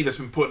genie that's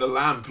been put in a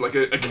lamp, like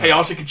a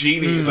chaotic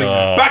genie. He's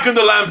like, back in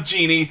the lamp,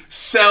 genie,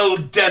 sell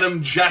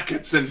denim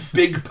jackets and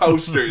big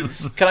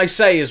posters. Can I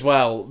say as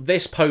well,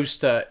 this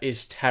poster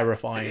is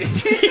terrifying.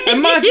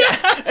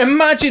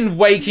 Imagine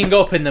waking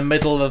up in the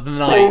middle of the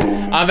night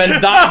and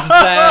then that's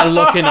there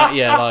looking at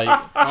you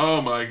like...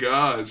 Oh my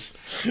god.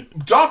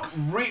 Doc,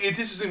 this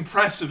is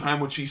impressive how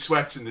much he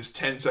sweats in this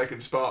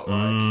 10-second spot.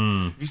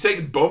 Like, if he's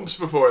taken bumps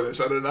before this,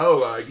 I don't know.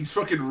 Like, he's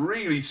fucking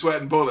really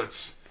sweating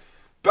bullets.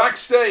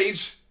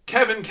 Backstage,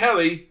 Kevin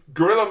Kelly,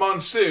 Gorilla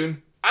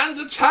Monsoon, and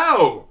a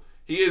towel.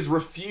 He has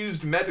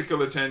refused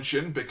medical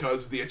attention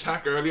because of the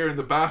attack earlier in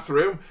the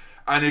bathroom,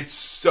 and it's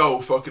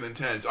so fucking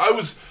intense. I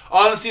was,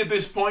 honestly, at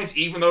this point,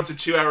 even though it's a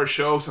 2-hour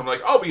show, so I'm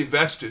like, I'll be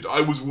invested.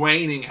 I was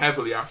waning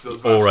heavily after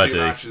those last 2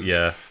 matches.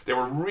 Yeah. They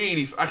were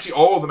really, actually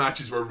all the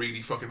matches were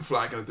really fucking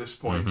flagging at this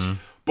point.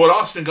 But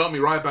Austin got me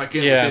right back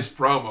in with this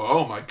promo.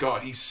 Oh my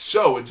god, he's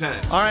so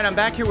intense. All right, I'm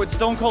back here with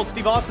Stone Cold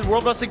Steve Austin,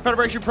 World Wrestling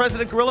Federation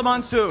President Gorilla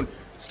Monsoon.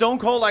 Stone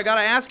Cold, I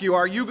gotta ask you,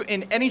 are you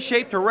in any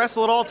shape to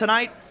wrestle at all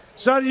tonight?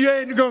 Son, you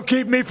ain't gonna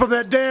keep me from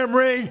that damn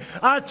ring.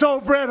 I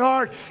told Bret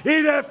Hart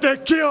he'd have to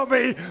kill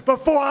me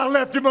before I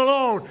left him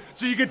alone.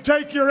 So you can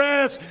take your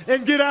ass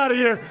and get out of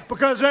here,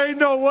 because there ain't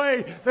no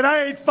way that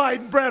I ain't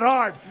fighting Bret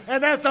Hart.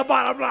 And that's the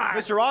bottom line.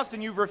 Mr.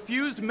 Austin, you've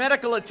refused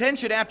medical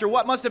attention after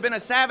what must have been a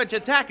savage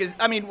attack. Is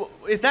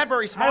that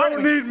very smart? I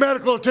don't need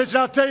medical attention.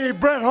 I'll tell you,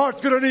 Bret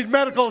Hart's gonna need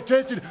medical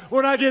attention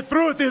when I get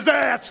through with his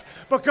ass,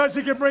 because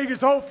he can bring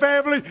his whole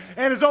family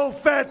and his old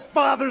fat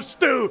father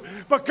stew,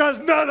 because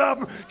none of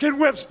them can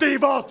whip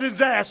Steve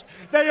Austin's ass.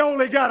 They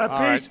only got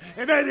a piece,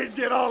 and they didn't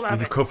get all of it.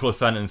 With a couple of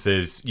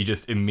sentences, you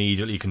just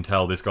immediately can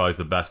tell this guy's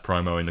the best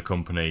promo in the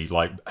company,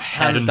 like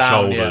head and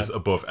shoulders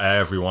above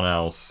everyone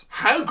else.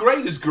 How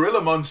great is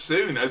Gorilla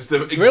Monsoon as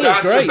the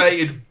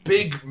exacerbated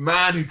big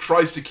man who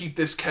tries to keep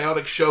this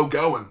chaotic show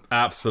going?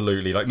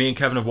 Absolutely. Like, me and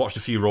Kevin have watched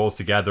a few Raws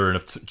together and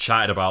have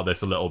chatted about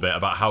this a little bit,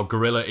 about how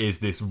Gorilla is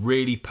this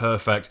really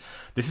perfect...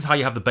 This is how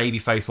you have the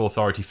babyface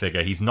authority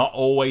figure. He's not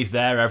always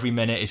there every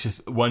minute. It's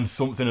just when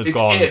something has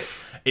gone...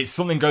 If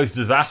something goes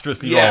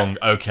disastrously wrong,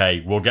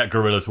 okay, we'll get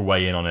Gorilla to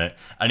weigh in on it.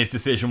 And his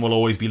decision will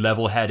always be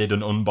level-headed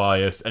and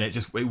unbiased, and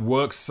it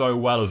works so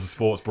well as a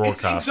sports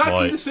broadcast. It's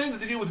exactly the same that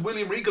they do with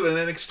William Regal in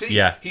NXT.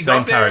 Yeah, he's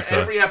same not there character.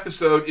 every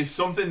episode. If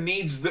something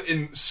needs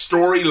in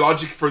story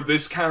logic for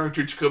this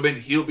character to come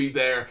in, he'll be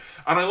there.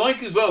 And I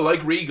like as well,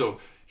 like Regal,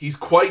 he's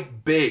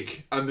quite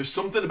big, and there's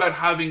something about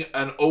having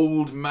an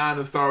old man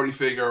authority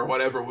figure or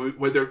whatever,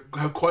 where they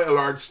have quite a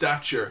large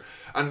stature,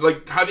 and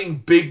like having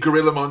big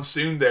Gorilla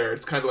Monsoon there,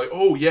 it's kind of like,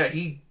 oh yeah,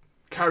 he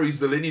carries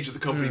the lineage of the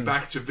company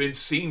back to Vince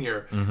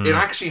Sr. It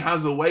actually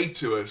has a weight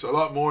to it, a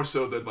lot more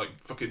so than like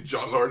fucking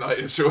John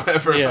Laurinaitis or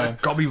whatever. Yeah.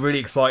 Gotta be really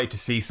excited to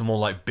see someone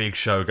like Big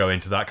Show go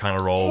into that kind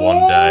of role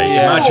one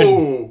day.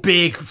 Imagine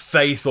big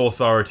face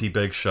authority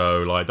Big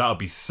Show, like that would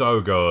be so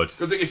good.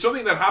 Because it's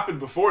something that happened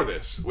before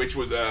this, which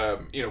was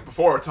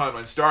before our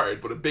timeline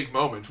started, but a big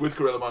moment with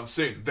Gorilla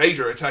Monsoon.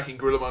 Vader attacking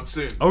Gorilla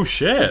Monsoon. Oh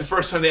shit! It was the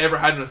first time they ever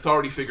had an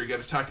authority figure get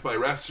attacked by a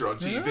wrestler on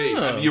TV,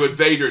 and you had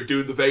Vader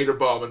doing the Vader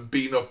bomb and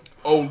beating up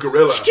old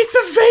Gorilla. Did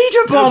the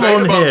Vader bomb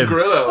on him?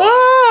 Gorilla.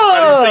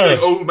 And you're seeing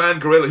like old man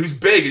Gorilla who's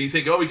big, and you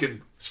think, oh, he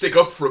can stick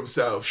up for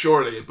himself,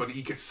 surely, but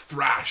he gets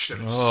thrashed,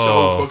 and it's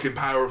so fucking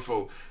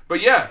powerful.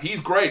 But yeah,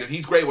 he's great, and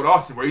he's great with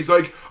Austin, where he's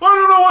like, I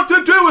don't know what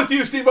to do with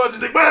you, Steve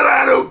Austin's like, well,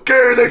 I don't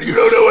care that you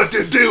don't know what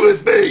to do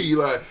with me.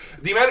 Like,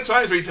 the amount of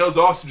times where he tells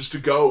Austin just to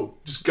go,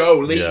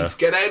 leave,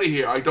 get out of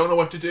here, I don't know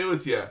what to do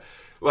with you.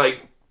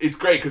 Like, it's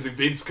great because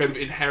Vince kind of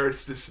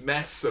inherits this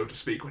mess, so to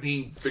speak, when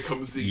he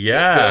becomes the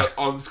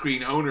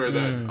on-screen owner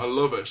then. I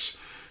love it.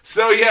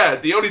 So yeah,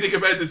 the only thing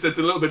about this that's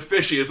a little bit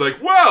fishy is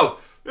like, well,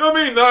 I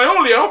mean, the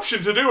only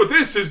option to do with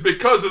this is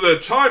because of the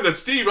time that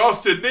Steve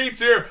Austin needs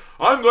here.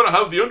 I'm going to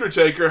have The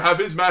Undertaker have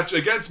his match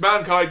against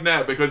Mankind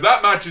now, because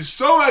that match is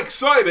so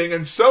exciting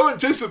and so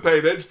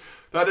anticipated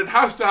that it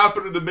has to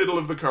happen in the middle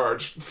of the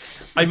card.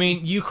 I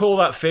mean, you call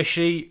that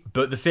fishy,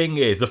 but the thing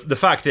is, the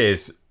fact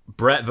is,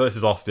 Brett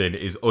versus Austin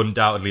is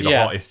undoubtedly the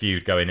hottest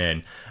feud going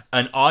in.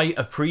 And I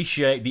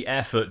appreciate the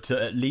effort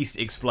to at least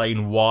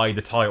explain why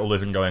the title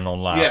isn't going on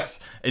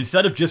last. Yeah.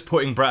 Instead of just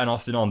putting Brett and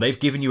Austin on, they've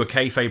given you a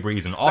kayfabe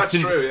reason.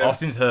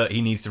 Austin's hurt,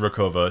 he needs to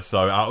recover,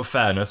 so out of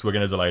fairness, we're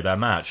going to delay their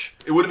match.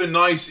 It would have been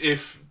nice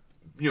if,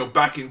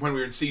 back in when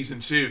we were in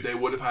season 2, they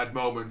would have had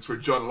moments where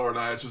John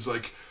Laurinaitis was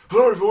like,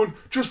 "Hello everyone,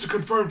 just to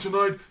confirm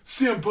tonight,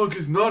 CM Punk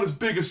is not as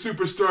big a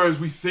superstar as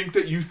we think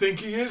that you think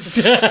he is.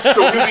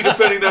 So he'll be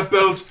defending that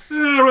belt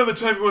around the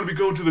time you want to be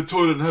going to the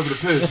toilet and having a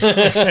piss."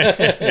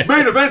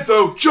 Main event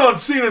though, John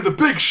Cena and the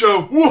Big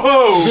Show.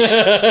 Whoa!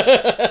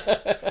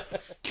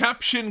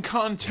 Caption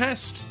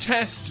contest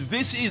test.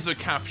 This is a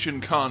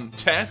caption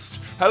contest.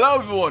 Hello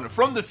everyone,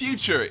 from the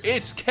future,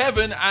 it's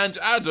Kevin and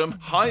Adam.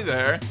 Hi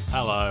there.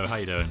 Hello, how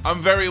you doing? I'm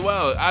very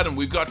well. Adam,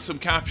 we've got some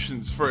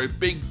captions for a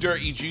big,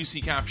 dirty,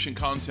 juicy caption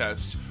contest.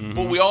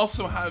 But we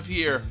also have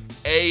here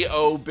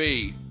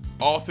AOB,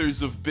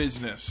 Authors of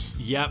Business.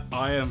 Yep,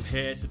 I am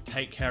here to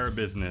take care of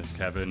business,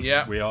 Kevin.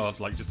 Yep. We are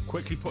just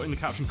quickly putting the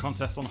caption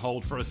contest on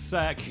hold for a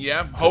sec.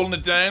 Yeah, holding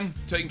it down,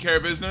 taking care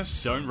of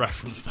business. Don't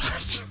reference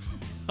that.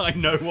 I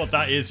know what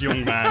that is,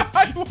 young man.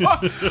 I'm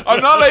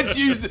not allowed to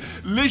use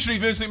literally,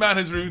 Vince McMahon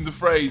has ruined the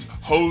phrase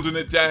holding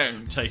it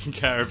down. Taking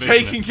care of business.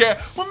 Taking care.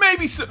 Well,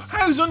 maybe so.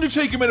 How's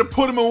Undertaker going to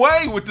put him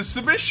away with the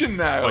submission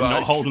now? By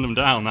not holding him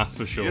down, that's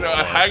for sure.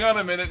 Hang on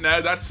a minute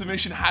now. That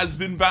submission has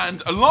been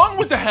banned along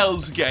with the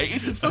Hell's Gate.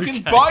 It's a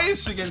fucking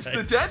bias against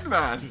the dead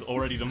man. This is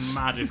already the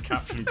maddest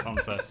caption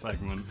contest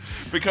segment.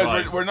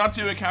 Because we're not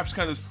doing a caption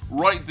contest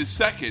right this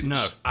second.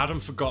 No, Adam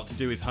forgot to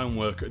do his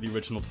homework at the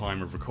original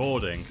time of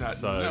recording.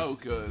 That's no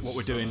good. What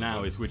we're doing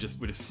now is we're just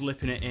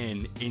slipping it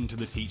into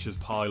the teacher's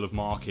pile of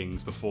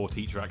markings before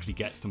teacher actually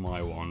gets to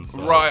my one.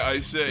 So right, I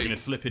see. We're going to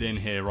slip it in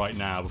here right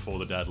now before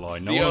the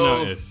deadline. No one will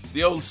notice.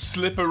 The old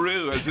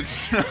slipperoo, as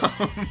it's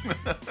known.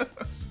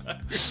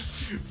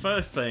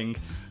 First thing,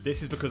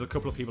 this is because a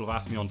couple of people have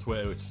asked me on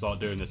Twitter to start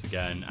doing this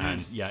again,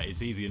 and yeah,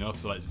 it's easy enough,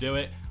 so let's do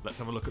it. Let's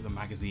have a look at the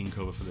magazine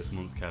cover for this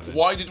month, Kevin.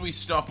 Why did we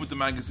stop with the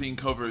magazine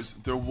covers?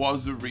 There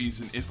was a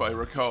reason, if I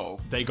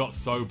recall. They got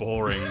so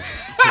boring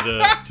to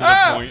the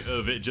point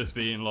of it just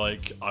being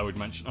like, I would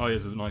mention, oh,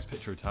 here's a nice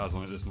picture of Taz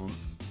on it this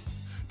month.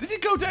 They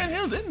did go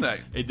downhill, didn't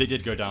they? They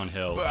did go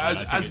downhill. But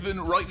as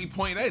been rightly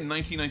pointed out in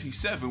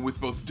 1997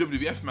 with both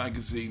WWF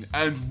Magazine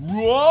and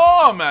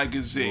Raw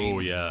Magazine. Oh,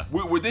 yeah.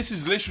 Where this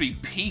is literally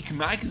peak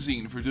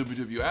magazine for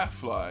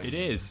WWF. Like. It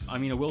is. I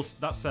mean,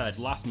 that said,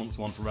 last month's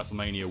one for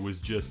WrestleMania was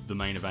just the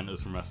main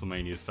eventers from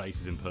WrestleMania's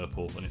faces in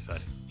purple, and it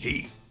said,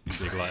 "He." In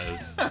big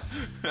letters.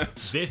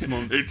 This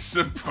month, it's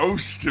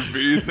supposed to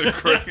be the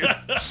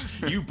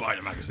great. You buy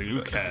the magazine,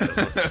 who cares?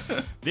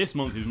 This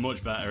month is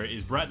much better. It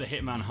is Bret the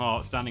Hitman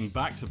Hart standing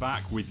back to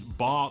back with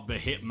Bart the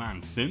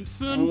Hitman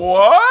Simpson.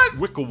 What?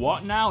 Wickle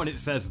what now? And it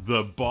says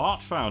the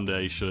Bart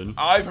Foundation.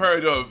 I've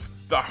heard of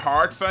the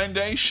Hart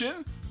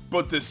Foundation,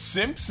 but the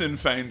Simpson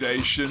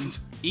Foundation.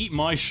 Eat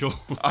my shorts.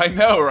 I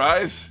know,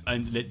 right?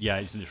 And yeah,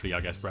 it's literally, I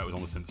guess, Bret was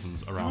on The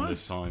Simpsons around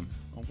this time.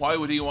 Why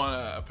would he want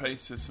a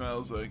place that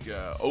smells like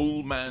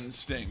old man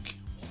stink?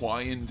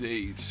 Why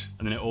indeed?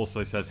 And then it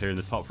also says here in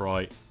the top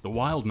right, the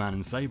wild man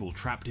and Sable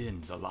trapped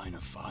in the line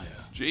of fire.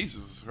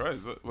 Jesus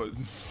Christ, what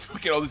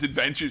look at all these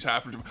adventures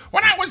happened to me.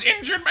 When I was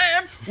injured,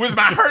 man, with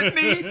my hurt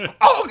knee,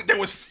 there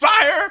was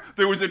fire,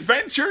 there was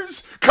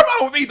adventures. Come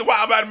on with me, the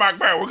wild man Mark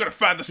Barrow. We're going to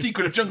find the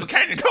secret of Jungle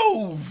Canyon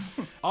Cove.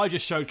 I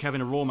just showed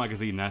Kevin a Raw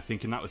magazine there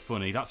thinking that was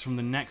funny. That's from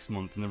the next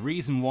month. And the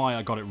reason why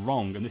I got it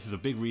wrong, and this is a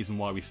big reason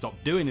why we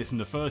stopped doing this in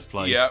the first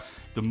place,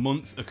 the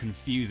months are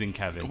confusing,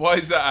 Kevin. Why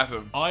is that,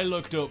 Adam? I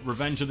looked up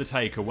Revenge of the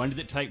Taker. When did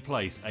it take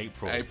place?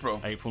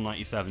 April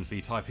 97. So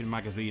you type in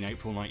magazine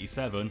April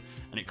 97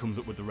 and it comes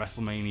up with the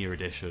WrestleMania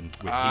edition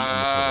with Heat on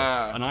the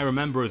cover. And I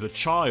remember as a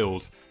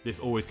child, this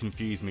always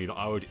confused me that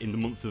I would, in the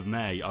month of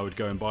May, I would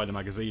go and buy the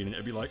magazine and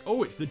it'd be like,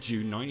 oh, it's the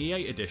June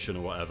 98 edition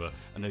or whatever.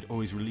 And they'd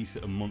always release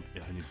it a month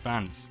in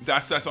advance.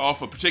 That's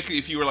awful, particularly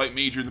if you were like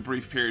me during the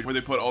brief period where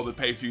they put all the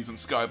pay-per-views on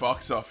Sky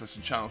Box Office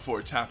and Channel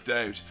 4 tapped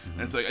out.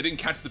 And it's like, I didn't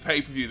catch the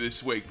pay-per-view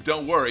this week, but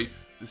don't worry,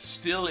 the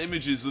still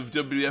images of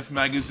WWF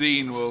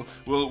Magazine will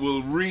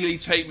really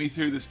take me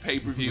through this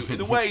pay-per-view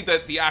in a way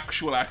that the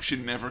actual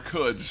action never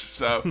could.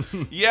 So,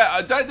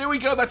 yeah, there we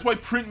go. That's why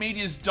print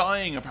media is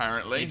dying,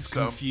 apparently. It's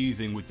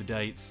confusing with the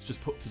dates.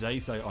 Just put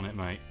today's date on it,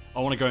 mate. I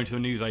want to go into a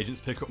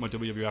newsagent's, pick up my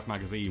WWF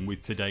magazine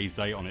with today's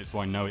date on it so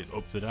I know it's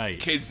up to date.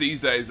 Kids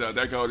these days,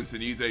 they're going into the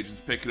newsagents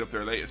picking up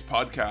their latest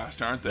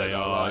podcast, aren't they? They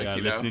are,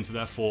 listening to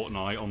their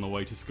Fortnite on the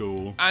way to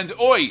school. And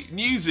oi,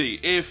 Newsy,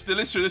 if the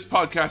listener of this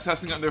podcast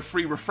hasn't got their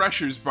free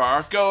refreshers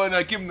bar, go and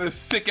give them the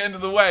thick end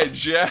of the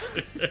wedge, yeah?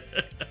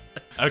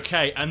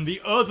 Okay, and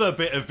the other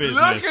bit of business.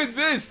 Look at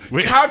this!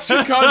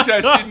 Caption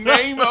contest in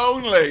name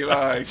only,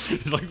 like.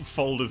 It's like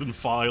folders and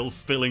files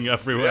spilling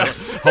everywhere.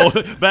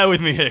 Hold, bear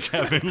with me here,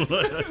 Kevin.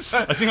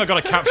 I think I got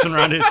a caption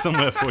around here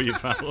somewhere for you,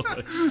 pal.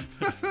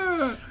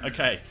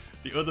 Okay.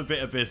 The other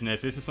bit of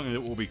business, this is something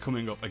that will be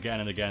coming up again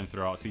and again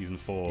throughout Season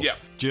 4. Yeah.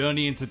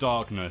 Journey into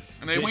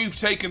Darkness. And we've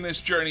taken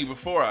this journey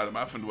before, Adam,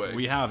 haven't we?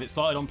 We have. It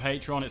started on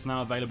Patreon. It's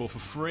now available for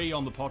free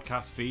on the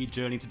podcast feed.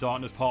 Journey into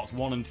Darkness Parts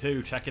 1 and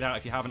 2. Check it out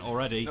if you haven't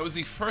already. That was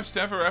the first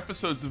ever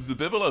episodes of the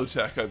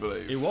Bibliotech, I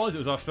believe. It was. It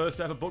was our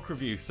first ever book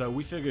review. So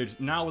we figured,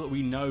 now that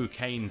we know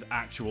Kane's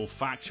actual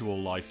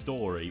factual life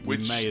story, we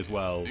may as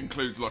well.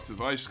 Includes lots of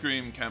ice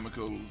cream,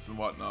 chemicals, and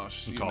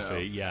whatnot. And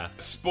coffee, yeah.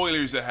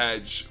 Spoilers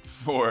ahead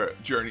for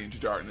Journey into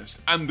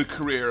Darkness and the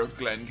career of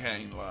Glenn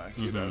Kane, like,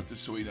 you know,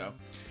 just so we know.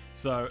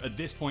 So, at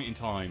this point in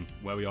time,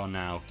 where we are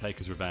now,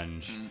 Taker's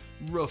Revenge,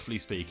 roughly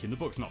speaking, the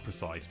book's not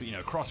precise, but, you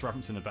know,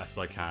 cross-referencing the best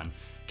I can,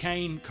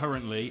 Kane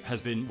currently has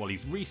been, well,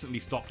 he's recently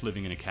stopped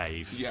living in a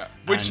cave. Yeah,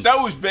 which, that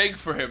was big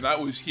for him,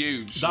 that was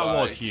huge. That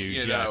was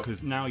huge, yeah,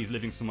 because now he's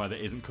living somewhere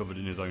that isn't covered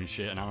in his own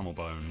shit and animal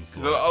bones.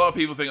 Like, a lot of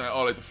people think, like,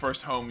 oh, like, the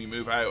first home you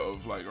move out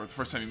of, like, or the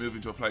first time you move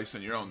into a place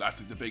on your own, that's,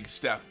 like, the big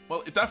step.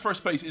 Well, if that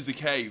first place is a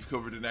cave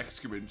covered in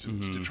excrement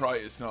and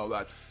detritus and all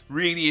that,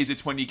 really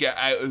it's when you get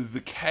out of the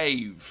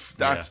cave.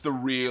 That's the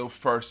real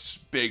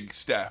first big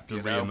step.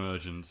 The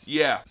re-emergence.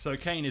 Yeah. So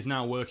Kane is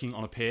now working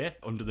on a pier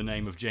under the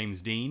name of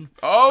James Dean.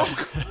 Oh,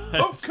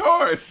 of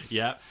course.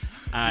 Yeah.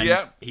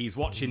 And he's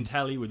watching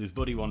telly with his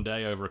buddy one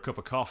day over a cup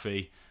of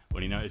coffee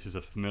when he notices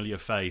a familiar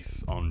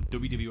face on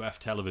WWF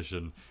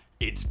television.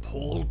 It's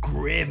Paul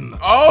Grimm,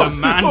 the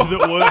man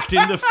that worked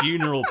in the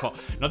funeral pot.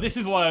 Now, this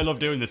is why I love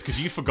doing this, because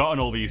you've forgotten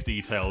all these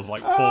details,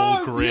 like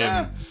Paul Grimm.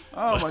 Yeah.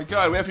 Oh, my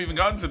God. We haven't even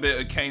gotten to the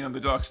bit of Kane on the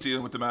docks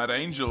dealing with the Mad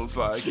Angels.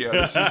 Like, yeah,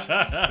 this is,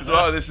 as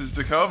well, this is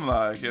to come,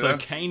 like, you know?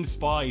 Kane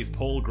spies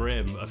Paul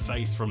Grimm, a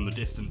face from the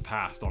distant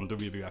past on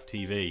WWF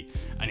TV,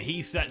 and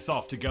he sets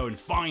off to go and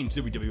find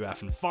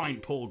WWF and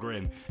find Paul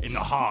Grimm in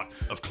the heart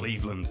of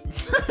Cleveland.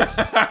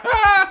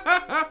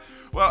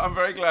 Well, I'm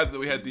very glad that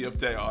we had the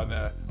update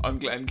on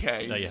Glenn Kane.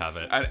 There you have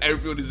it. And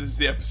everyone who listens to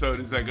the episode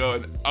is there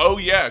going, oh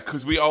yeah,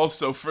 because we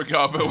also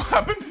forgot about what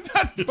happened to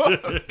that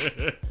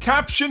book.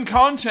 Caption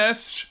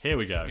contest. Here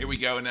we go. Here we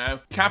go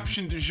now.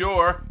 Caption du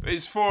jour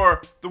is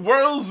for the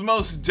world's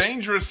most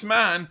dangerous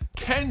man,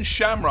 Ken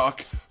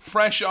Shamrock,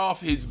 fresh off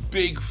his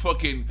big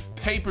fucking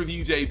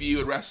pay-per-view debut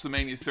at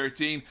WrestleMania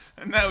 13,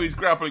 and now he's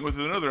grappling with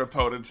another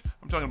opponent.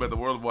 I'm talking about the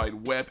World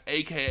Wide Web,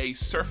 aka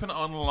Surfing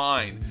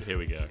Online. Here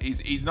we go.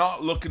 He's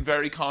not looking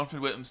very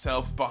confident with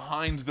himself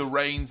behind the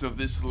reins of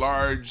this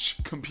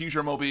large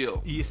computer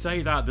mobile. You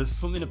say that, there's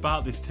something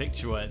about this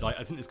picture where, like,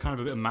 I think there's kind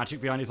of a bit of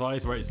magic behind his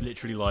eyes, where it's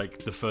literally like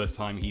the first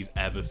time he's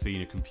ever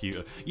seen a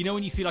computer. You know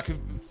when you see like a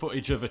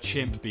footage of a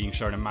chimp being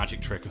shown a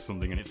magic trick or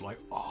something, and it's like,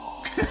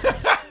 oh.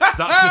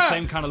 That's the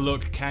same kind of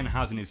look Ken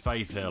has in his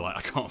face here. Like,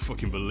 I can't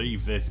fucking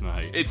believe this,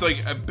 mate. It's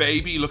like a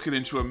baby looking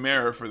into a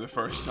mirror for the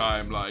first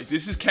time. Like,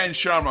 this is Ken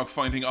Shamrock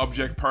finding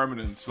object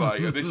permanence.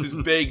 Like, this is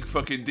big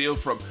fucking deal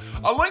from.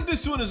 I like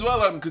this one as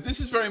well, Adam, because this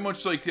is very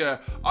much like,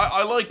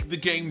 I like the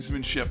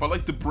gamesmanship. I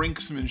like the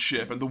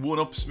brinksmanship and the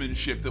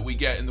one-upsmanship that we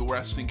get in the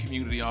wrestling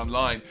community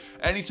online.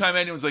 Anytime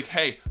anyone's like,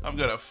 hey, I've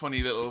got a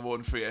funny little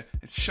one for you.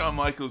 It's Shawn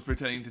Michaels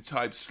pretending to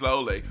type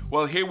slowly.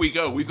 Well, here we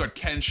go. We've got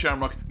Ken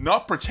Shamrock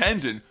not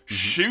pretending,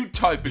 shoot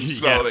typing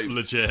slowly. Yeah,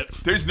 legit.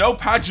 There's no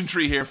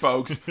pageantry here,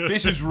 folks.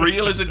 This is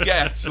real as it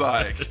gets.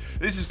 Like,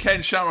 this is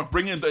Ken Shamrock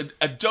bringing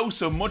a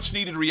dose of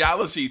much-needed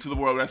reality to the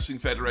World Wrestling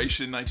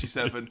Federation in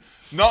 '97.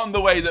 Not in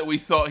the way that we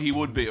thought he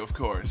would be, of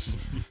course.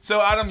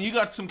 So, Adam, you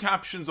got some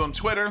captions on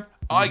Twitter.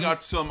 I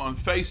got some on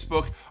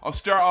Facebook. I'll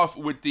start off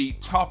with the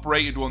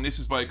top-rated one. This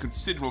is by a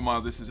considerable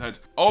mile. This has had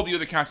all the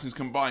other captions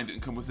combined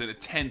and come within a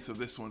tenth of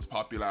this one's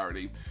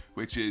popularity,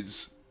 which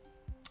is,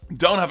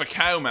 don't have a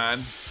cow, man.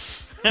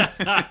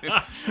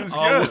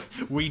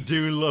 We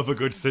do love a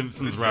good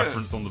Simpsons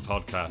reference on the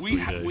podcast.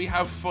 We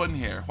have fun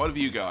here. What have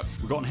you got?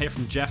 We've gotten here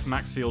from Jeff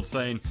Maxfield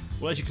saying,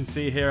 well, as you can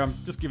see here, I'm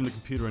just giving the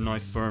computer a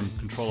nice firm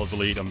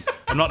Control-Delete.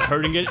 I'm not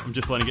hurting it, I'm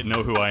just letting it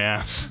know who I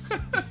am.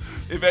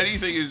 If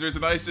anything, there's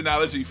a nice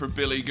analogy for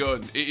Billy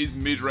Gunn. It is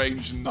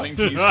mid-range 90s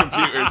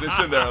computers. It's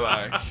in there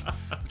like,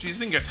 geez,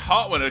 thing gets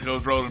hot when it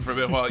goes rolling for a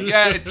bit while.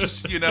 Yeah, it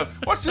just, you know,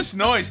 what's this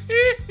noise?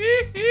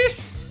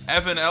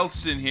 Evan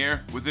Elson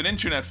here with an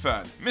internet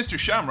fan. Mr.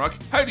 Shamrock,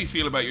 how do you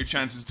feel about your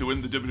chances to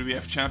win the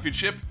WWF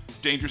Championship?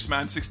 Dangerous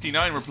Man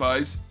 69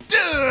 replies,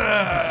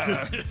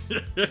 duh!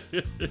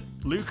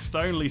 Luke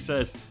Stoneley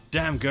says,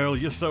 damn girl,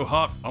 you're so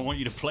hot, I want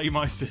you to play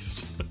my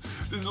sister.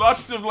 There's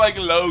lots of like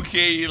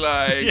low-key,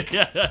 like...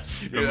 yeah,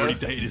 you've already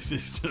dated his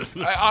sister.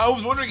 I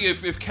was wondering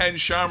if Ken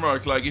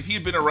Shamrock, like, if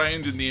he'd been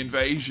around in the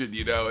invasion,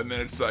 you know, and then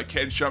it's like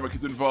Ken Shamrock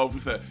is involved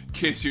with a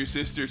kiss your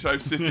sister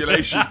type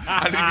stipulation,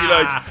 and he'd be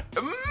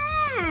like,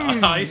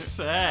 I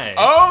say.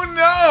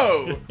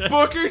 Oh no!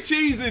 Booker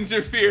T's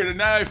interfered and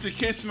now I have to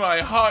kiss my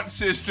hot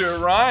sister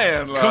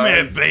Ryan. Like. Come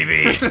here,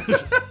 baby.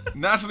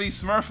 Natalie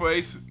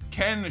Smurfwaith,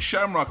 Ken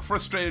Shamrock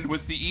frustrated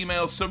with the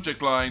email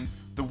subject line,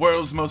 the The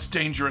world's most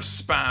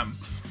dangerous spam.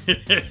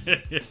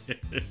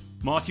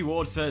 Marty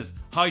Ward says,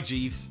 "Hi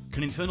Jeeves,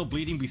 can internal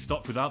bleeding be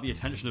stopped without the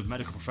attention of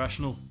medical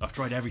professional? I've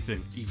tried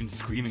everything, even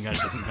screaming at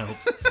it doesn't help."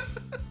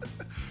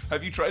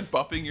 Have you tried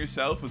bopping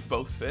yourself with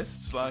both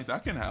fists? Like,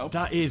 that can help.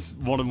 That is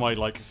one of my,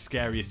 like,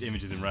 scariest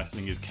images in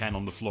wrestling is Ken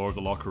on the floor of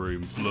the locker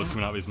room, blood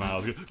coming out of his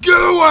mouth. Get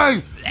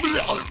away!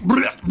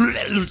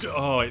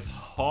 Oh, it's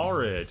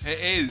horrid. It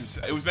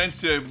is. It was meant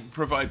to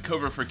provide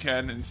cover for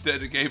Ken.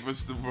 Instead, it gave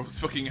us the most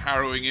fucking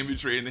harrowing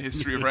imagery in the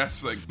history of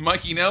wrestling.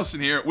 Mikey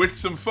Nelson here with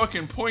some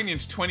fucking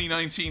poignant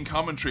 2019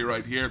 commentary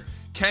right here.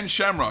 Ken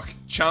Shamrock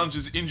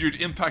challenges injured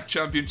Impact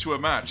champion to a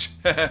match.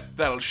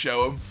 That'll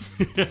show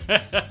him.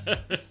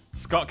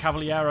 Scott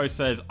Cavaliero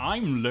says,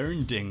 "I'm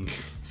learning."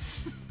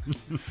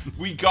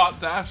 We got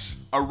that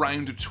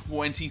around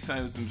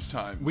 20,000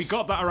 times. We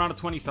got that around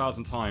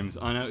 20,000 times.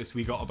 I noticed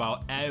we got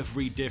about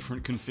every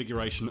different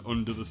configuration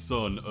under the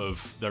sun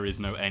of there is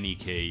no any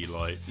key,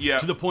 like, yeah.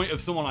 To the point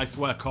of someone, I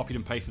swear, copied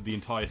and pasted the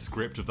entire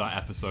script of that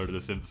episode of The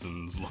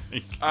Simpsons.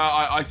 Like,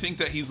 I think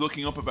that he's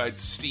looking up about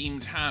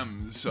steamed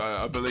hams.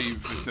 I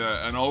believe it's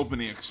an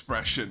Albany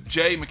expression.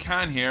 Jay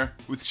McCann here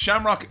with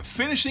Shamrock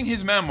finishing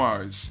his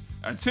memoirs.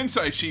 And since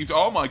I achieved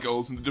all my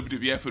goals in the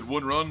WWF with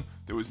one run,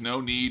 there was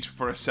no need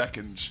for a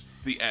second.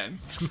 The end.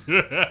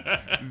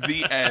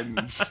 The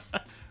end.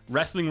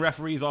 Wrestling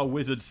referees are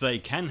wizards say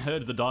Ken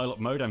heard the dial-up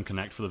modem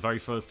connect for the very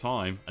first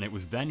time, and it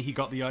was then he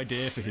got the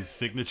idea for his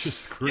signature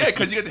scream. Yeah,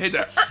 because you get to hit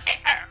that.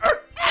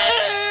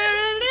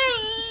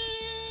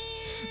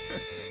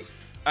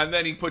 And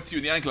then he puts you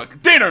in the ankle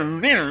like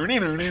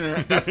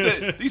That's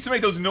they used to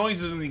make those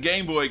noises in the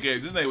Game Boy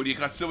games, didn't they? When you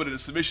got someone in a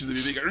submission,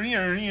 they'd be like,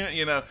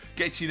 you know,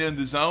 get you in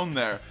the zone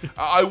there.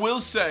 I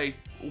will say,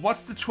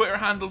 what's the Twitter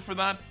handle for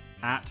that?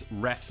 At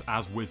Refs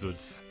as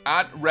Wizards.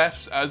 At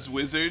Refs as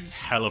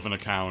Wizards. Hell of an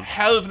account.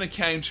 Hell of an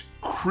account.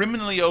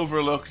 Criminally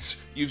overlooked.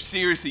 You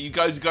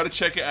guys got to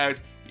check it out.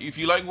 If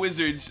you like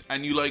Wizards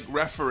and you like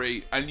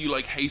referee and you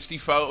like hasty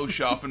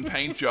Photoshop and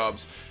paint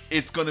jobs,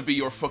 it's going to be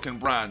your fucking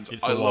brand.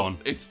 It's the one.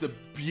 It's the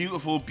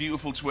beautiful,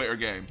 beautiful Twitter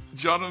game.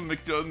 Jonathan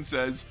McDunn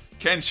says,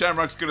 Ken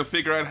Shamrock's going to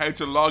figure out how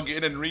to log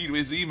in and read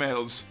his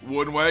emails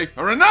one way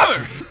or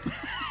another.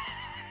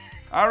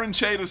 Aaron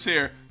Chadas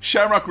here.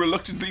 Shamrock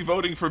reluctantly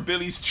voting for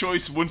Billy's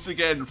Choice once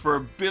again for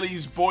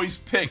Billy's Boys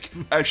Pick,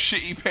 a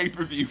shitty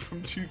pay-per-view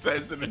from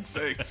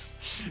 2006.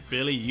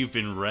 Billy, you've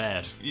been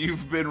read.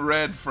 You've been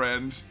read,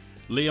 friend.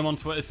 Liam on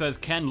Twitter says,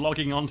 Ken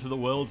logging on to the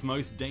world's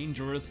most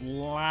dangerous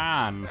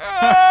LAN.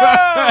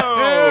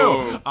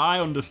 Oh! I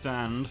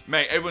understand.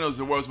 Mate, everyone knows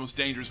the world's most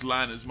dangerous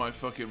LAN is my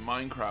fucking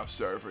Minecraft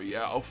server,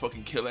 yeah? I'll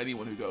fucking kill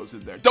anyone who goes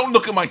in there. Don't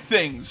look at my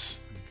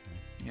things!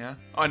 Yeah?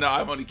 Oh no,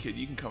 I'm only kidding.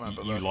 You can come out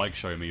below. You like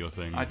showing me your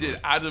things. I did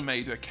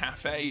animate a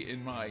cafe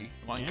in my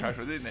Minecraft,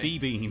 didn't I? Sea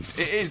beans.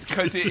 It is,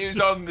 because it is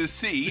on the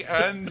sea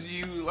and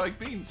you like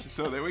beans.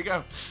 So there we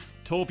go.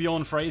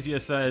 Torbjorn Frazier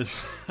says,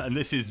 and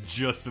this is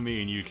just for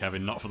me and you,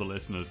 Kevin, not for the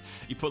listeners.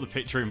 He put the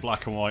picture in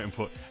black and white and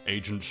put,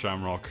 Agent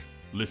Shamrock,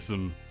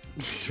 listen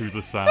to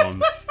the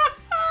sounds.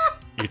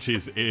 It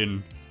is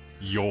in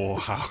your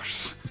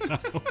house.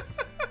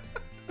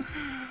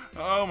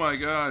 Oh my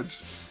god.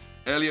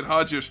 Elliot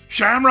Hodges,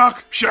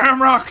 Shamrock,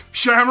 Shamrock,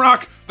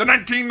 Shamrock, the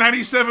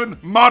 1997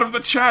 mod of the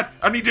chat,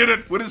 and he did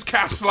it with his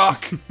caps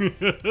lock. There's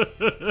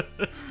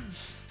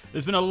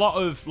been a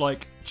lot of,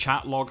 like,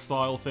 chat log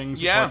style things,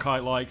 which I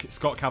quite like.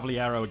 Scott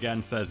Cavaliero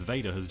again says,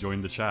 Vader has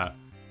joined the chat.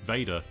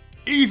 Vader,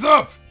 ease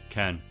up!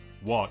 Ken,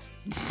 what?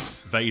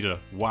 Vader,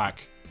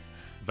 whack.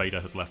 Vader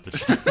has left the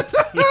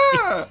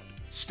chat.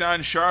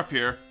 Stan Sharp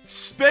here.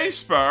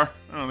 Spacebar.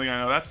 I don't think I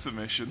know that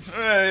submission.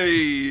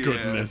 Hey,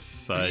 goodness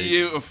sake.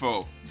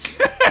 Beautiful.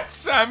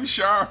 Sam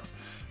Sharp.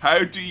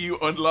 How do you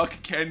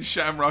unlock Ken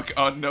Shamrock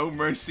on No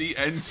Mercy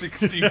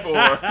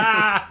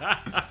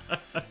N64?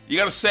 You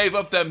gotta save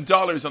up them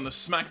dollars on the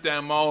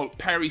SmackDown Mall,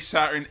 Perry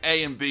Saturn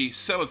A and B,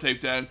 sellotape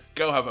down,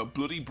 go have a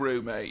bloody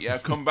brew, mate. Yeah,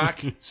 come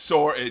back,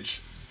 sorted.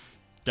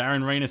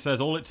 Darren Rayner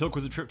says, all it took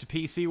was a trip to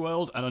PC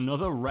World and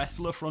another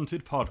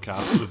wrestler-fronted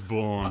podcast was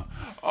born.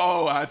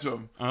 Oh,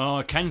 Adam.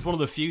 Oh, Ken's one of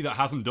the few that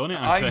hasn't done it,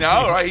 I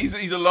know, right? He's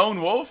a lone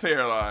wolf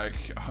here, like.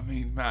 I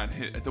mean, man,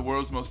 the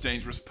world's most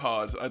dangerous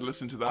pod. I'd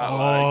listen to that,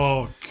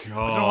 God. I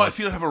don't know, I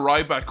feel I have a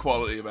Ryback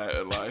quality about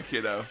it, like,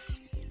 you know.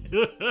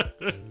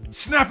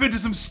 Snap into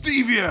some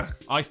stevia!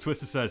 Ice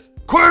Twister says,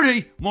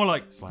 QWERTY! More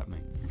like, slap me.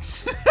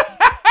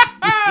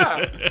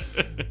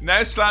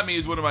 Now Slap Me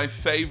is one of my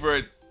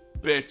favourite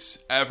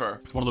bits ever.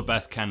 It's one of the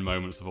best Ken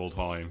moments of all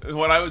time.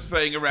 When I was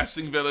playing a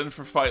wrestling villain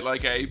for Fight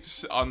Like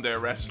Apes on their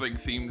wrestling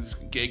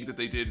themed gig that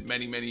they did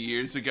many, many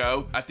years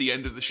ago, at the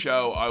end of the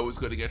show I was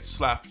going to get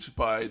slapped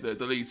by the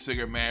lead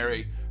singer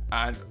Mary,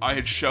 and I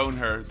had shown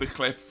her the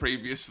clip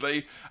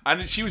previously,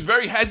 and she was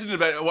very hesitant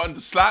about wanting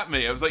to slap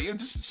me. I was like,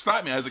 just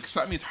slap me. I was like,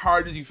 slap me as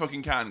hard as you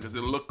fucking can, because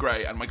it'll look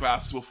great and my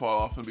glasses will fall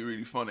off and be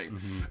really funny.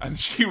 And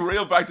she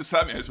reeled back to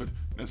slap me. I just went,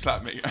 no,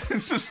 slap me. And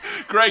it's just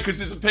great, because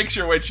there's a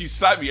picture when she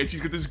slapped me and she's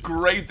got this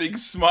great big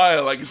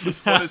smile, like it's the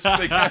funnest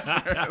thing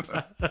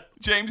ever.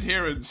 James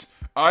Hearens,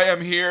 I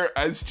am here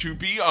as to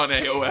be on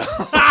AOL.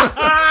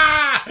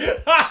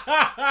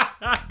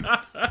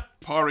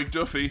 Pádraig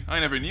Duffy, I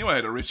never knew I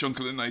had a rich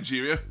uncle in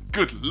Nigeria.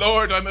 Good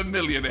lord, I'm a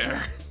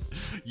millionaire.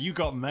 You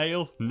got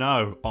mail?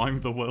 No, I'm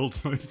the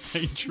world's most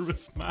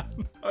dangerous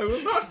man. I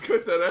will not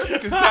cut that out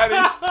because that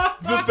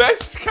is the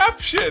best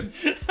caption.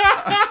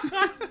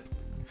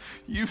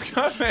 You've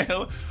got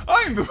mail.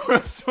 I'm the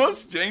world's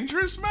most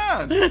dangerous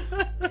man.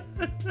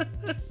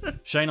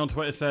 Shane on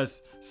Twitter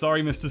says,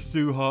 sorry, Mr.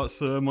 Stewhart,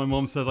 sir. My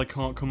mom says I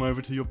can't come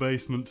over to your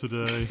basement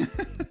today.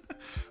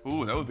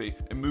 Ooh, that would be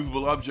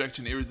immovable object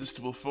and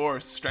irresistible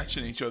force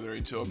stretching each other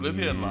into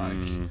oblivion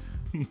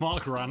like.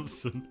 Mark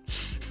Ranson.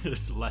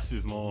 Less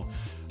is more.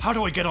 How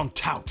do I get on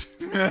Tout?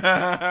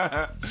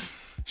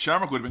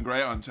 Shamrock would have been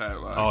great on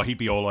Tout. Like. Oh, he'd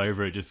be all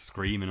over it, just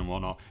screaming and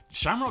whatnot.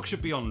 Shamrock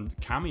should be on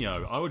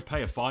Cameo. I would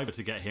pay $5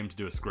 to get him to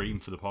do a scream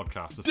for the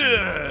podcast.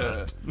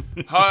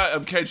 Hi,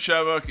 I'm Ken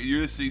Shamrock, and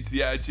you're listening to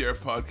the Attitude Era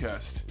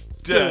podcast.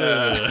 You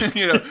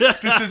know,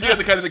 this is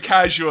the kind of the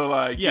casual,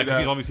 like, yeah, because you know.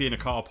 he's obviously in a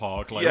car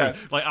park, like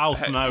Al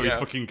Snow is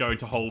fucking going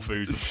to Whole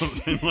Foods or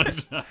something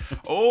like that.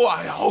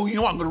 You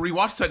know what? I'm going to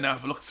rewatch that now.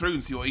 If I look through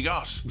and see what he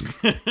got, see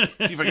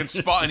if I can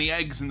spot any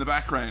eggs in the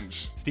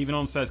background. Stephen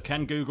Orm says,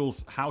 Ken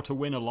Googles how to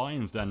win a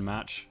Lions Den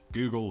match.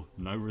 Google,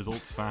 no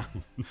results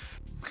found.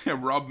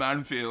 Rob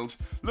Manfield,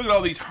 look at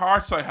all these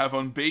hearts I have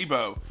on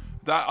Bebo.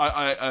 That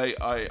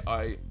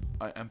I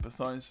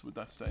empathise with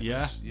that statement.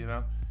 Yeah, you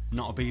know.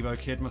 Not a Bebo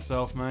kid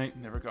myself, mate.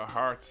 Never got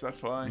hearts,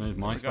 that's why.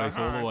 MySpace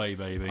all the way,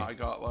 baby. I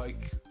got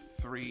like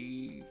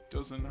 3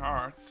 dozen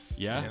hearts.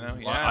 Yeah? You know?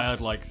 Yeah. I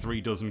had like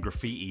 3 dozen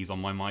graffitis on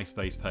my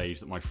MySpace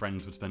page that my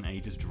friends would spend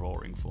ages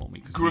drawing for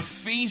me.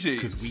 Graffitis?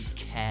 Because we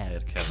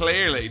cared, Kevin.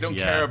 Clearly, don't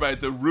care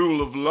about the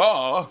rule of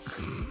law.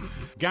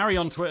 Gary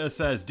on Twitter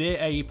says, Dear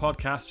AE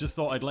Podcast, just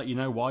thought I'd let you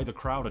know why the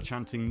crowd are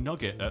chanting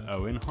Nugget at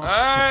Owen Hart.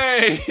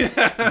 Hey!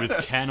 It was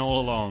Ken all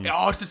along.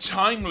 Oh, it's a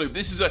time loop.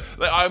 This is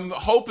I'm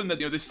hoping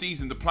that, you know, this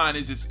season, the plan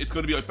is it's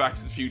going to be like Back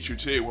to the Future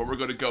too, where we're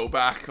going to go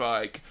back,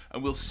 like,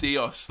 and we'll see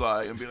us,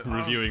 like, and be like,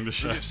 reviewing the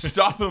show.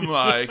 Stop him,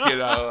 like, you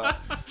know.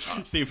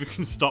 See if we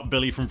can stop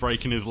Billy from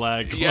breaking his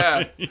leg. Yeah.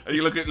 Like. And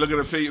you look at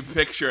a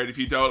picture, and if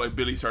you don't, like,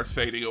 Billy starts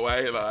fading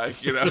away,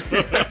 like, you know.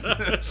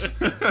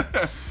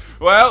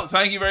 Well,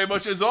 thank you very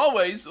much, as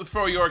always,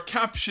 for your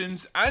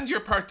captions and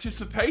your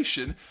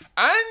participation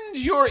and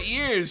your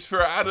ears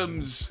for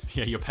Adam's...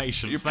 Yeah, your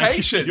patience. Your Thank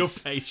patience. you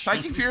for your patience.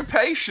 Thank you for your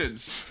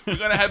patience. We're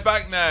going to head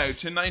back now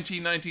to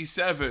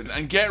 1997.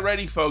 And get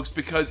ready, folks,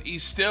 because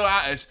he's still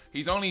at it.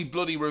 He's only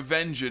bloody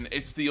revenging.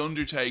 It's the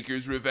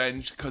Undertaker's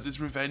revenge, because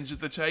it's Revenge of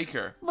the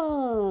Taker.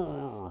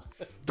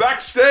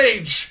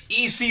 Backstage,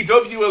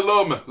 ECW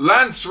alum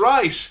Lance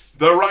Wright,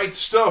 The Right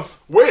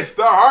Stuff, with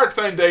the Hart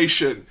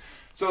Foundation.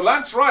 So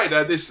Lance Wright,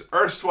 this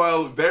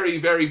erstwhile very,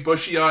 very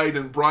bushy-eyed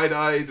and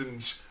bright-eyed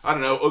and, I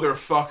don't know, other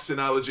Fox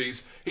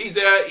analogies. He's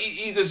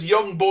this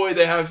young boy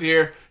they have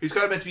here. He's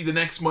kind of meant to be the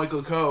next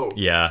Michael Cole.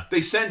 Yeah.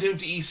 They send him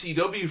to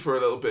ECW for a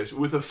little bit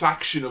with a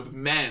faction of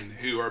men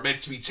who are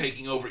meant to be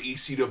taking over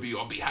ECW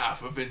on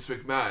behalf of Vince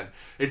McMahon.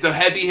 It's a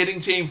heavy-hitting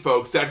team,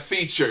 folks, that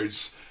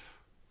features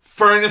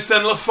Furnace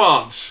and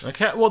LaFont.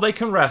 Okay, well, they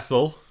can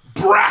wrestle.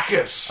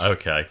 Brachus.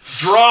 Okay.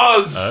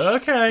 Draws.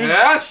 Okay.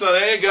 Yeah, so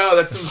there you go.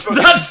 That's some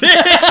fucking... That's it!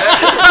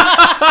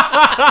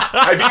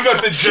 Have you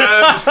got the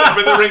jam to step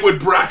in the ring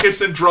with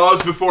Brachus and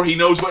Draws before he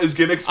knows what his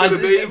gimmick's going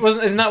to be?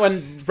 Isn't that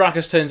when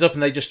Brachus turns up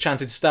and they just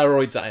chanted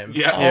steroids at him?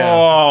 Yeah.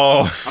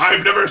 Oh.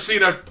 I've never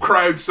seen a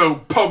crowd so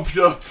pumped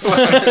up. So,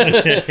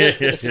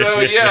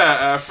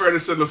 yeah,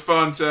 Furnace and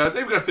LaFont,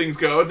 they've got things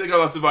going. They got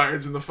lots of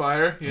irons in the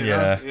fire. You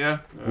know? Yeah.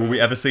 Will we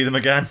ever see them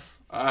again?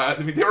 I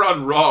mean, they were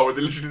on Raw where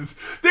they literally...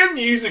 Their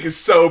music is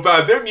so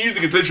bad. Their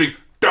music is literally...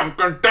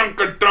 Dunker,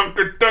 dunker,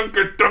 dunker,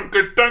 dunker,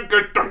 dunker,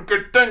 dunker,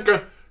 dunker,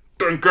 dunker.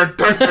 Dunker,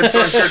 dunker, dunker,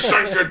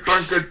 dunker,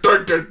 dunker,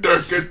 dunker,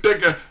 dunker,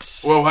 dunker.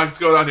 Whoa, what's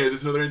going on here?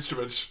 There's another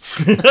instrument.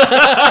 Dunker,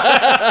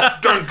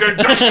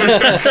 dunker,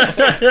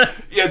 dunker.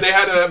 Yeah, they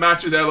had a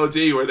match with LOD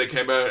where they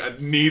came out and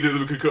neither of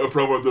them could cut a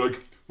promo. They're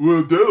like,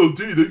 well, the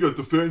LOD, they got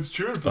the fans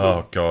cheering for them.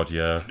 Oh, God,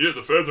 yeah. Yeah,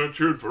 the fans aren't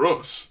cheering for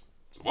us.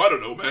 So I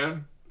don't know,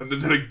 man. And then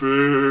they're like,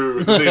 boo.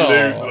 And then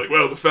they lose. They're like,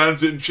 well, the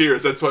fans didn't cheer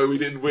us. That's why we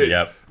didn't win.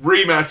 Yep.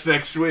 Rematch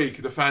next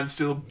week. The fans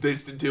they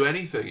just didn't do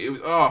anything. It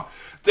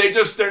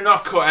was, they're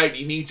not cut out.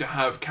 You need to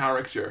have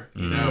character,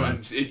 you know,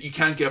 and you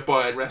can't get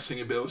by on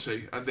wrestling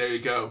ability. And there you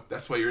go.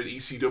 That's why you're in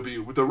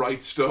ECW with the right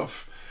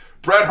stuff.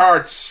 Bret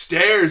Hart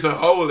stares a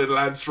hole in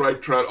Lance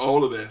Wright throughout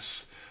all of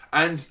this.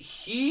 And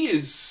he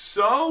is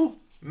so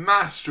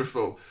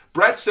masterful.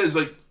 Bret says,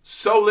 like,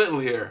 so little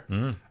here.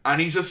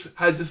 And he just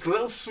has this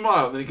little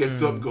smile, and then he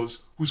gets up and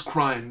goes, who's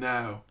crying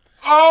now?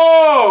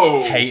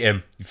 Oh! Hate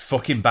him. You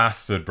fucking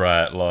bastard,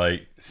 Brett.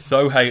 Like,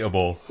 so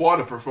hateable. What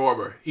a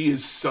performer. He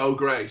is so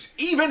great.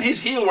 Even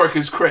his heel work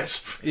is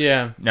crisp.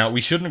 Yeah. Now,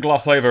 we shouldn't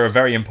gloss over a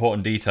very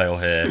important detail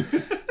here.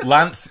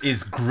 Lance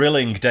is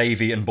grilling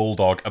Davey and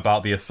Bulldog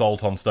about the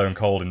assault on Stone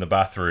Cold in the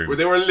bathroom. Where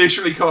they were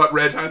literally caught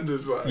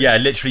red-handed. Like. Yeah,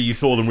 literally you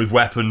saw them with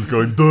weapons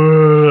going,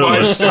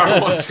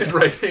 5-star wanted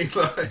rating.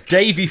 Like.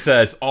 Davey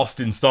says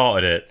Austin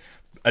started it.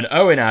 And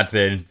Owen adds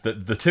in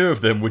that the two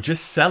of them were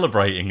just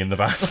celebrating in the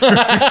bathroom.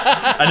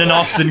 And then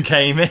Austin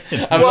came in.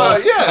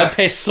 A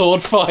piss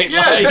sword fight.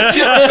 Yeah,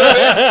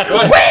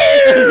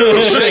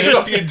 shake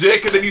up your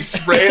dick and then you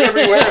spray it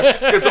everywhere. It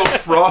gets all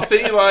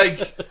frothy, like...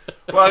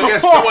 Well, I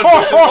guess someone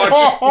doesn't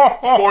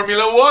watch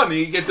Formula 1.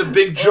 You get the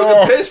big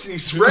jug of piss and you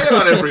spray it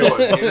on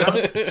everyone, you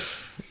know?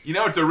 You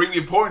know it's a really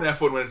important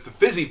F1 when it's the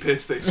fizzy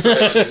piss they spray on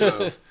you,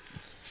 though.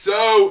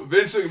 So,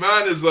 Vince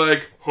McMahon is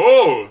like,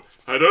 oh,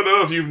 I don't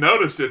know if you've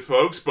noticed it,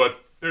 folks,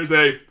 but there's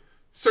a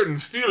certain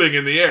feeling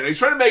in the air. And he's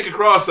trying to make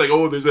across like,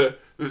 oh, there's a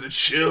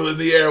chill in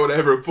the air,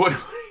 whatever. But what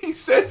he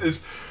says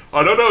is,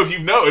 I don't know if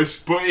you've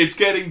noticed, but it's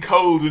getting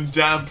cold and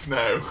damp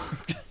now.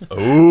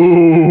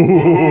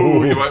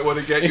 Ooh, you might want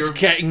to get It's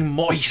getting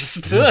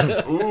moist.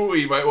 Ooh,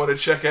 you might want to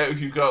check out if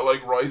you've got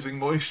like rising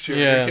moisture in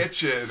your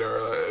kitchen or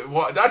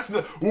what. That's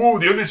the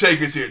the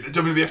Undertaker's here, the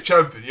WWF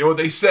champion. You know what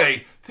they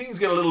say? Things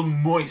get a little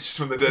moist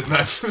when the dead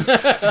man.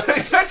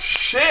 That's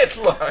shit,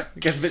 like.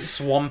 It gets a bit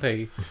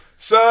swampy.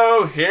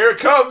 So here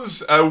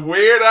comes a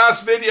weird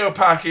ass video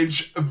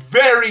package, a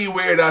very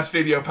weird ass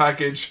video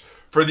package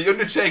for the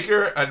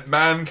Undertaker and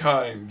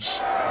Mankind.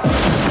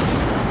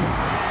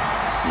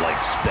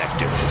 Like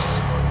specters,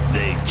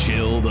 they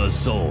chill the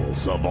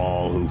souls of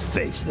all who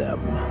face them.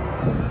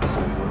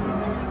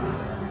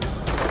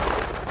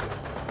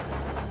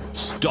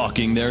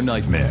 Stalking their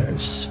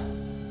nightmares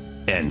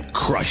and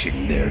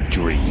crushing their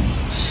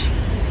dreams.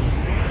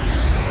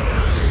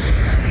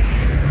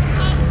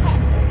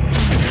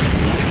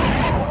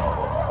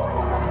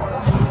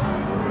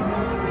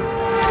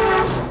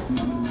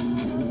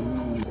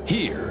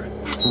 Here,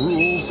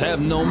 rules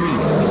have no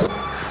meaning,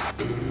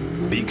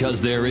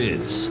 because there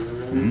is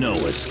no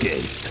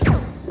escape.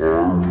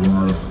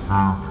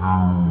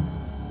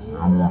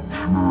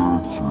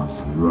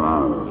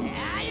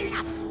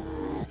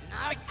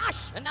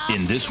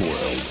 In this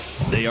world,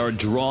 they are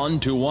drawn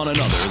to one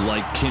another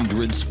like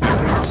kindred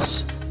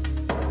spirits.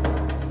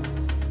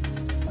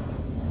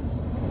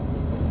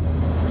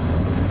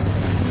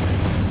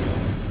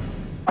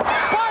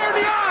 Fire in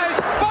the eyes!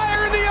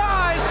 Fire in the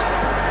eyes!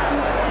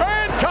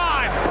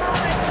 Mankind!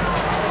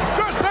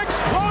 Just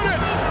exploded!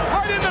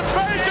 Right in the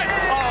face!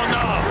 Oh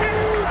no!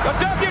 The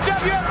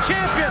WWF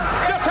champion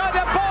just had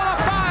that ball of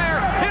fire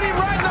hit him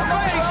right in the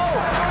face!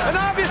 And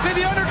obviously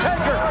the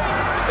Undertaker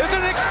is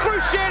in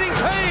excruciating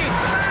pain!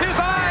 His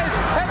eyes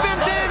have been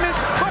damaged,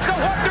 but to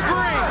what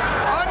degree?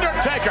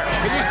 Undertaker!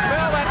 Can you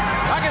smell that?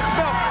 I can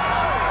smell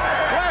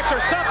flesh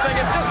or something.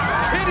 It's just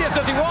hideous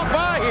as he walked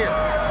by here.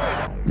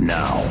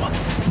 Now,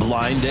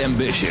 blind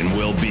ambition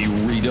will be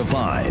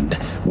redefined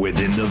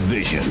within the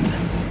vision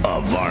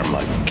of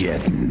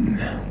Armageddon.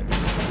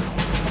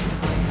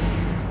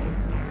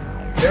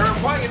 They're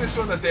implying in this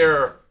one that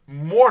they're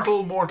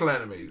mortal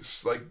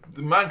enemies. Like,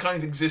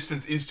 Mankind's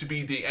existence is to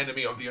be the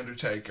enemy of the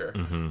Undertaker.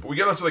 But we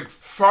get lots of like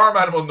farm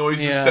animal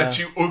noises set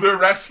to other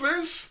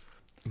wrestlers.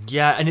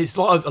 Yeah, and it's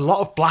a lot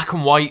of black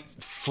and white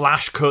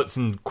flash cuts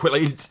and quick.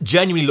 Like, it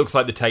genuinely looks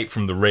like the tape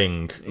from The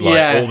Ring.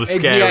 Like all the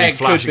scary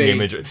flashing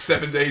images. In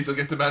 7 days, they'll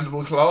get the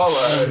mandible claw.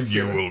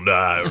 You will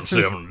die in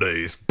 7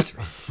 days.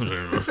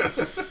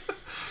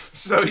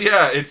 So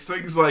yeah, it's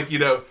things like, you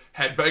know,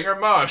 Headbanger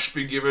Mosh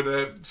being given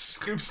a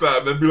scoop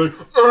slam and be like,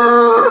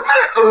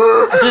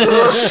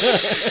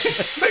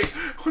 it's like,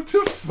 what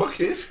the fuck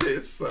is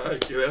this?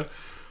 Like, you know,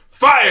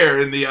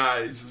 fire in the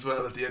eyes as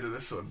well at the end of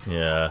this one.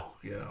 Yeah.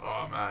 Yeah.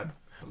 Oh man.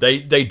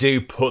 They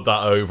do put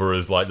that over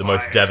as like the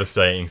most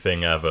devastating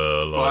thing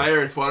ever. Like.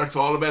 Fire, it's what it's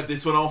all about.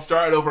 This one all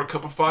started over a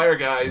cup of fire,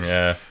 guys.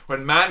 Yeah.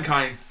 When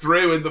Mankind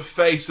threw in the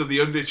face of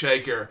the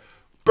Undertaker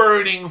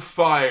burning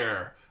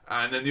fire.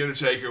 And then the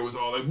Undertaker was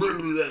all like, blah,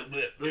 blah, blah,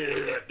 blah.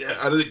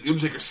 And the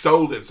Undertaker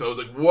sold it, so I was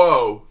like,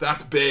 whoa,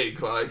 that's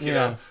big, like, you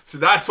know. So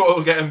that's what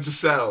will get him to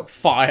sell.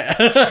 Fire.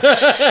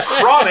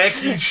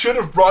 Chronic, you should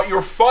have brought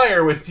your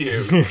fire with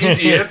you,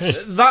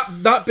 idiots.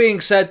 That being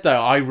said,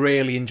 though, I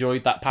really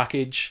enjoyed that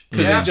package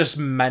because it's just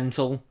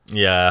mental.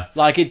 Yeah,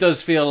 like it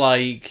does feel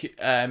like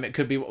it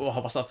could be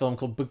what's that film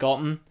called,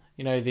 Begotten?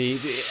 You know, the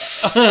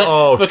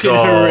fucking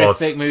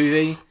horrific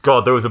movie.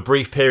 God, there was a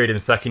brief period in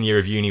second year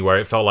of uni where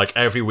it felt like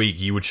every week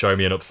you would show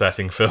me an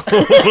upsetting film.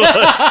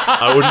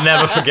 I would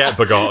never forget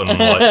Begotten.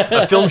 Like,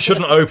 a film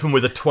shouldn't open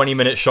with a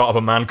 20-minute shot of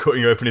a man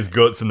cutting open his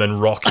guts and then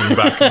rocking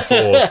back and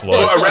forth.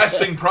 Like. A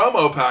wrestling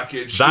promo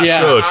package. That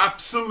should.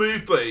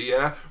 Absolutely,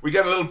 yeah. We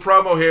get a little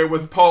promo here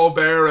with Paul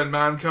Bearer and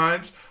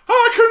Mankind.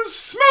 I can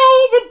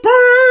smell the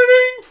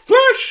burning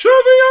flesh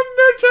of the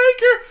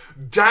Undertaker.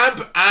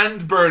 Damp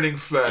and burning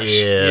flesh.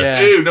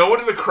 Yeah. Ew, no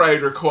wonder the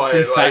crowd are quiet.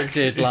 It's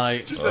infected,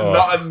 it's just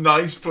not a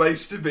nice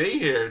place to be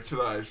here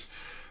tonight.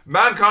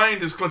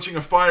 Mankind is clutching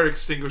a fire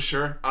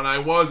extinguisher, and I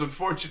was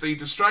unfortunately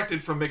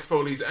distracted from Mick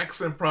Foley's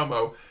excellent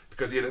promo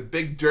because he had a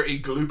big dirty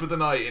gloop of the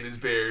night in his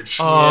beard.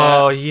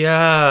 Oh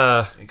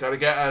yeah. You gotta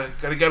get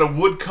a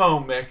wood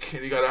comb, Mick,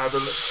 and you gotta have a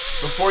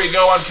before you go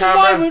on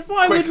camera.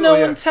 Why would no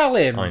one tell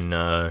him? I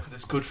know. Because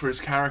it's good for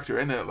his character,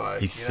 isn't it?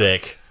 Like he's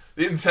sick.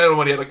 They didn't tell him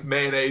when he had like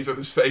mayonnaise on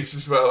his face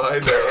as well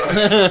either.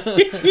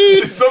 Like.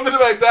 There's something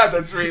about that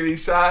that's really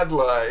sad.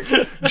 Like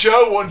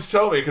Joe once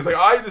told me, because like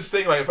I have this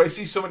thing, like if I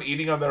see someone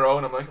eating on their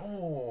own, I'm like,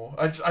 oh,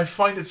 I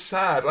find it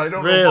sad. I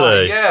don't know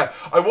why. Yeah,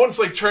 I once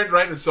like turned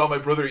around and saw my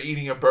brother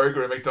eating a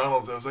burger at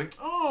McDonald's. And I was like,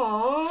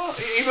 oh,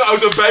 even though I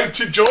was about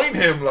to join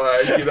him,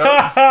 like, you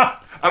know.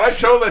 And I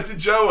told that to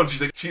Jo, and she's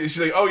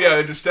like, oh yeah, I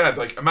understand.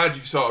 Like, imagine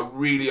if you saw a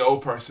really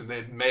old person, they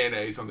had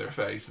mayonnaise on their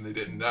face and they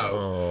didn't know.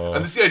 Oh.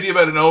 And this is the idea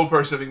about an old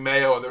person having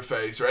mayo on their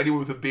face, or anyone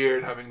with a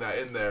beard having that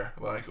in there.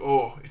 Like,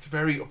 oh, it's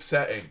very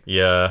upsetting.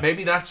 Yeah.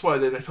 Maybe that's why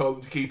they told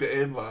them to keep it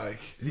in, like.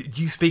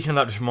 You speaking of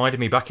that just reminded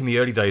me, back in the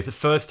early days, the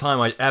first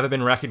time I'd ever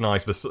been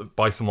recognised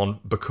by someone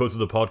because of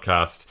the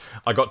podcast,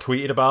 I got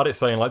tweeted about it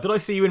saying, like, did I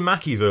see you in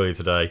Mackey's earlier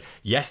today?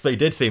 Yes, they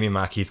did see me in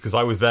Mackey's, because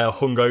I was there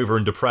hungover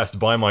and depressed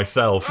by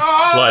myself.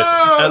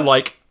 At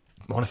like,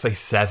 I want to say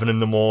 7 in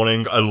the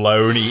morning,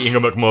 alone, eating a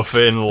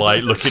McMuffin,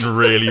 like, looking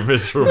really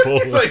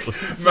miserable. like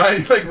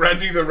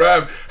Randy the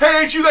Ram.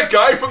 Hey, ain't you that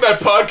guy from that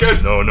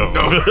podcast? No.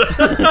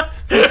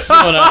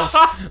 Someone else.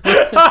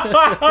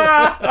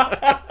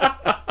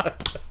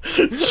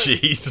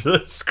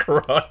 Jesus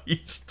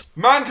Christ.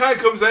 Mankind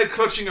comes out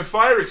clutching a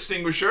fire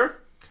extinguisher,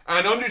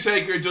 and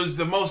Undertaker does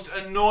the most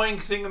annoying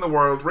thing in the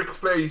world. Ric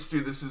Flair used to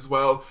do this as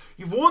well.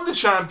 You've won the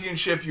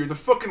championship, you're the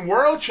fucking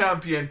world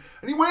champion,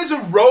 and he wears a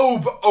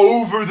robe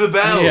over the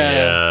belt.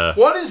 Yeah.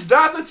 What is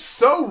that? That's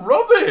so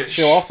rubbish.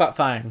 Show off that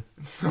thing.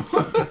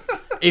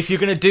 If you're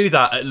going to do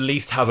that, at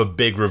least have a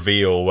big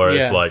reveal where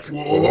it's like,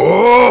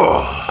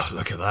 whoa,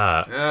 look at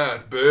that.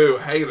 Yeah, boo,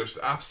 hate it,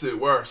 absolute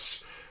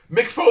worst.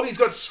 Mick Foley's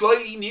got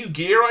slightly new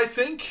gear, I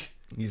think.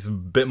 He's a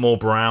bit more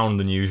brown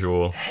than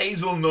usual.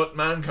 Hazelnut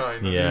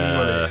Mankind, I think is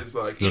what it is.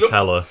 Like,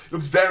 Nutella.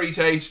 Looks very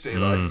tasty.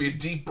 Like, it'd be a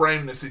deep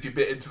brownness if you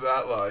bit into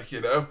that, like, you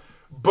know.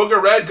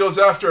 Booger Red goes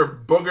after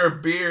Booger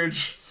Beard.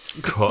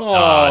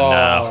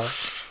 No.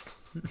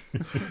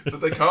 That's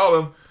what they call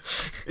him.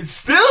 It's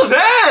still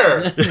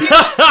there!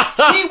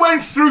 He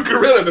went through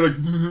Gorilla. They're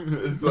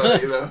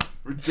like, you know,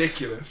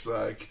 ridiculous.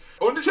 Like,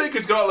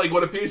 Undertaker's got like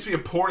what appears to be a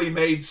poorly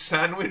made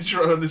sandwich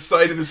on the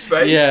side of his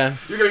face. Yeah.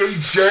 You're gonna go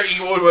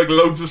dirty one with like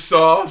loads of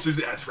sauce.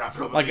 Let's wrap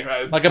it up.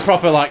 Like a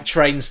proper like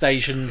train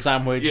station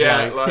sandwich.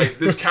 Yeah, like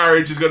this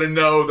carriage is gonna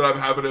know that I'm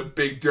having a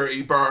big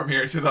dirty barm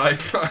here tonight.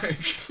 Like,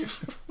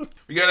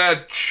 we got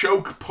a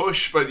choke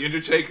push by the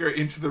Undertaker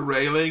into the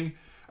railing,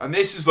 and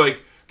this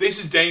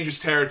is dangerous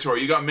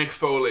territory. You got Mick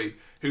Foley,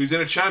 who's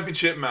in a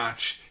championship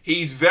match.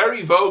 He's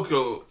very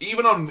vocal,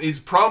 even on his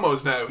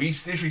promos now. He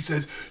literally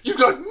says, "You've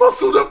got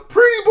muscled up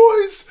pretty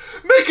boys,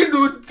 making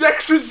an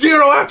extra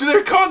zero after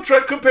their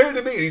contract compared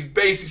to me." And he's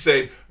basically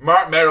saying,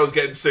 Mark Merrow's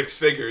getting 6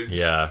 figures.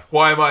 Yeah.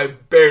 Why am I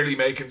barely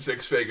making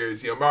 6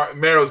 figures? You know, Mark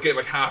Merrow's getting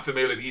like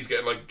 $500,000, he's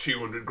getting like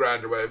 200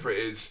 grand or whatever it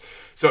is.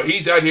 So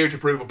he's out here to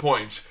prove a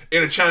point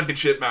in a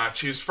championship match,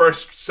 his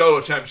first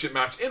solo championship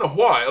match in a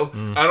while,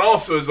 and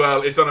also as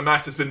well, it's on a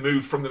match that's been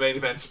moved from the main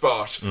event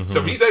spot.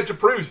 So he's out to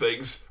prove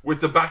things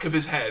with the back of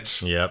his head.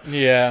 Yep.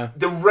 Yeah.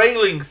 The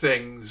railing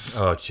things.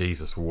 Oh,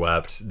 Jesus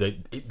wept.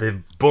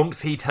 The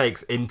bumps he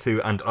takes into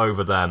and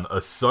over them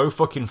are so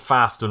fucking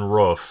fast and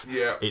rough.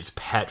 Yeah. It's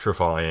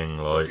petrifying.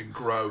 Like, fucking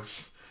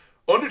gross.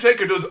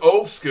 Undertaker does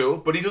old school,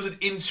 but he does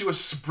it into a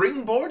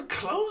springboard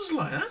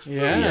clothesline. That's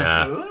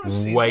yeah,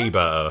 way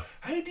better.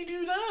 How did he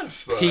do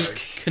that? Like,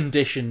 peak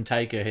condition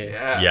Taker here.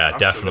 Yeah,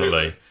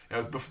 definitely. You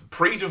know,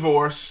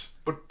 pre-divorce,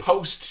 but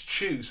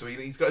post-chew, so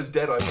he's got his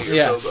dead-eye meter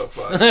filled up.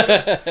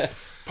 Like.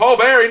 Paul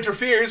Bear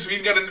interferes. We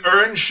even got an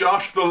urn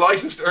shot, the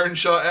lightest urn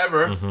shot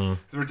ever.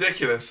 It's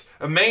ridiculous.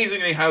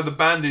 Amazingly, how the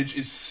bandage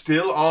is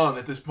still on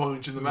at this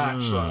point in the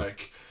match.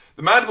 Like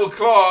the mandible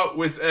claw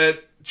with a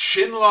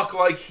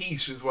chin-lock-like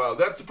heat as well.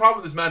 That's the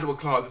problem with this mandible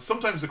claw. That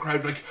sometimes the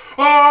crowd are like,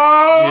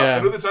 "Oh!" Yeah.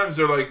 And other times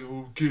they're like,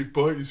 "Okay,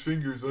 bite his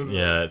fingers." I don't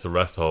know. It's a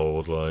rest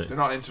hold. Like, they're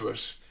not into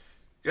it.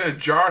 Get a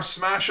jar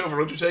smash over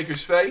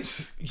Undertaker's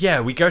face. Yeah,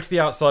 we go to the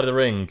outside of the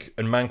ring,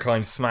 and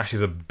Mankind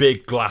smashes a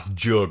big glass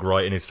jug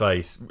right in his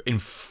face, in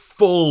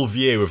full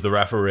view of the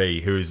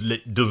referee, who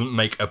doesn't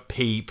make a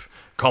peep.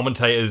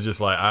 Commentator's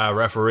just like,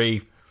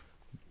 referee,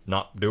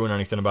 not doing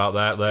anything about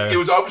that there. It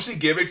was obviously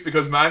gimmicked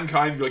because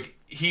Mankind, like,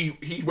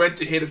 he went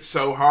to hit it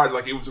so hard,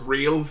 like it was a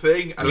real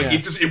thing, and like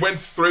it went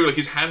through, like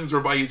his hands were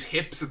by his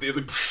hips, and it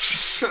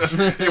was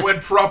like it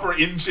went proper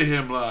into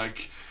him,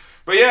 like.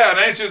 But yeah,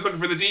 announcer's looking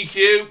for the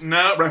DQ.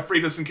 No, referee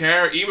doesn't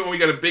care. Even when we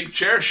get a big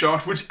chair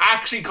shot, which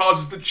actually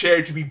causes the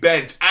chair to be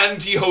bent,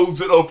 and he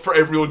holds it up for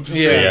everyone to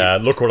see. Yeah,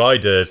 look what I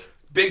did.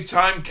 Big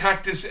time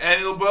cactus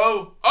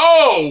elbow.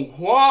 Oh,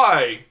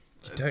 why?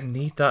 You don't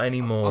need that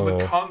anymore. On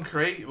the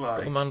concrete,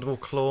 like. Mandible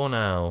claw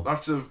now.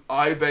 Lots of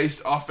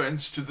eye-based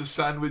offense to the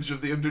sandwich of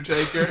the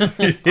Undertaker.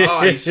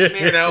 Oh, he's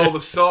smearing out all the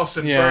sauce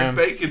and burnt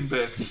bacon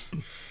bits.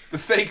 The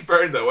fake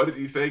burn, though, what did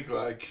you think?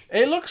 Like,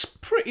 it looks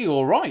pretty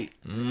alright.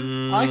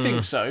 I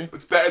think so.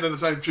 It's better than the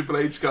time Triple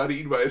H got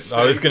eaten by a snake.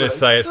 I was going to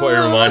say, it's what it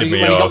reminded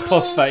me of. He got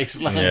puff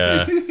face. Like.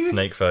 Yeah,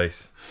 snake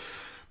face.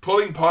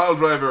 Pulling pile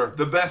driver,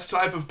 the best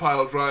type of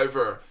pile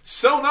driver.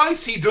 So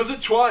nice, he does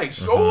it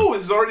twice. Oh,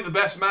 this is already the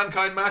best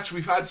Mankind match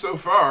we've had so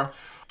far.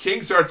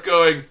 King starts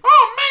going,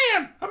 oh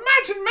man,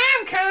 imagine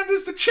Mankind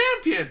as the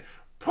champion.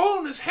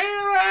 Pulling his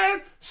hair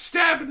out,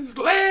 stabbing his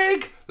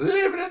leg,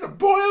 living in a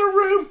boiler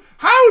room.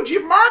 How would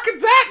you market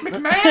that,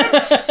 McMahon?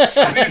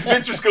 And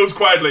Vince just goes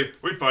quietly,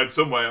 we'd find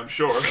some way, I'm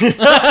sure.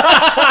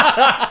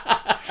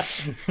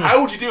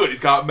 How would you do it? He's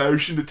got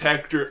motion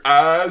detector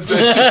eyes.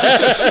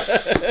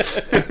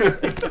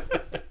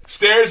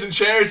 Stairs and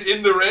chairs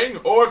in the ring,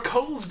 or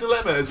Cole's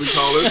Dilemma, as we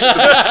call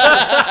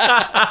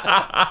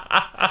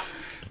it.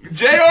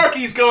 JR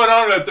keeps going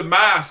on about the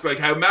mask, like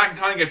how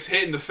Mankind gets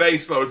hit in the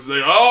face loads. It's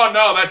like, oh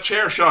no, that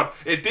chair shot,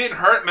 it didn't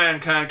hurt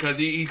Mankind because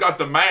he got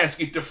the mask,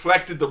 it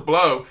deflected the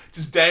blow. It's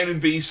his down and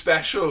B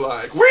special,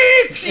 like,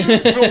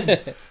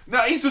 no,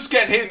 he's just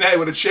getting hit in the head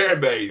with a chair,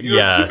 mate. You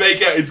know, to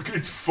make out,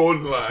 it's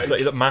fun, like. It's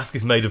like that mask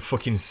is made of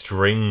fucking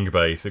string,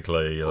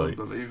 basically. Like.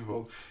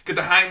 Unbelievable. Get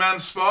the hangman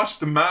spot,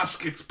 the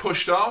mask gets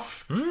pushed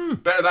off.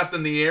 Better that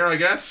than the ear, I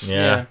guess.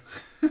 Yeah.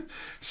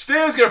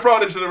 Stairs get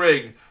brought into the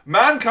ring.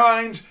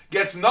 Mankind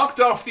gets knocked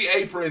off the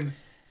apron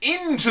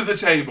into the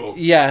table.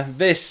 Yeah,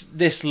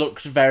 this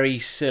looked very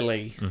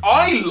silly.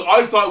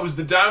 I thought it was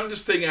the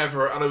damnedest thing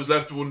ever, and I was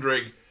left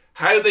wondering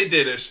how they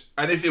did it,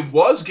 and if it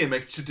was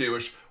gimmicked to do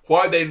it,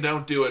 why they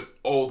don't do it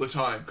all the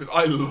time, because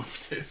I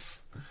love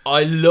this.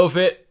 I love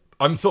it.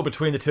 I'm sort of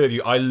between the two of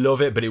you. I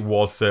love it, but it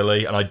was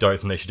silly, and I don't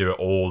think they should do it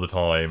all the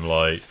time.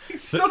 Like,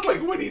 he's stuck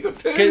like Winnie the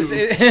Pooh.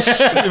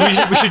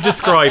 we should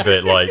describe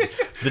it. Like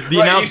the right,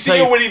 announce you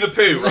see a Winnie the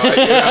Pooh, right?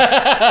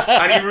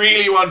 Yeah. And he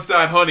really wants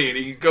that honey, and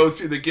he goes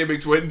through the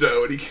gimmicked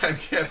window, and he can't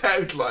get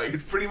out. Like,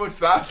 it's pretty much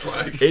that.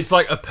 Like, it's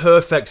like a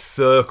perfect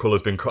circle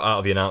has been cut out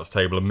of the announce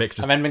table, and Mick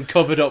just and then been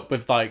covered up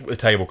with like a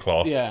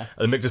tablecloth. Yeah,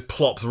 and Mick just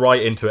plops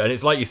right into it, and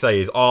it's like you say,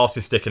 his arse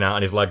is sticking out,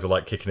 and his legs are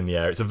like kicking in the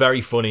air. It's a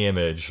very funny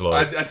image.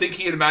 Like, I think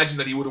he had imagined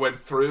that he would have went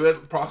through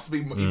it, possibly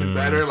even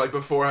better. Like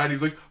beforehand, he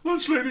was like,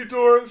 "Lunch Lady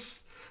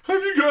Doris,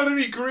 have you got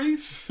any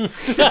grease?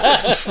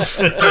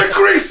 Then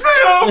grease me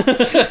up,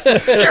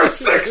 you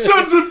sick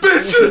sons of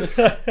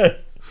bitches!"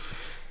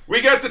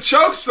 We get the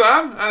choke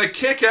slam and a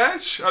kick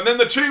out, and then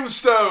the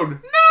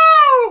tombstone.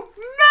 No,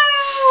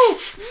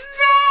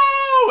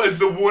 as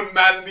the one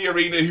man in the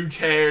arena who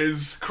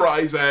cares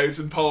cries out,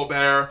 and Paul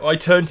Bear. I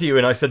turned to you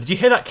and I said, "Did you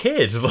hear that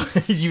kid?"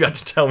 You had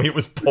to tell me it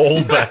was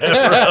Paul Bear.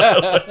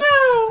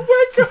 No,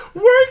 wake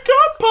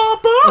up,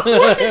 Papa!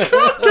 Wake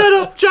up! Get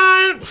up,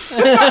 Giant!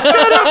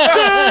 Get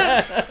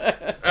up,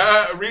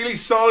 Giant! Really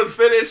solid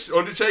finish.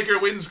 Undertaker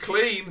wins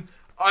clean.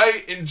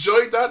 I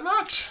enjoyed that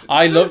match.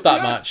 I loved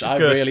that match. I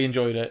really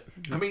enjoyed it.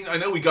 I mean, I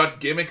know we got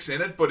gimmicks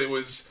in it, but it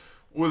was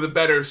one of the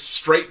better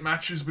straight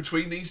matches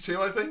between these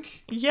two, I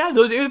think. Yeah, it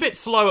was a bit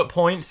slow at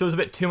points. There was a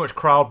bit too much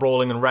crowd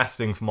brawling and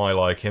resting for my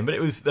liking, but it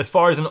was, as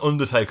far as an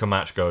Undertaker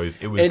match goes,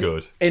 it was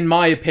good. In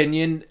my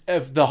opinion,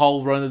 of the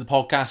whole run of the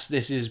podcast,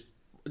 this is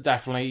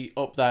definitely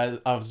up there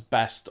as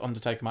best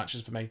Undertaker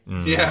matches for me.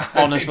 Yeah,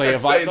 honestly,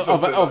 of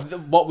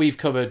what we've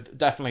covered,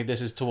 definitely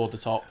this is toward the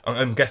top.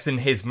 I'm guessing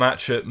his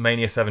match at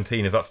Mania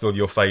 17, is that still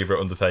your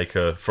favourite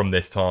Undertaker from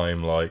this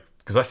time? Like,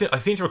 because I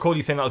seem to recall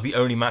you saying that was the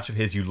only match of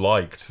his you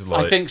liked.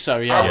 Like, I think so,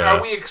 yeah.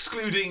 Are we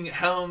excluding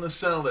Hell in a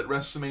Cell at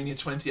WrestleMania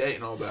 28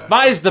 and all that?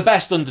 That is the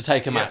best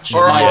Undertaker match.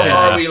 Or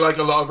are we, like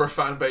a lot of our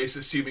fan base,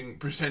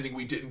 pretending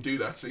we didn't do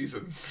that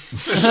season?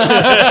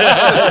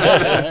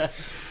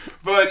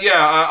 But yeah,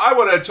 I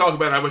want to talk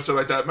about how much I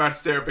like that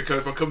match there,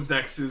 because what comes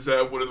next is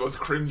one of the most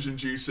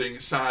cringe-inducing,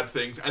 sad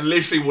things, and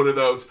literally one of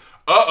those,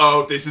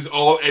 this is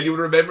all anyone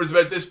remembers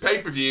about this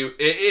pay-per-view.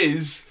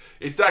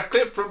 It's that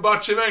clip from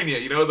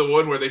Botchamania, you know, the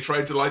one where they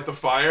tried to light the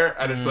fire,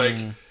 and it's like,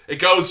 it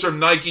goes from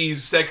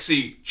Nike's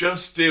sexy,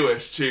 just do it,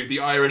 to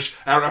the Irish,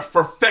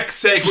 for feck's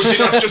sake, would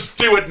you not just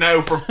do it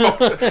now, for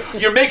fuck's sake?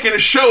 You're making a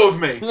show of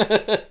me.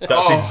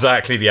 That's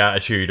exactly the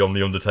attitude on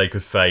The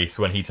Undertaker's face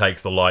when he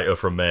takes the lighter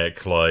from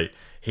Mick, like,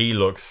 he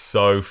looks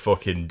so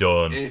fucking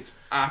done. It's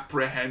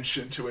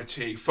apprehension to a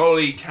T.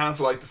 Foley can't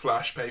light the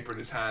flash paper in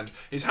his hand.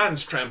 His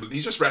hand's trembling.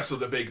 He's just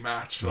wrestled a big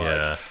match.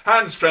 Like,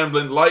 hand's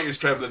trembling, lighter's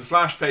trembling,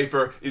 flash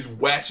paper is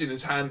wet in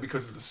his hand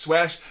because of the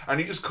sweat, and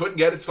he just couldn't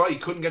get it to light. He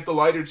couldn't get the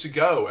lighter to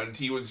go, and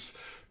he was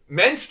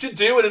meant to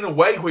do it in a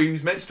way where he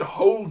was meant to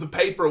hold the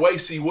paper away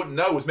so you wouldn't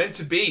know. It was meant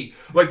to be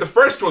like the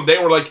first one, they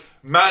were like,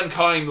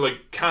 Mankind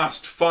like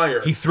cast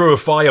fire. He threw a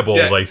fireball,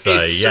 they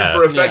say. It's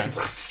super effective.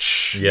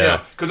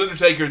 Yeah. Because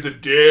Undertaker's a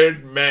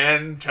dead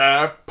man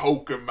type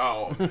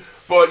Pokemon.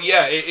 But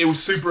yeah, it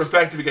was super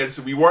effective against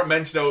him. We weren't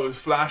meant to know it was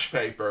flash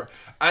paper.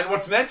 And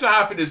what's meant to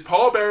happen is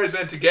Paul Bear is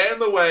meant to get in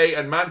the way,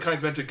 and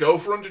Mankind's meant to go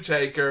for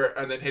Undertaker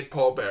and then hit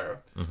Paul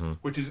Bear,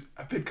 which is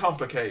a bit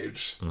complicated.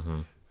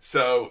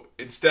 So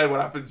instead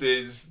what happens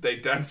is they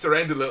dance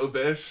around a little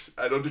bit,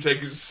 and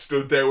Undertaker just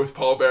stood there with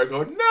Paul Bear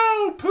going,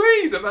 "No,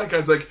 please!" And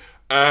Mankind's like,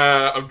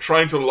 I'm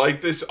trying to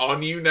light this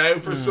on you now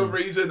for some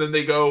reason. Then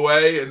they go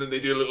away, and then they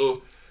do a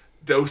little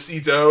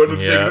do-si-do, and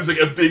Undertaker does like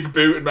a big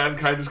boot, and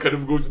Mankind just kind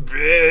of goes,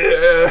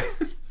 bleh.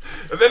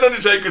 And then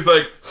Undertaker's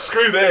like,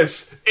 screw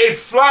this, it's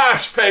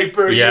flash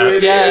paper, you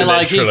idiot. Yeah,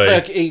 like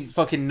he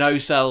fucking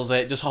no-sells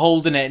it, just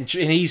holding it,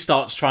 and he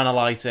starts trying to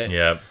light it.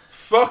 Yeah.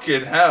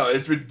 Fucking hell,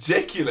 it's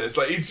ridiculous.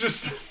 Like, he's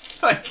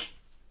just, like,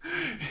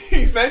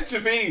 he's meant to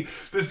be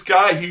this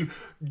guy who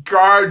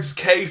guards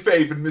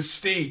kayfabe and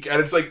mystique,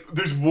 and it's like,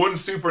 there's one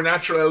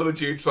supernatural element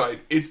to your fight.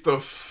 It's the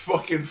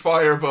fucking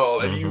fireball,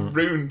 and you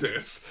ruined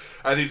this.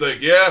 And he's like,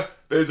 yeah,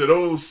 there's an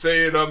old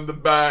saying on the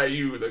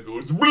bayou that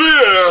goes,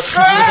 bleh,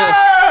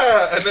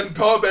 ah! And then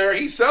Paul Bearer,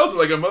 he sells it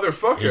like a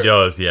motherfucker. He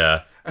does,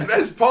 yeah. And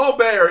as Paul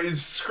Bearer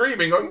is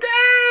screaming, going,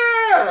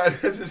 ah!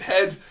 And as his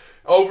head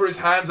over his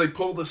hands, they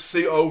pull the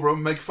suit over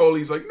him, Mick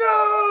Foley's like,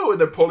 no! And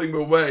they're pulling him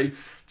away.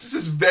 Just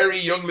this very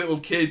young little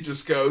kid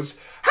just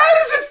goes, how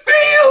does it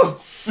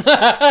feel?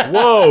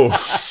 Whoa.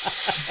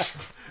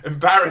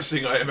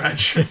 Embarrassing, I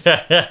imagine.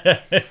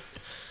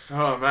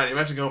 Oh man,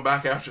 imagine going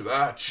back after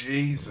that.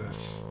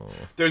 Jesus.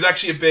 There's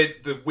actually a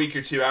bit the week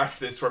or two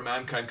after this where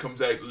Mankind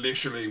comes out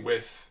literally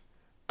with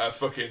a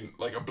fucking,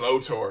 like, a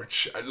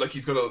blowtorch. And, like,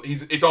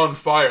 it's on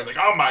fire. And like,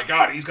 oh my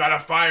god, he's got a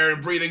fire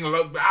and breathing.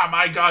 Oh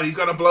my god, he's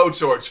got a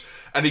blowtorch.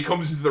 And he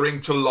comes into the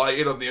ring to light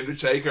it on the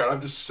Undertaker. And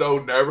I'm just so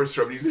nervous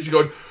for him. He's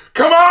literally going,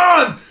 come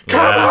on!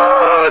 Come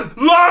on!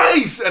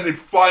 Light! And it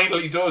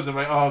finally does. I'm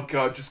like, oh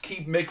god, just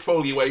keep Mick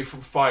Foley away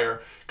from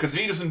fire. Because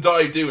if he doesn't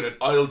die doing it,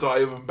 I'll die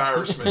of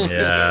embarrassment.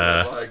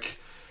 Yeah. Like,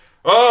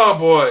 oh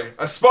boy.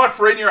 A spot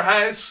for In Your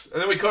House.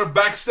 And then we cut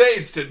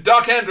backstage to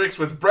Doc Hendricks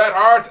with Bret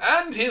Hart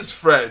and his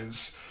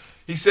friends.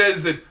 He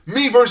says that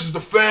me versus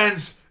the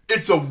fans,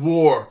 it's a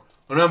war.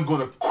 And I'm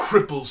going to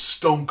cripple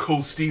Stone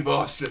Cold Steve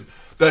Austin.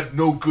 That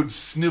no good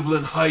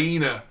sniveling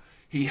hyena.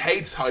 He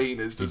hates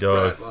hyenas, does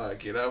Bret,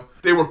 like, you know.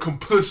 They were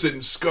complicit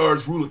in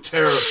Scar's rule of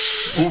terror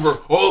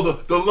over all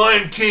the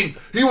Lion King.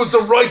 He was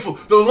the rifle.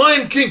 The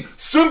Lion King.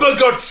 Simba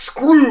got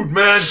screwed,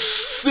 man.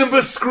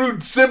 Simba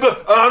screwed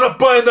Simba. I'm not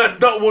buying that,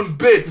 not one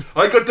bit.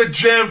 I got the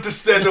jam to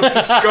stand up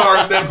to Scar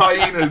and them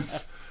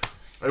hyenas.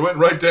 I went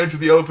right down to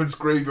the elephant's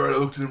graveyard. I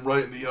looked at him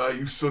right in the eye,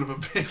 you son of a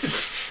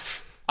bitch.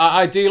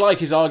 I do like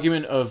his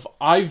argument of,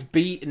 I've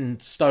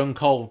beaten Stone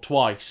Cold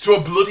twice. To a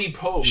bloody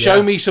pulp.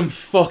 Show me some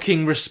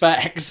fucking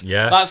respect.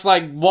 Yeah. That's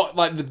like what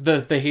like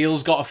the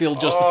heel's got to feel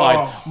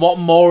justified. What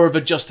more of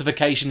a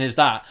justification is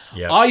that?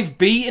 Yeah. I've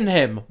beaten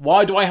him.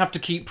 Why do I have to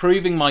keep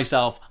proving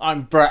myself?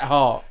 I'm Bret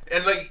Hart.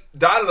 And like,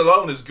 that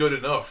alone is good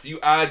enough. You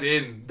add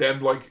in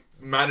them, like,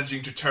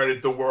 managing to turn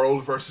it the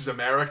world versus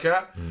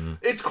America.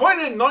 It's quite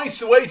a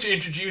nice way to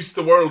introduce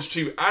the world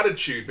to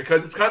Attitude,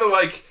 because it's kind of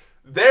like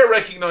they're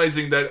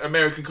recognizing that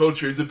American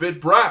culture is a bit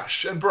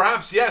brash, and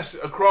perhaps, yes,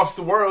 across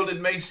the world it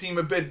may seem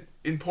a bit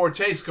in poor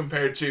taste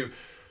compared to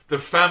the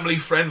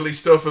family-friendly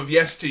stuff of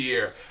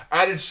yesteryear.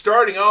 And it's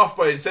starting off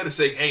by, instead of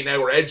saying, hey, now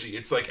we're edgy,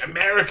 it's like,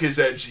 America's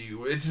edgy.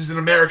 This is an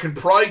American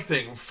pride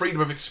thing,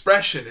 freedom of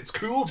expression. It's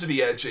cool to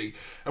be edgy.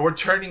 And we're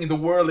turning the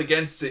world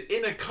against it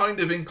in a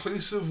kind of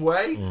inclusive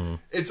way.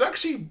 It's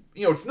actually,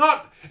 you know,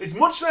 it's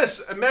much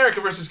less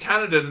America versus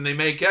Canada than they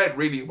make out,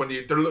 really, when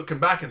they're looking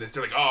back at this.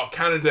 They're like, oh,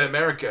 Canada,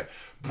 America.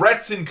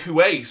 Brett's in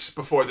Kuwait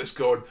before this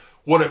going,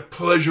 what a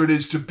pleasure it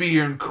is to be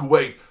here in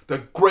Kuwait.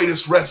 The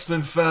greatest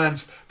wrestling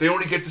fans. They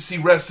only get to see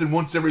wrestling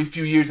once every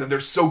few years, and they're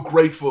so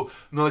grateful.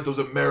 Not like those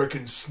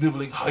American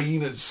sniveling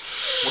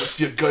hyenas. Want to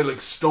see a guy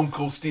like Stone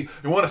Cold Steve?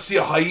 You want to see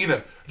a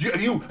hyena?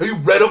 Have you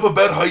read up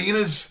about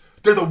hyenas?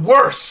 They're the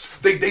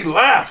worst. They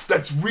laugh.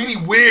 That's really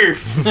weird.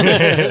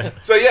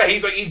 So yeah,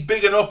 he's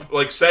bigging up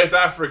like South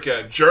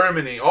Africa,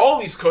 Germany, all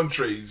these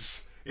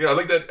countries. You know, I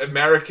like that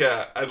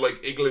America and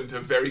like England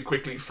have very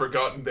quickly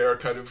forgotten their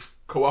kind of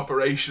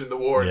cooperation in the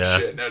war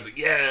and shit. Now it's like,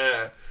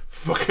 yeah,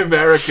 fuck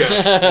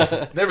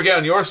America. Never get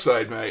on your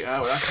side, mate.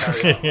 Oh, that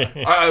carry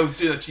on. I was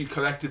doing that to you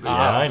collectively.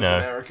 I know.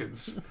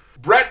 Americans.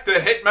 Bret the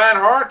Hitman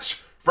Hart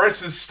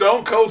versus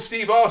Stone Cold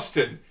Steve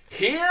Austin.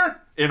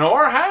 Here in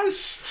our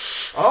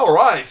house. All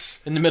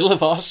right. In the middle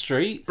of our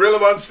street.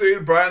 Billabong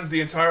Steel brands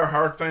the entire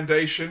Hart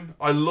Foundation.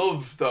 I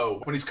love,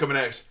 though, when he's coming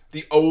out,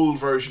 the old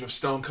version of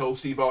Stone Cold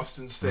Steve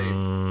Austin's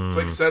theme. It's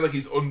like, it sounds like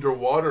he's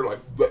underwater, like...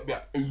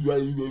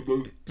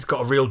 It's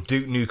got a real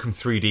Duke Nukem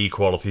 3D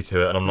quality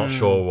to it, and I'm not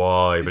sure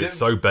why, but it's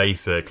so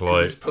basic. Like,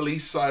 there's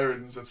police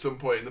sirens at some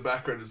point in the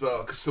background as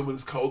well, because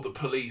someone's called the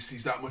police.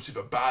 He's that much of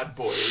a bad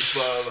boy as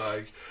well,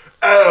 like...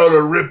 I ought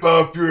to rip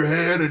off your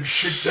head and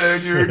shit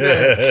down your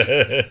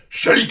neck.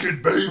 Shake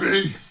it,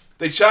 baby.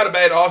 They chat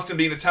about Austin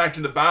being attacked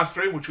in the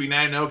bathroom, which we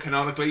now know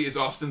canonically is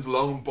Austin's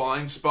lone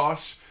blind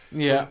spot.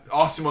 Yeah.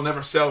 Austin will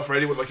never sell for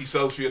anyone like he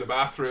sells for you in the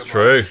bathroom. It's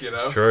true. Like, you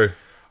know? It's true.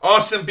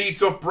 Austin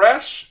beats up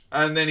Bret,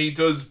 and then he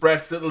does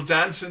Bret's little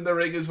dance in the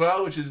ring as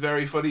well, which is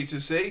very funny to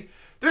see.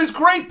 There's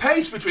great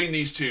pace between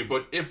these two,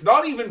 but if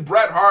not even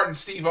Bret Hart and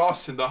Steve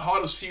Austin, the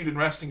hottest feud in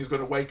wrestling, is going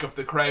to wake up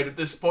the crowd at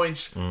this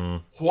point,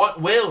 what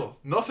will?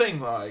 Nothing,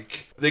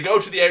 like. They go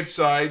to the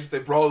outside, they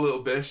brawl a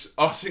little bit.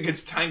 Austin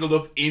gets tangled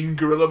up in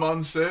Gorilla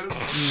Monsoon.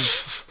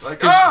 He's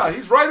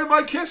right in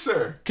my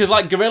kisser. Because,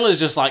 like, Gorilla's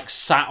just, like,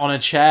 sat on a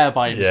chair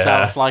by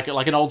himself, like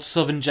an old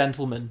southern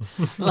gentleman.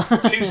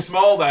 It's too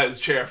small, that his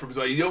chair for him.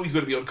 So he's always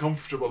going to be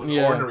uncomfortable and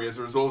ornery as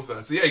a result of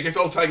that. So, he gets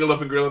all tangled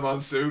up in Gorilla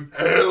Monsoon.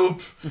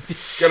 Help!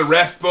 Get a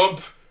ref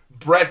bump.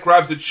 Brett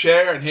grabs a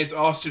chair and hits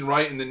Austin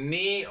right in the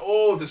knee.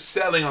 Oh, the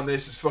selling on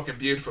this is fucking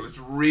beautiful. It's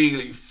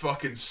really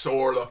fucking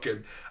sore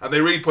looking. And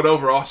they really put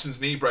over Austin's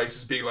knee brace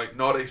as being like,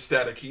 not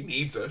aesthetic, he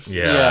needs it.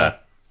 Yeah.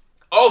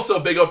 Also,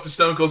 big up to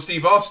Stone Cold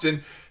Steve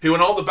Austin, who in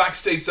all the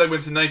backstage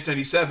segments in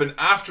 1997,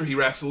 after he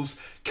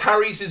wrestles,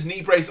 carries his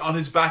knee brace on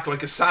his back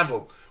like a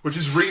saddle, which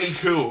is really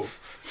cool.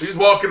 He's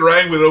walking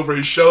around with over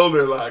his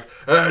shoulder like,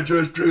 I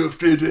just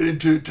drifted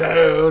into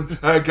town.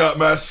 I got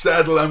my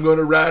saddle. I'm going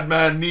to ride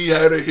my knee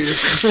out of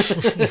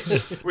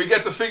here. We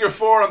get the figure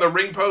 4 on the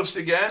ring post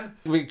again.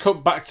 We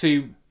cut back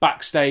to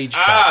backstage.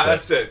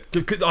 That's it.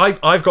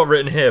 I've got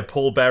written here,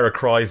 Paul Bearer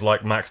cries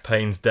like Max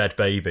Payne's dead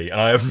baby.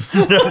 I have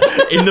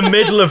in the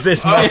middle of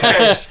this match.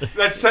 Okay,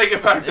 let's take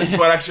it back to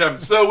what actually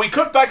happened. So we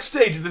cut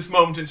backstage at this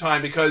moment in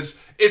time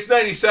because it's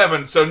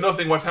 97, so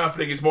nothing what's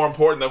happening is more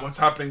important than what's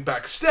happening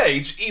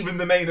backstage, even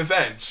the main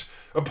event.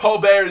 And Paul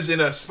Bearer's in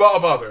a spot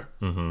of bother.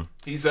 Mm-hmm.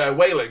 He's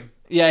wailing.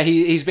 Yeah,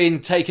 he's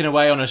been taken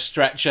away on a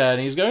stretcher and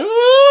he's going,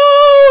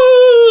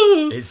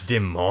 ooh! It's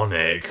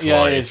demonic.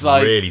 Yeah, it's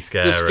like, really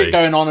scary. Just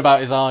going on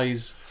about his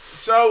eyes.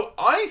 So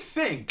I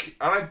think,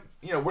 and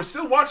we're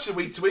still watching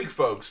week to week,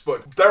 folks,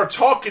 but they're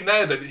talking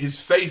now that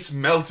his face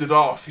melted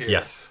off here.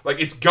 Yes. Like,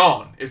 it's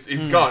gone. It's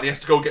gone. He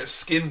has to go get a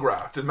skin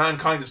graft. And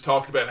Mankind has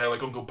talked about how,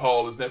 like, Uncle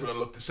Paul is never going to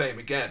look the same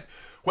again.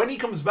 When he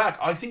comes back,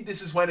 I think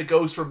this is when it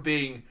goes from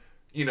being,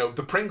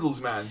 the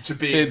Pringles man to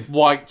being... To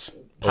white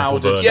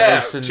powdered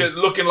face. And... to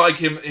looking like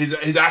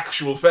his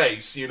actual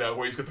face,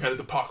 where he's got kind of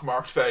the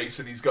pockmarked face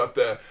and he's got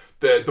the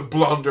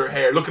blonder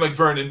hair, looking like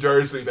Vernon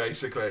Dursley,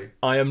 basically.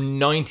 I am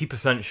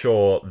 90%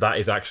 sure that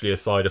is actually a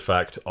side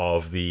effect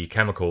of the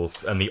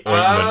chemicals and the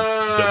ointment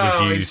that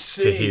was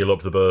used to heal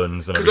up the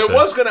burns and everything. Because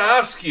I was going to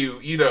ask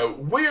you,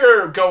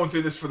 we're going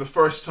through this for the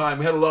first time.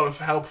 We had a lot of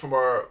help from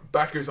our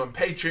backers on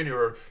Patreon who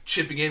are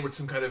chipping in with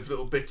some kind of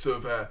little bits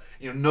of,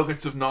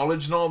 nuggets of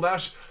knowledge and all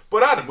that.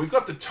 But Adam, we've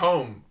got the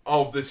tome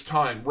of this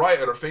time right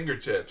at our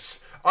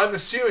fingertips. I'm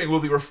assuming we'll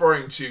be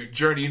referring to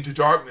Journey into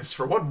Darkness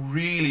for what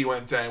really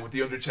went down with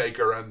The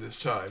Undertaker around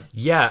this time.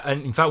 Yeah,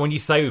 and in fact, when you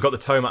say we've got the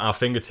tome at our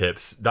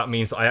fingertips, that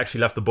means that I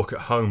actually left the book at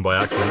home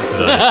by accident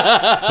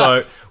today.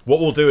 So what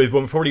we'll do is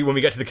when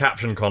we get to the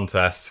caption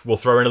contest, we'll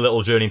throw in a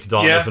little Journey into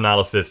Darkness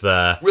analysis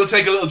there. We'll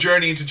take a little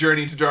Journey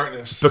into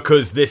Darkness.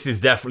 Because this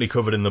is definitely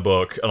covered in the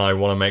book, and I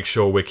want to make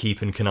sure we're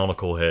keeping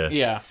canonical here.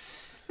 Yeah.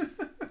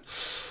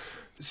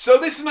 So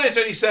this is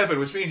 1987,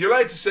 which means you're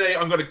allowed to say,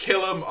 I'm going to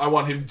kill him, I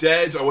want him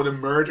dead, I want to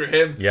murder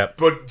him. Yep.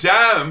 But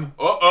damn,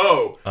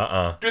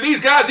 do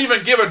these guys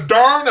even give a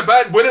darn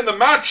about winning the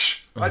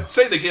match? I'd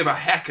say they give a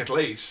heck at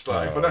least,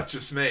 but that's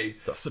just me.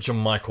 That's such a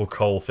Michael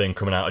Cole thing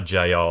coming out of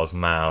JR's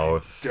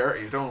mouth.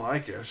 Dirty, I don't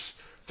like it.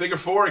 Figure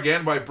 4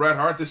 again by Bret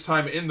Hart, this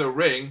time in the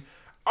ring.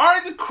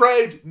 Are the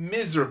crowd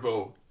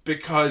miserable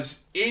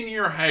because in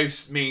your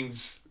house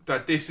means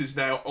that this is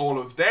now all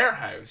of their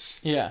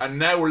house. Yeah. And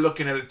now we're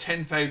looking at a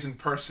 10,000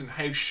 person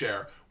house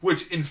share,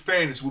 which in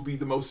fairness will be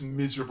the most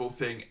miserable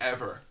thing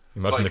ever.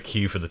 Imagine the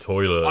queue for the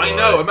toilet. I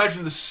know,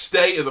 imagine the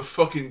state of the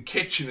fucking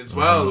kitchen as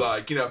well.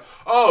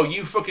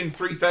 You fucking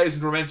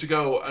 3,000 were meant to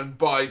go and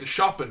buy the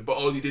shopping, but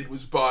all you did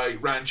was buy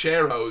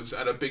rancheros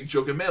and a big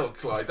jug of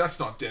milk. Like, that's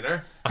not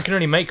dinner. I can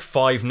only make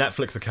 5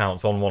 Netflix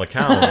accounts on one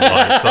account.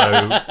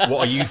 So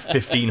what are you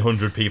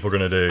 1,500 people going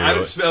to do? And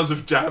it smells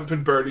of damp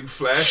and burning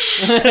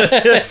flesh.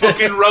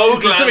 Fucking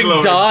rogue There's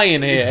something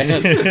dying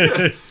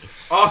here.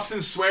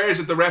 Austin swears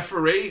at the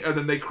referee and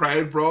then they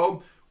crowd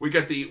brawl. We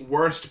get the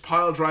worst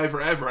pile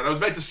driver ever. And I was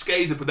about to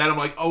skate it, but then I'm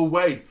like, oh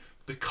wait,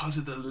 because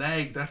of the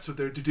leg. That's what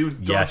they're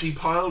doing. Dodgy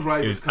pile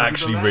drivers. It was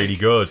actually really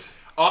good.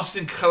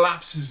 Austin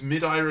collapses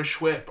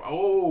mid-Irish whip.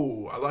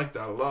 Oh, I like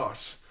that a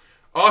lot.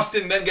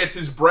 Austin then gets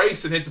his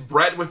brace and hits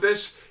Bret with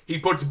it. He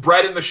puts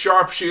Bret in the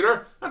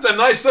sharpshooter. That's a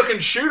nice looking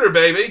shooter,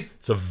 baby.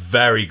 It's a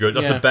very good...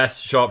 That's the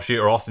best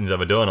sharpshooter Austin's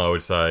ever done, I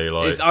would say.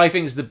 I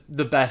think it's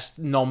the best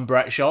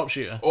non-Bret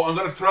sharpshooter. Oh, I'm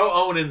going to throw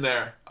Owen in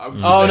there. Owen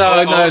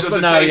does a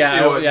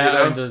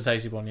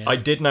tasty one, yeah. I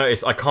did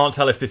notice, I can't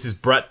tell if this is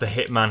Bret the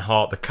Hitman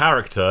Hart the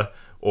character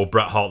or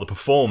Bret Hart the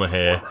performer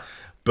here.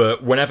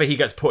 But whenever he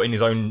gets put in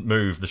his own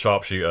move, the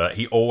sharpshooter,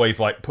 he always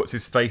puts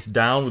his face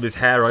down with his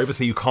hair over,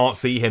 so you can't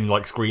see him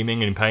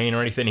screaming in pain or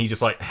anything. He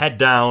just head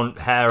down,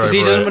 hair over. Because he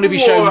doesn't want to be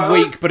shown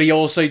weak, but he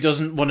also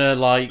doesn't want to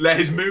let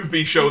his move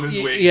be shown as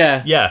weak.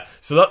 Yeah.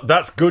 So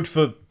that's good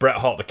for Bret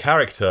Hart the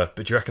character,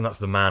 but do you reckon that's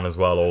the man as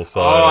well?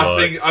 Also,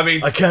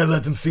 I can't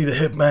let them see the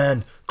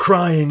Hitman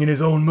crying in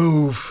his own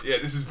move. Yeah,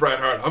 this is Bret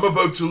Hart. I'm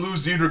about to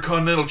lose the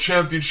Intercontinental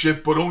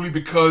Championship, but only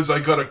because I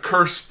got a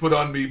curse put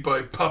on me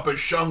by Papa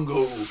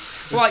Shango.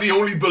 It's the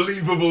only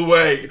believable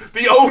way.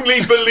 The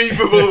only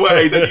believable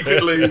way that you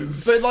could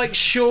lose. But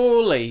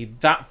surely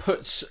that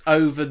puts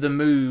over the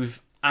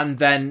move and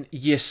then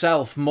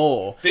yourself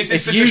more. This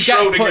is such a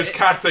Schrodinger's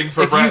cat thing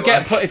for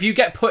Brett. If you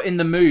get put in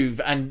the move,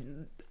 and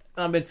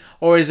I mean,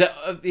 or is it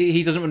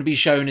he doesn't want to be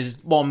shown as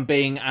one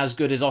being as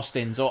good as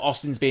Austin's, or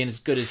Austin's being as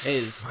good as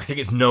his? I think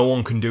it's no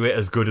one can do it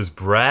as good as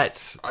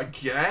Brett. I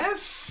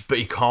guess. But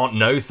he can't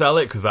no-sell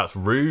it because that's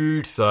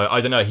rude. So, I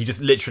don't know. He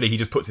just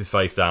puts his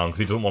face down because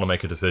he doesn't want to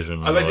make a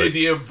decision. I like the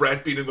idea of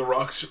Brett being in The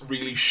Rock's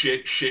really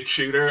shit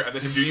shooter, and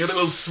then him doing a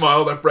little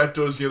smile that Brett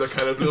does, that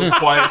kind of little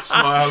quiet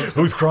smile.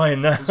 Who's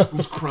crying now?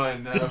 Who's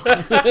crying now?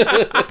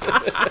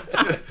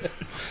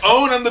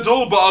 Owen and the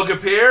Dullbog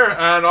appear,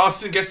 and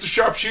Austin gets the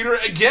sharpshooter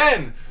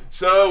again.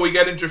 So we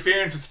get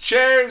interference with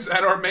chairs,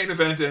 and our main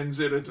event ends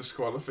in a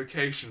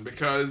disqualification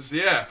because,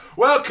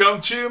 welcome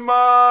to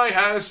my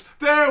house.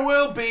 There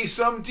will be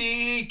some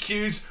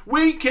DQs.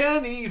 We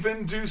can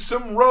even do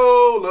some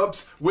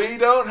roll-ups. We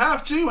don't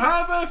have to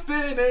have a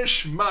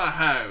finish, my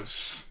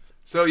house.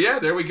 So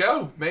there we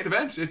go. Main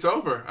event, it's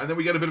over. And then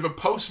we get a bit of a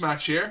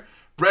post-match here.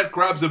 Brett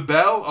grabs a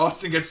bell,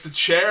 Austin gets the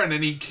chair, and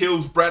then he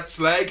kills Brett's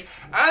leg.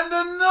 And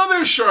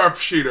another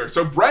sharpshooter.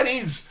 So Brett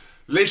is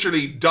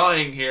literally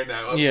dying here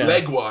now,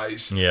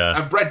 leg-wise. Yeah.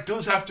 And Brett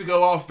does have to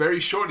go off very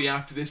shortly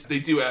after this. They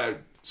do a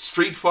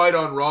street fight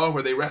on Raw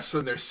where they wrestle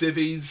in their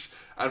civvies,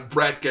 and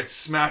Brett gets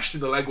smashed in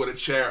the leg with a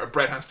chair, and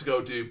Brett has to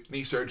go do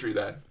knee surgery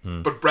then.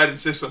 But Brett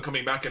insists on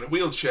coming back in a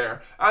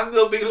wheelchair, and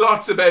there'll be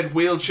lots about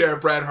wheelchair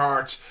Bret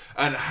Hart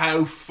and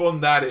how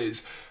fun that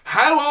is.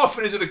 How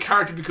often is it a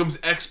character becomes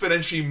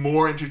exponentially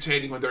more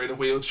entertaining when they're in a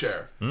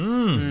wheelchair?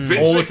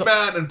 Vince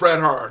McMahon and Bret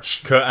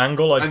Hart. Kurt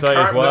Angle, I'd say,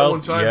 as well.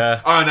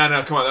 Yeah. Oh,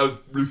 no, come on. That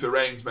was Luther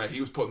Reigns, mate.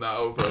 He was putting that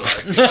over.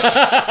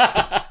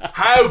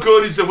 How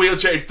good is the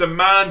wheelchair? It's the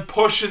man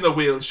pushing the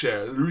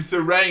wheelchair.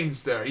 Luther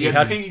Reigns there. He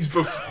had peas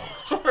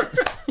before.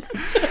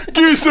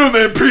 Give me some of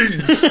them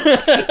peas.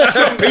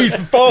 Some peas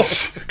before.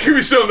 Give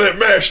me some of that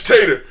mashed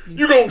tater.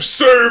 You gonna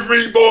serve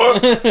me, boy?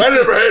 I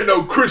never had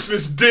no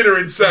Christmas dinner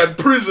inside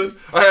prison.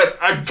 I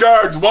had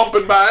guards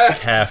whumping my ass.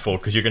 Careful,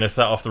 because you're going to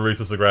set off the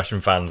Ruthless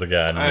Aggression fans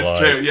again. That's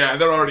true, and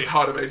they're already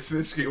hot about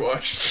Snitsky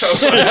Watch. So.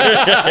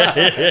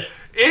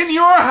 In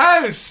your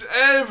house,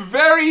 a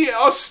very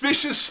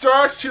auspicious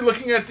start to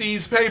looking at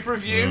these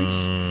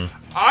pay-per-views.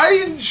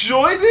 I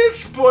enjoyed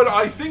it, but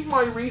I think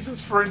my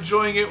reasons for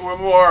enjoying it were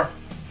more...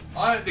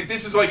 I think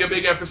this is like a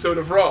big episode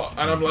of Raw,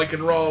 and I'm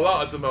liking Raw a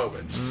lot at the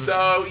moment.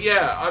 So,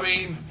 I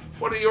mean,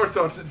 what are your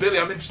thoughts? Billy,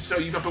 I'm interested. So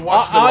you've been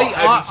watching the Raw.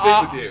 How did it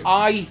sit with you?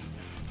 I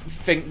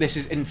think this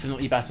is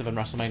infinitely better than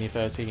WrestleMania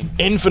 13.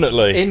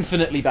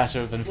 Infinitely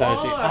better than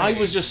 13. Why? I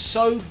was just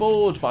so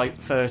bored by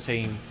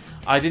 13.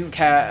 I didn't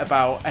care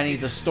about any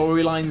of the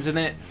storylines in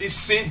it. Is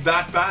Sid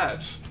that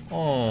bad?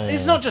 Oh.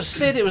 It's not just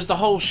Sid, it was the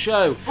whole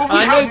show. But we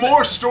have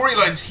more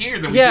storylines here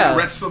than we do at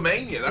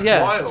WrestleMania.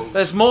 That's wild.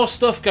 There's more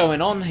stuff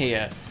going on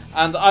here.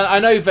 And I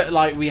know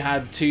that we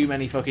had too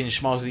many fucking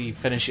schmozzy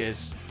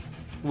finishes,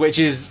 which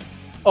is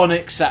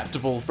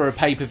unacceptable for a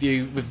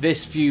pay-per-view with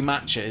this few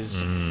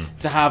matches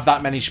to have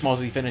that many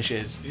schmozzy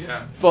finishes.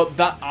 Yeah. But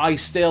that I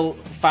still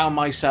found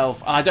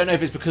myself, and I don't know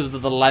if it's because of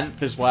the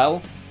length as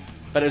well,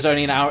 but it was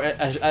only an hour,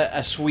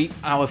 a sweet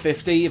hour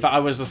 50. If I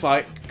was just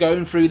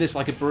going through this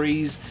like a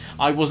breeze,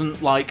 I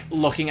wasn't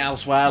looking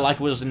elsewhere like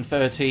I was in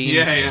 13.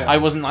 Yeah. I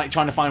wasn't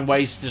trying to find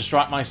ways to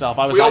distract myself.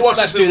 I was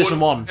let's do this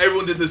in one.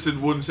 Everyone did this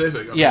in one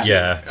sitting.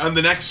 Yeah. And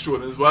the next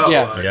one as well.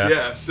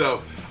 Yeah.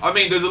 So, I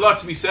mean, there's a lot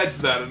to be said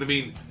for that. And I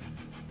mean,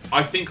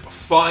 I think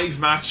 5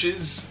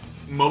 matches,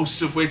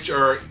 most of which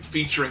are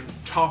featuring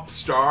top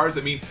stars.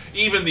 I mean,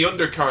 even the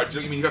undercards.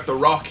 I mean, you got The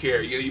Rock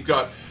here. You've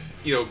got,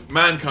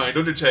 Mankind,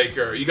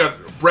 Undertaker. You got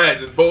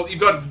Brett and both. You've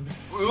got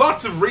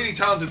lots of really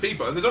talented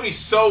people, and there's only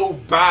so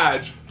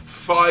bad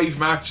 5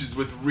 matches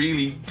with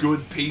really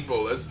good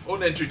people, as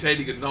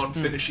unentertaining and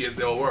non-finishy as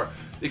they all were.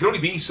 They could only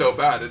be so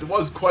bad. It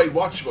was quite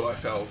watchable, I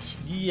felt.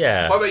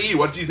 Yeah. What about you?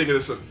 What did you think of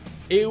this one?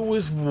 It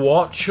was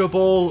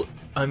watchable.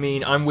 I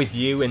mean, I'm with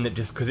you in that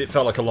just because it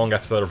felt like a long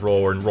episode of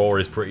Raw, and Raw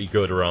is pretty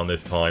good around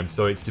this time,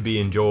 so it's to be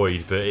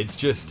enjoyed, but it's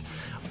just...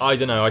 I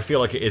don't know, I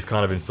feel like it is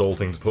kind of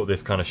insulting to put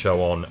this kind of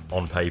show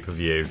on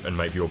pay-per-view and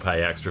make people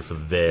pay extra for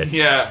this.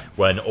 Yeah.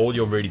 When all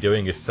you're really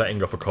doing is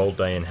setting up a cold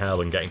day in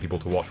hell and getting people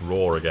to watch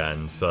Raw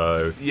again,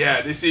 so...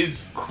 Yeah, this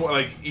is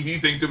quite, if you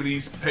think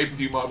WWE's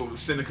pay-per-view model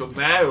is cynical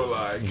now,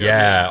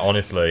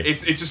 honestly.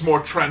 It's just more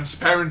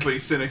transparently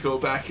cynical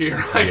back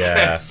here, I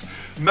guess.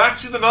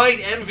 Match of the night,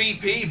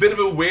 MVP, bit of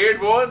a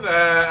weird one.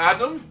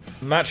 Adam?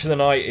 Match of the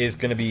night is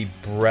going to be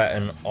Brett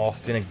and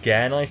Austin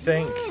again, I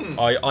think.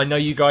 I know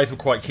you guys were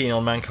quite keen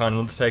on Mankind and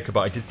Undertaker, but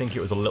I did think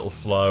it was a little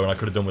slow, and I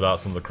could have done without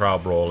some of the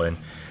crowd brawling.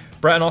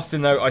 Brett and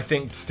Austin, though, I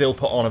think still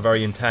put on a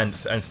very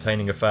intense,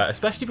 entertaining affair,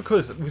 especially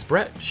because was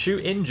Brett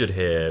injured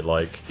here?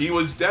 He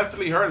was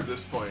definitely hurt at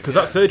this point. Because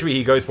that surgery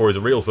he goes for is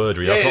a real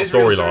surgery. That's not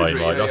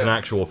storyline. That's an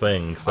actual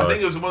thing. So. I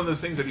think it was one of those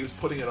things that he was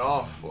putting it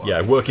off.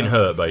 Working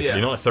hurt,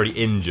 basically. Not necessarily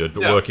injured,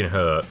 but working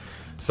hurt.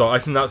 So I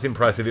think that's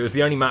impressive. It was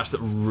the only match that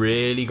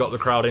really got the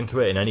crowd into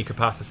it in any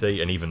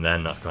capacity, and even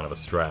then, that's kind of a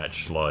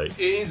stretch. It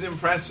is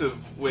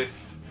impressive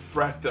with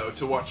Brett, though,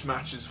 to watch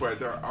matches where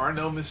there are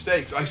no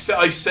mistakes. I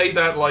say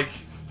that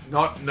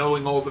not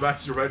knowing all the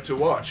matches we're about to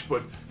watch,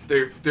 but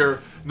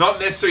they're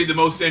not necessarily the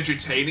most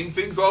entertaining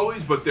things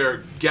always, but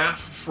they're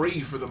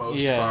gaff-free for the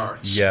most part.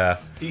 Yeah.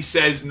 He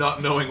says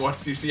not knowing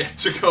what's yet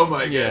to come,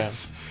 I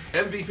guess.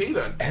 MVP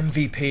then?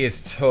 MVP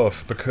is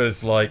tough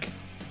because, like,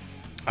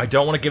 I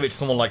don't want to give it to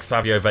someone like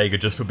Savio Vega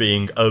just for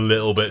being a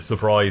little bit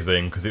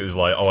surprising, because it was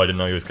like, oh, I didn't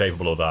know he was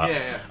capable of that.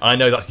 Yeah. I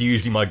know that's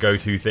usually my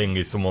go-to thing,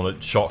 is someone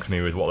that shocked me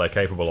with what they're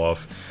capable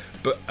of.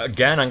 But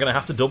again, I'm going to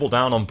have to double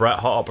down on Bret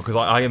Hart, because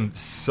I am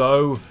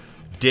so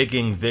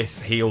digging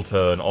this heel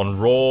turn on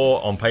Raw,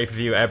 on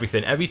pay-per-view,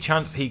 everything. Every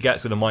chance he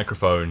gets with a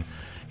microphone,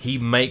 he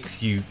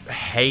makes you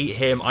hate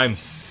him. I'm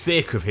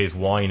sick of his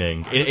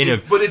whining.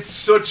 But it's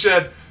such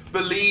a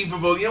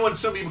believable... You know when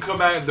some people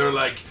come out and they're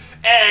like,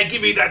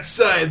 give me that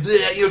sign,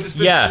 just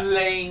this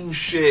lame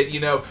shit,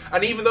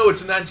 and even though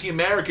it's an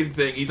anti-American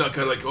thing, he's not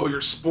kind of like, oh, your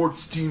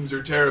sports teams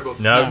are terrible.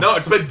 No,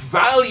 it's about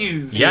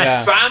values,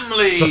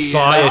 family,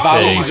 society.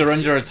 Values are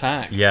under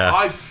attack.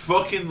 I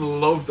fucking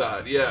love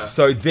that.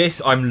 So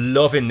I'm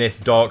loving this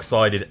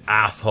dark-sided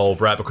asshole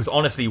Bret, because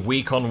honestly,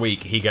 week on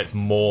week, he gets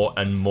more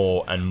and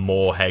more and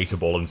more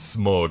hateable and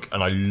smug,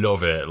 and I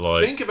love it.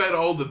 Like, think about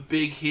all the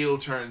big heel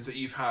turns that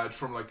you've had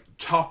from like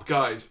top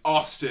guys,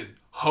 Austin,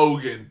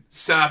 Hogan,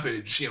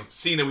 Savage,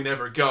 Cena we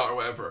never got or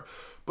whatever.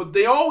 But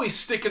they always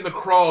stick in the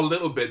craw a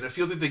little bit, and it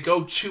feels like they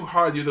go too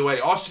hard the other way.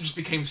 Austin just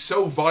became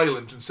so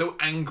violent and so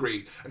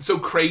angry and so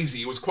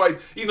crazy. It was quite,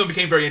 even though it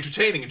became very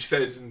entertaining in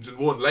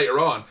 2001 later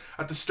on,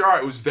 at the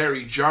start it was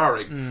very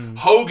jarring.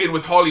 Hogan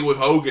with Hollywood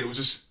Hogan, it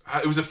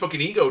was a fucking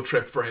ego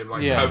trip for him,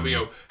 like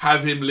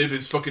have him live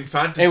his fucking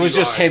fantasy It was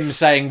just life. him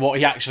saying what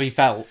he actually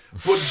felt.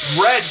 But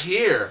Bret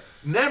here,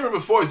 never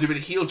before has there been a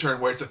heel turn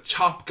where it's a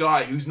top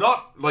guy who's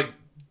not like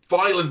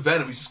violent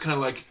venom. He's just kind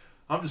of like,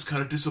 I'm just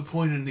kind of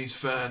disappointed in these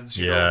fans.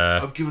 You know,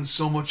 I've given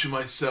so much of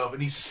myself,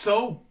 and he's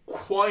so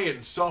quiet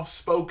and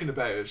soft-spoken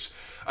about it.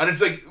 And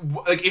it's like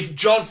if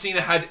John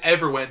Cena had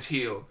ever went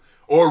heel,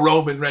 or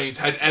Roman Reigns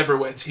had ever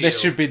went heel, this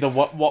should be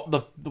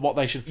what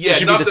they should. Yeah,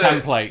 should be the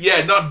template.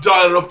 Yeah, not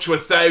dial it up to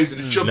 1,000.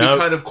 It should be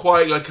kind of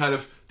quiet, like kind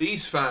of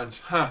these fans.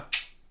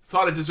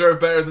 Thought I deserved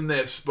better than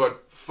this,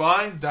 but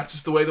fine. That's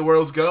just the way the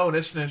world's going,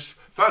 isn't it?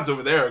 Fans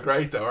over there are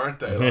great, though, aren't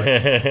they?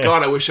 Like,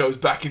 God, I wish I was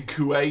back in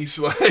Kuwait.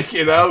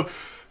 Like,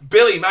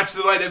 Billy, match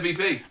of the night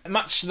MVP.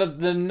 Match of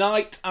the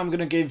night, I'm going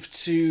to give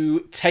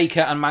to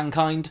Taker and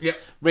Mankind. Yep.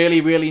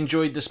 Really, really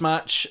enjoyed this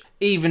match.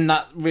 Even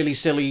that really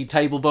silly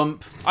table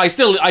bump. I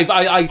love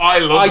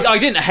it. I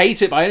didn't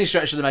hate it by any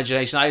stretch of the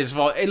imagination. I just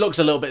thought it looks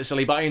a little bit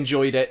silly, but I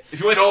enjoyed it. If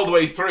you went all the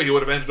way through, you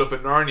would have ended up in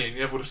Narnia and you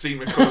never would have seen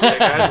McCoy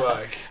again.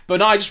 Like. But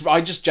no,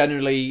 I just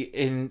generally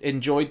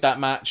enjoyed that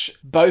match.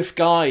 Both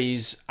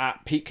guys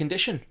at peak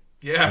condition.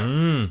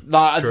 Yeah.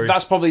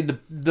 That's probably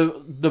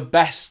the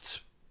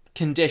best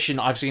condition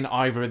I've seen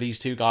either of these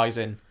two guys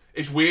in.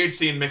 It's weird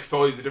seeing Mick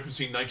Foley, the difference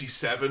between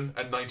 97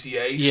 and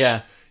 98.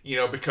 Yeah.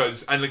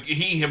 Because, and like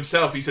he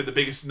himself, he said the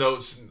biggest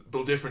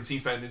noticeable difference he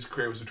found in his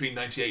career was between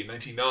 98 and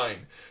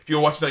 99. If you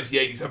watch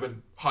 98, he's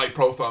having high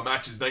profile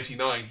matches.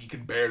 99, he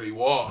can barely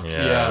walk.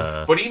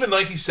 Yeah. But even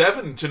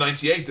 97 to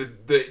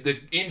 98, the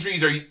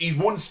injuries he's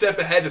one step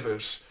ahead of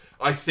it,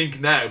 I think,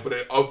 now, but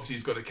obviously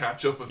he's got to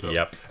catch up with them.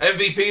 Yep.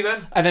 MVP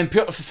then? And then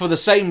for the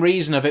same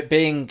reason of it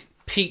being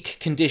peak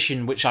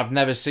condition, which I've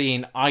never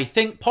seen, I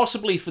think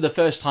possibly for the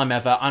first time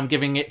ever, I'm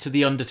giving it to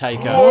The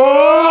Undertaker.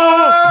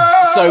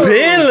 So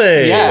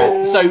really?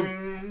 Yeah. So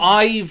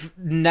I've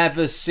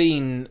never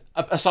seen,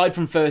 aside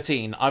from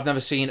 13, I've never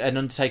seen an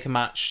Undertaker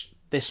match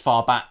this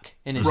far back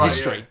in his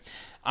history. Yeah.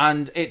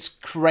 And it's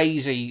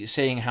crazy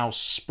seeing how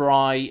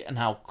spry and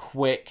how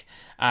quick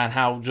and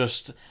how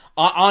just...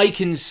 I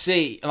can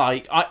see,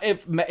 like,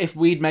 if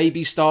we'd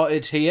maybe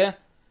started here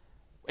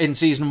in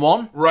season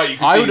 1, right? You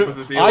could see what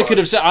the deal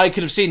was. I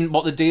could have seen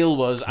what the deal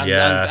was, and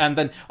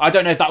then I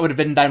don't know if that would have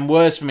been then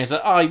worse for me. It's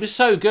like, he was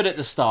so good at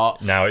the start.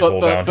 Now it's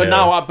all downhill. But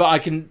now, I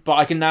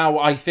can now,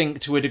 I think,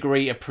 to a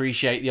degree,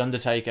 appreciate the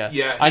Undertaker.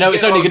 Yeah, I know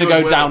it's only going to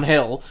go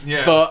downhill.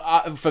 Yeah.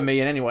 But for me,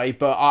 in any way.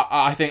 But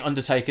I think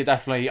Undertaker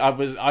definitely. I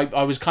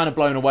was kind of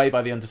blown away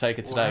by the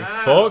Undertaker today.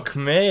 Wow. Fuck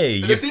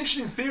me. It's an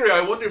interesting theory.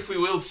 I wonder if we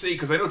will see,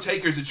 because I know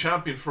Taker's a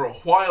champion for a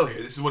while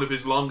here. This is one of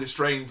his longest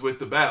reigns with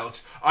the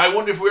belt. I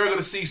wonder if we are going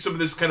to see some of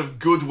this kind of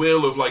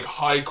goodwill of like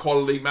high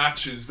quality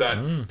matches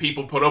that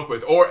people put up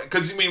with, or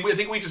because I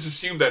think we just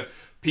assumed that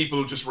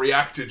people just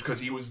reacted because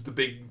he was the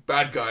big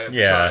bad guy at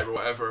the time or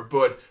whatever.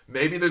 But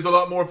maybe there's a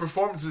lot more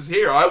performances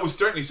here. I was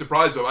certainly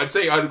surprised by him. I'd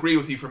say I'd agree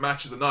with you for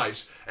match of the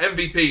night.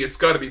 MVP, it's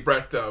got to be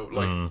Bret though.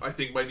 Like I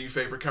think my new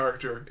favorite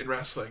character in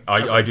wrestling.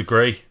 I'd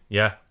agree.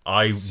 Yeah,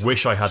 I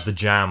wish I had the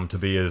jam to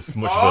be as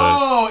much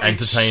of an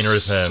entertainer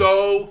as him.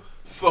 So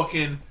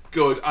fucking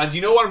good. And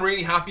you know what I'm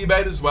really happy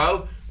about as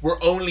well? We're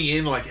only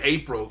in like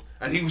April.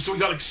 And so we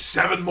got like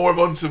 7 more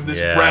months of this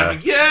brand.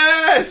 Like,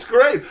 yes,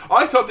 great.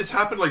 I thought this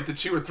happened like the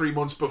 2 or 3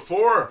 months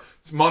before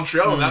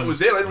Montreal, and that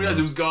was it. I didn't realize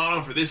it was gone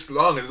on for this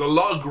long. And there's a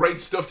lot of great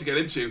stuff to get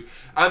into.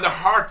 And the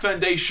Heart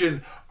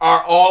Foundation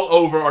are all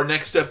over our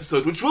next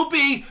episode, which will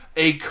be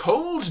a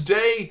cold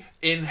day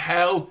in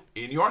hell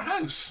in your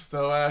house.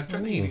 So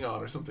turn the heating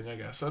on or something, I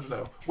guess. I don't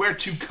know. Wear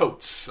 2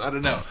 coats. I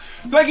don't know.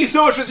 Thank you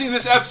so much for listening to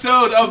this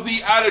episode of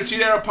the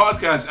Attitude Era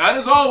podcast. And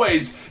as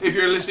always, if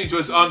you're listening to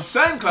us on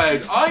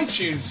SoundCloud,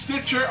 iTunes,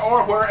 Stitcher,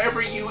 or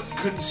wherever you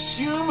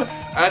consume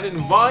and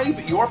imbibe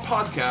your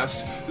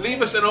podcast,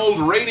 leave us an old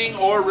rating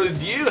or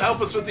review.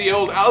 Help us with the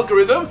old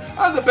algorithm.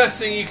 And the best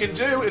thing you can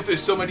do, if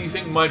there's somebody you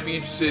think might be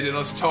interested in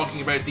us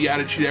talking about the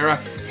Attitude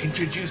Era,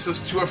 introduce us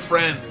to a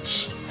friend.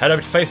 Head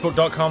over to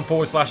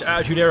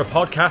facebook.com/Attitude Era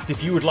Podcast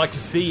if you would like to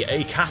see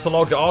a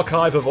catalogued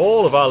archive of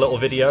all of our little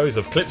videos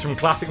of clips from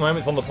classic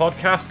moments on the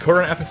podcast,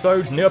 current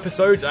episodes, new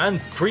episodes, and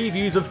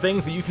previews of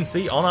things that you can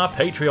see on our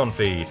Patreon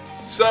feed.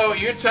 So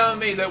you're telling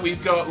me that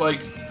we've got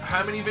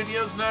how many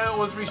videos now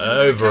was recently?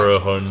 Over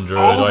 100.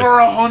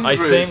 Over 100. I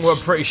think we're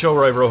pretty sure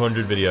we're over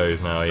 100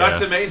 videos now, yeah.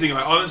 That's amazing.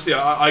 Honestly,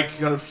 I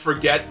kind of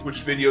forget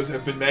which videos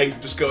have been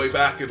made just going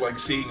back and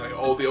seeing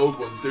all the old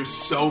ones. There's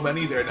so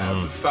many there now.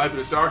 It's a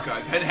fabulous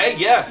archive. And hey,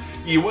 yeah,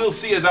 you will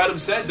see, as Adam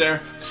said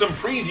there, some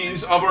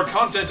previews of our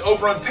content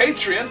over on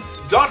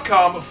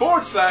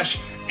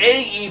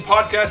patreon.com/AE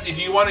podcast if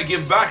you want to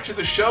give back to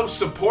the show,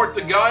 support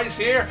the guys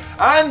here,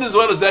 and as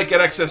well as that, get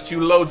access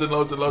to loads and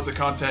loads and loads of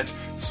content.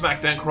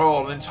 SmackDown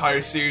Crawl, an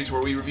entire series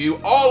where we review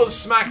all of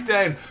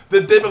SmackDown,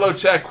 the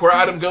Bibliotech, where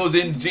Adam goes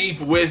in deep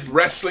with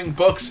wrestling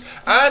books,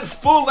 and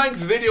full-length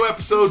video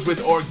episodes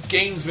with our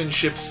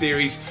Gamesmanship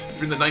series. If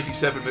you're in the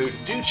 97 mood,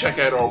 do check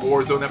out our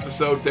Warzone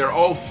episode. They're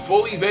all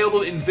fully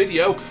available in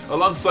video,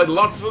 alongside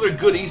lots of other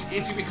goodies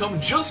if you become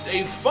just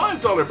a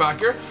 $5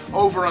 backer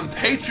over on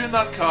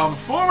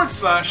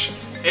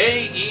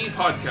patreon.com/AE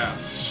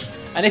podcast.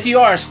 And if you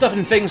are a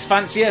stuffing things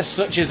fancier,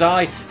 such as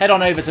I, head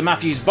on over to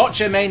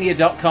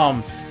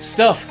MatthewsBotchermania.com.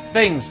 Stuff,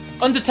 things.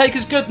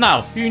 Undertaker's good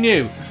now. Who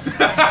knew?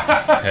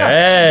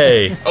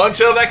 Hey!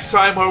 Until next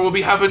time, where we'll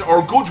be having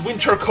our good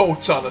winter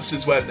coats on us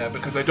as well now,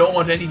 because I don't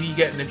want any of you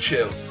getting a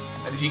chill.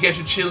 And if you get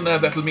a chill now,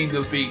 that'll mean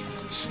there'll be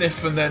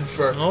sniffing then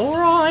for...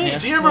 Alright.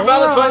 Do you remember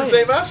Valentine's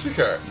Day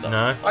Massacre?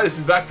 No. I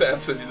listened back to that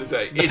episode the other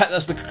day.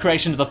 That's the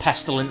creation of the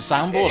pestilence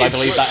soundboard, I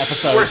believe, that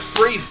episode. We're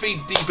 3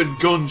 feet deep in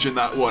gunge in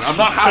that one. I'm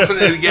not having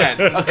it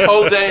again. A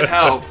cold day in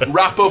hell.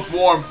 Wrap up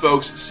warm,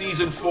 folks.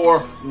 Season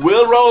 4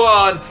 will roll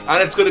on,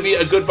 and it's going to be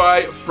a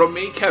goodbye from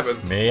me, Kevin.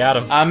 Me,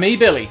 Adam. And me,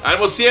 Billy. And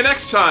we'll see you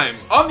next time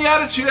on the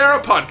Attitude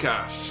Era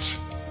podcast.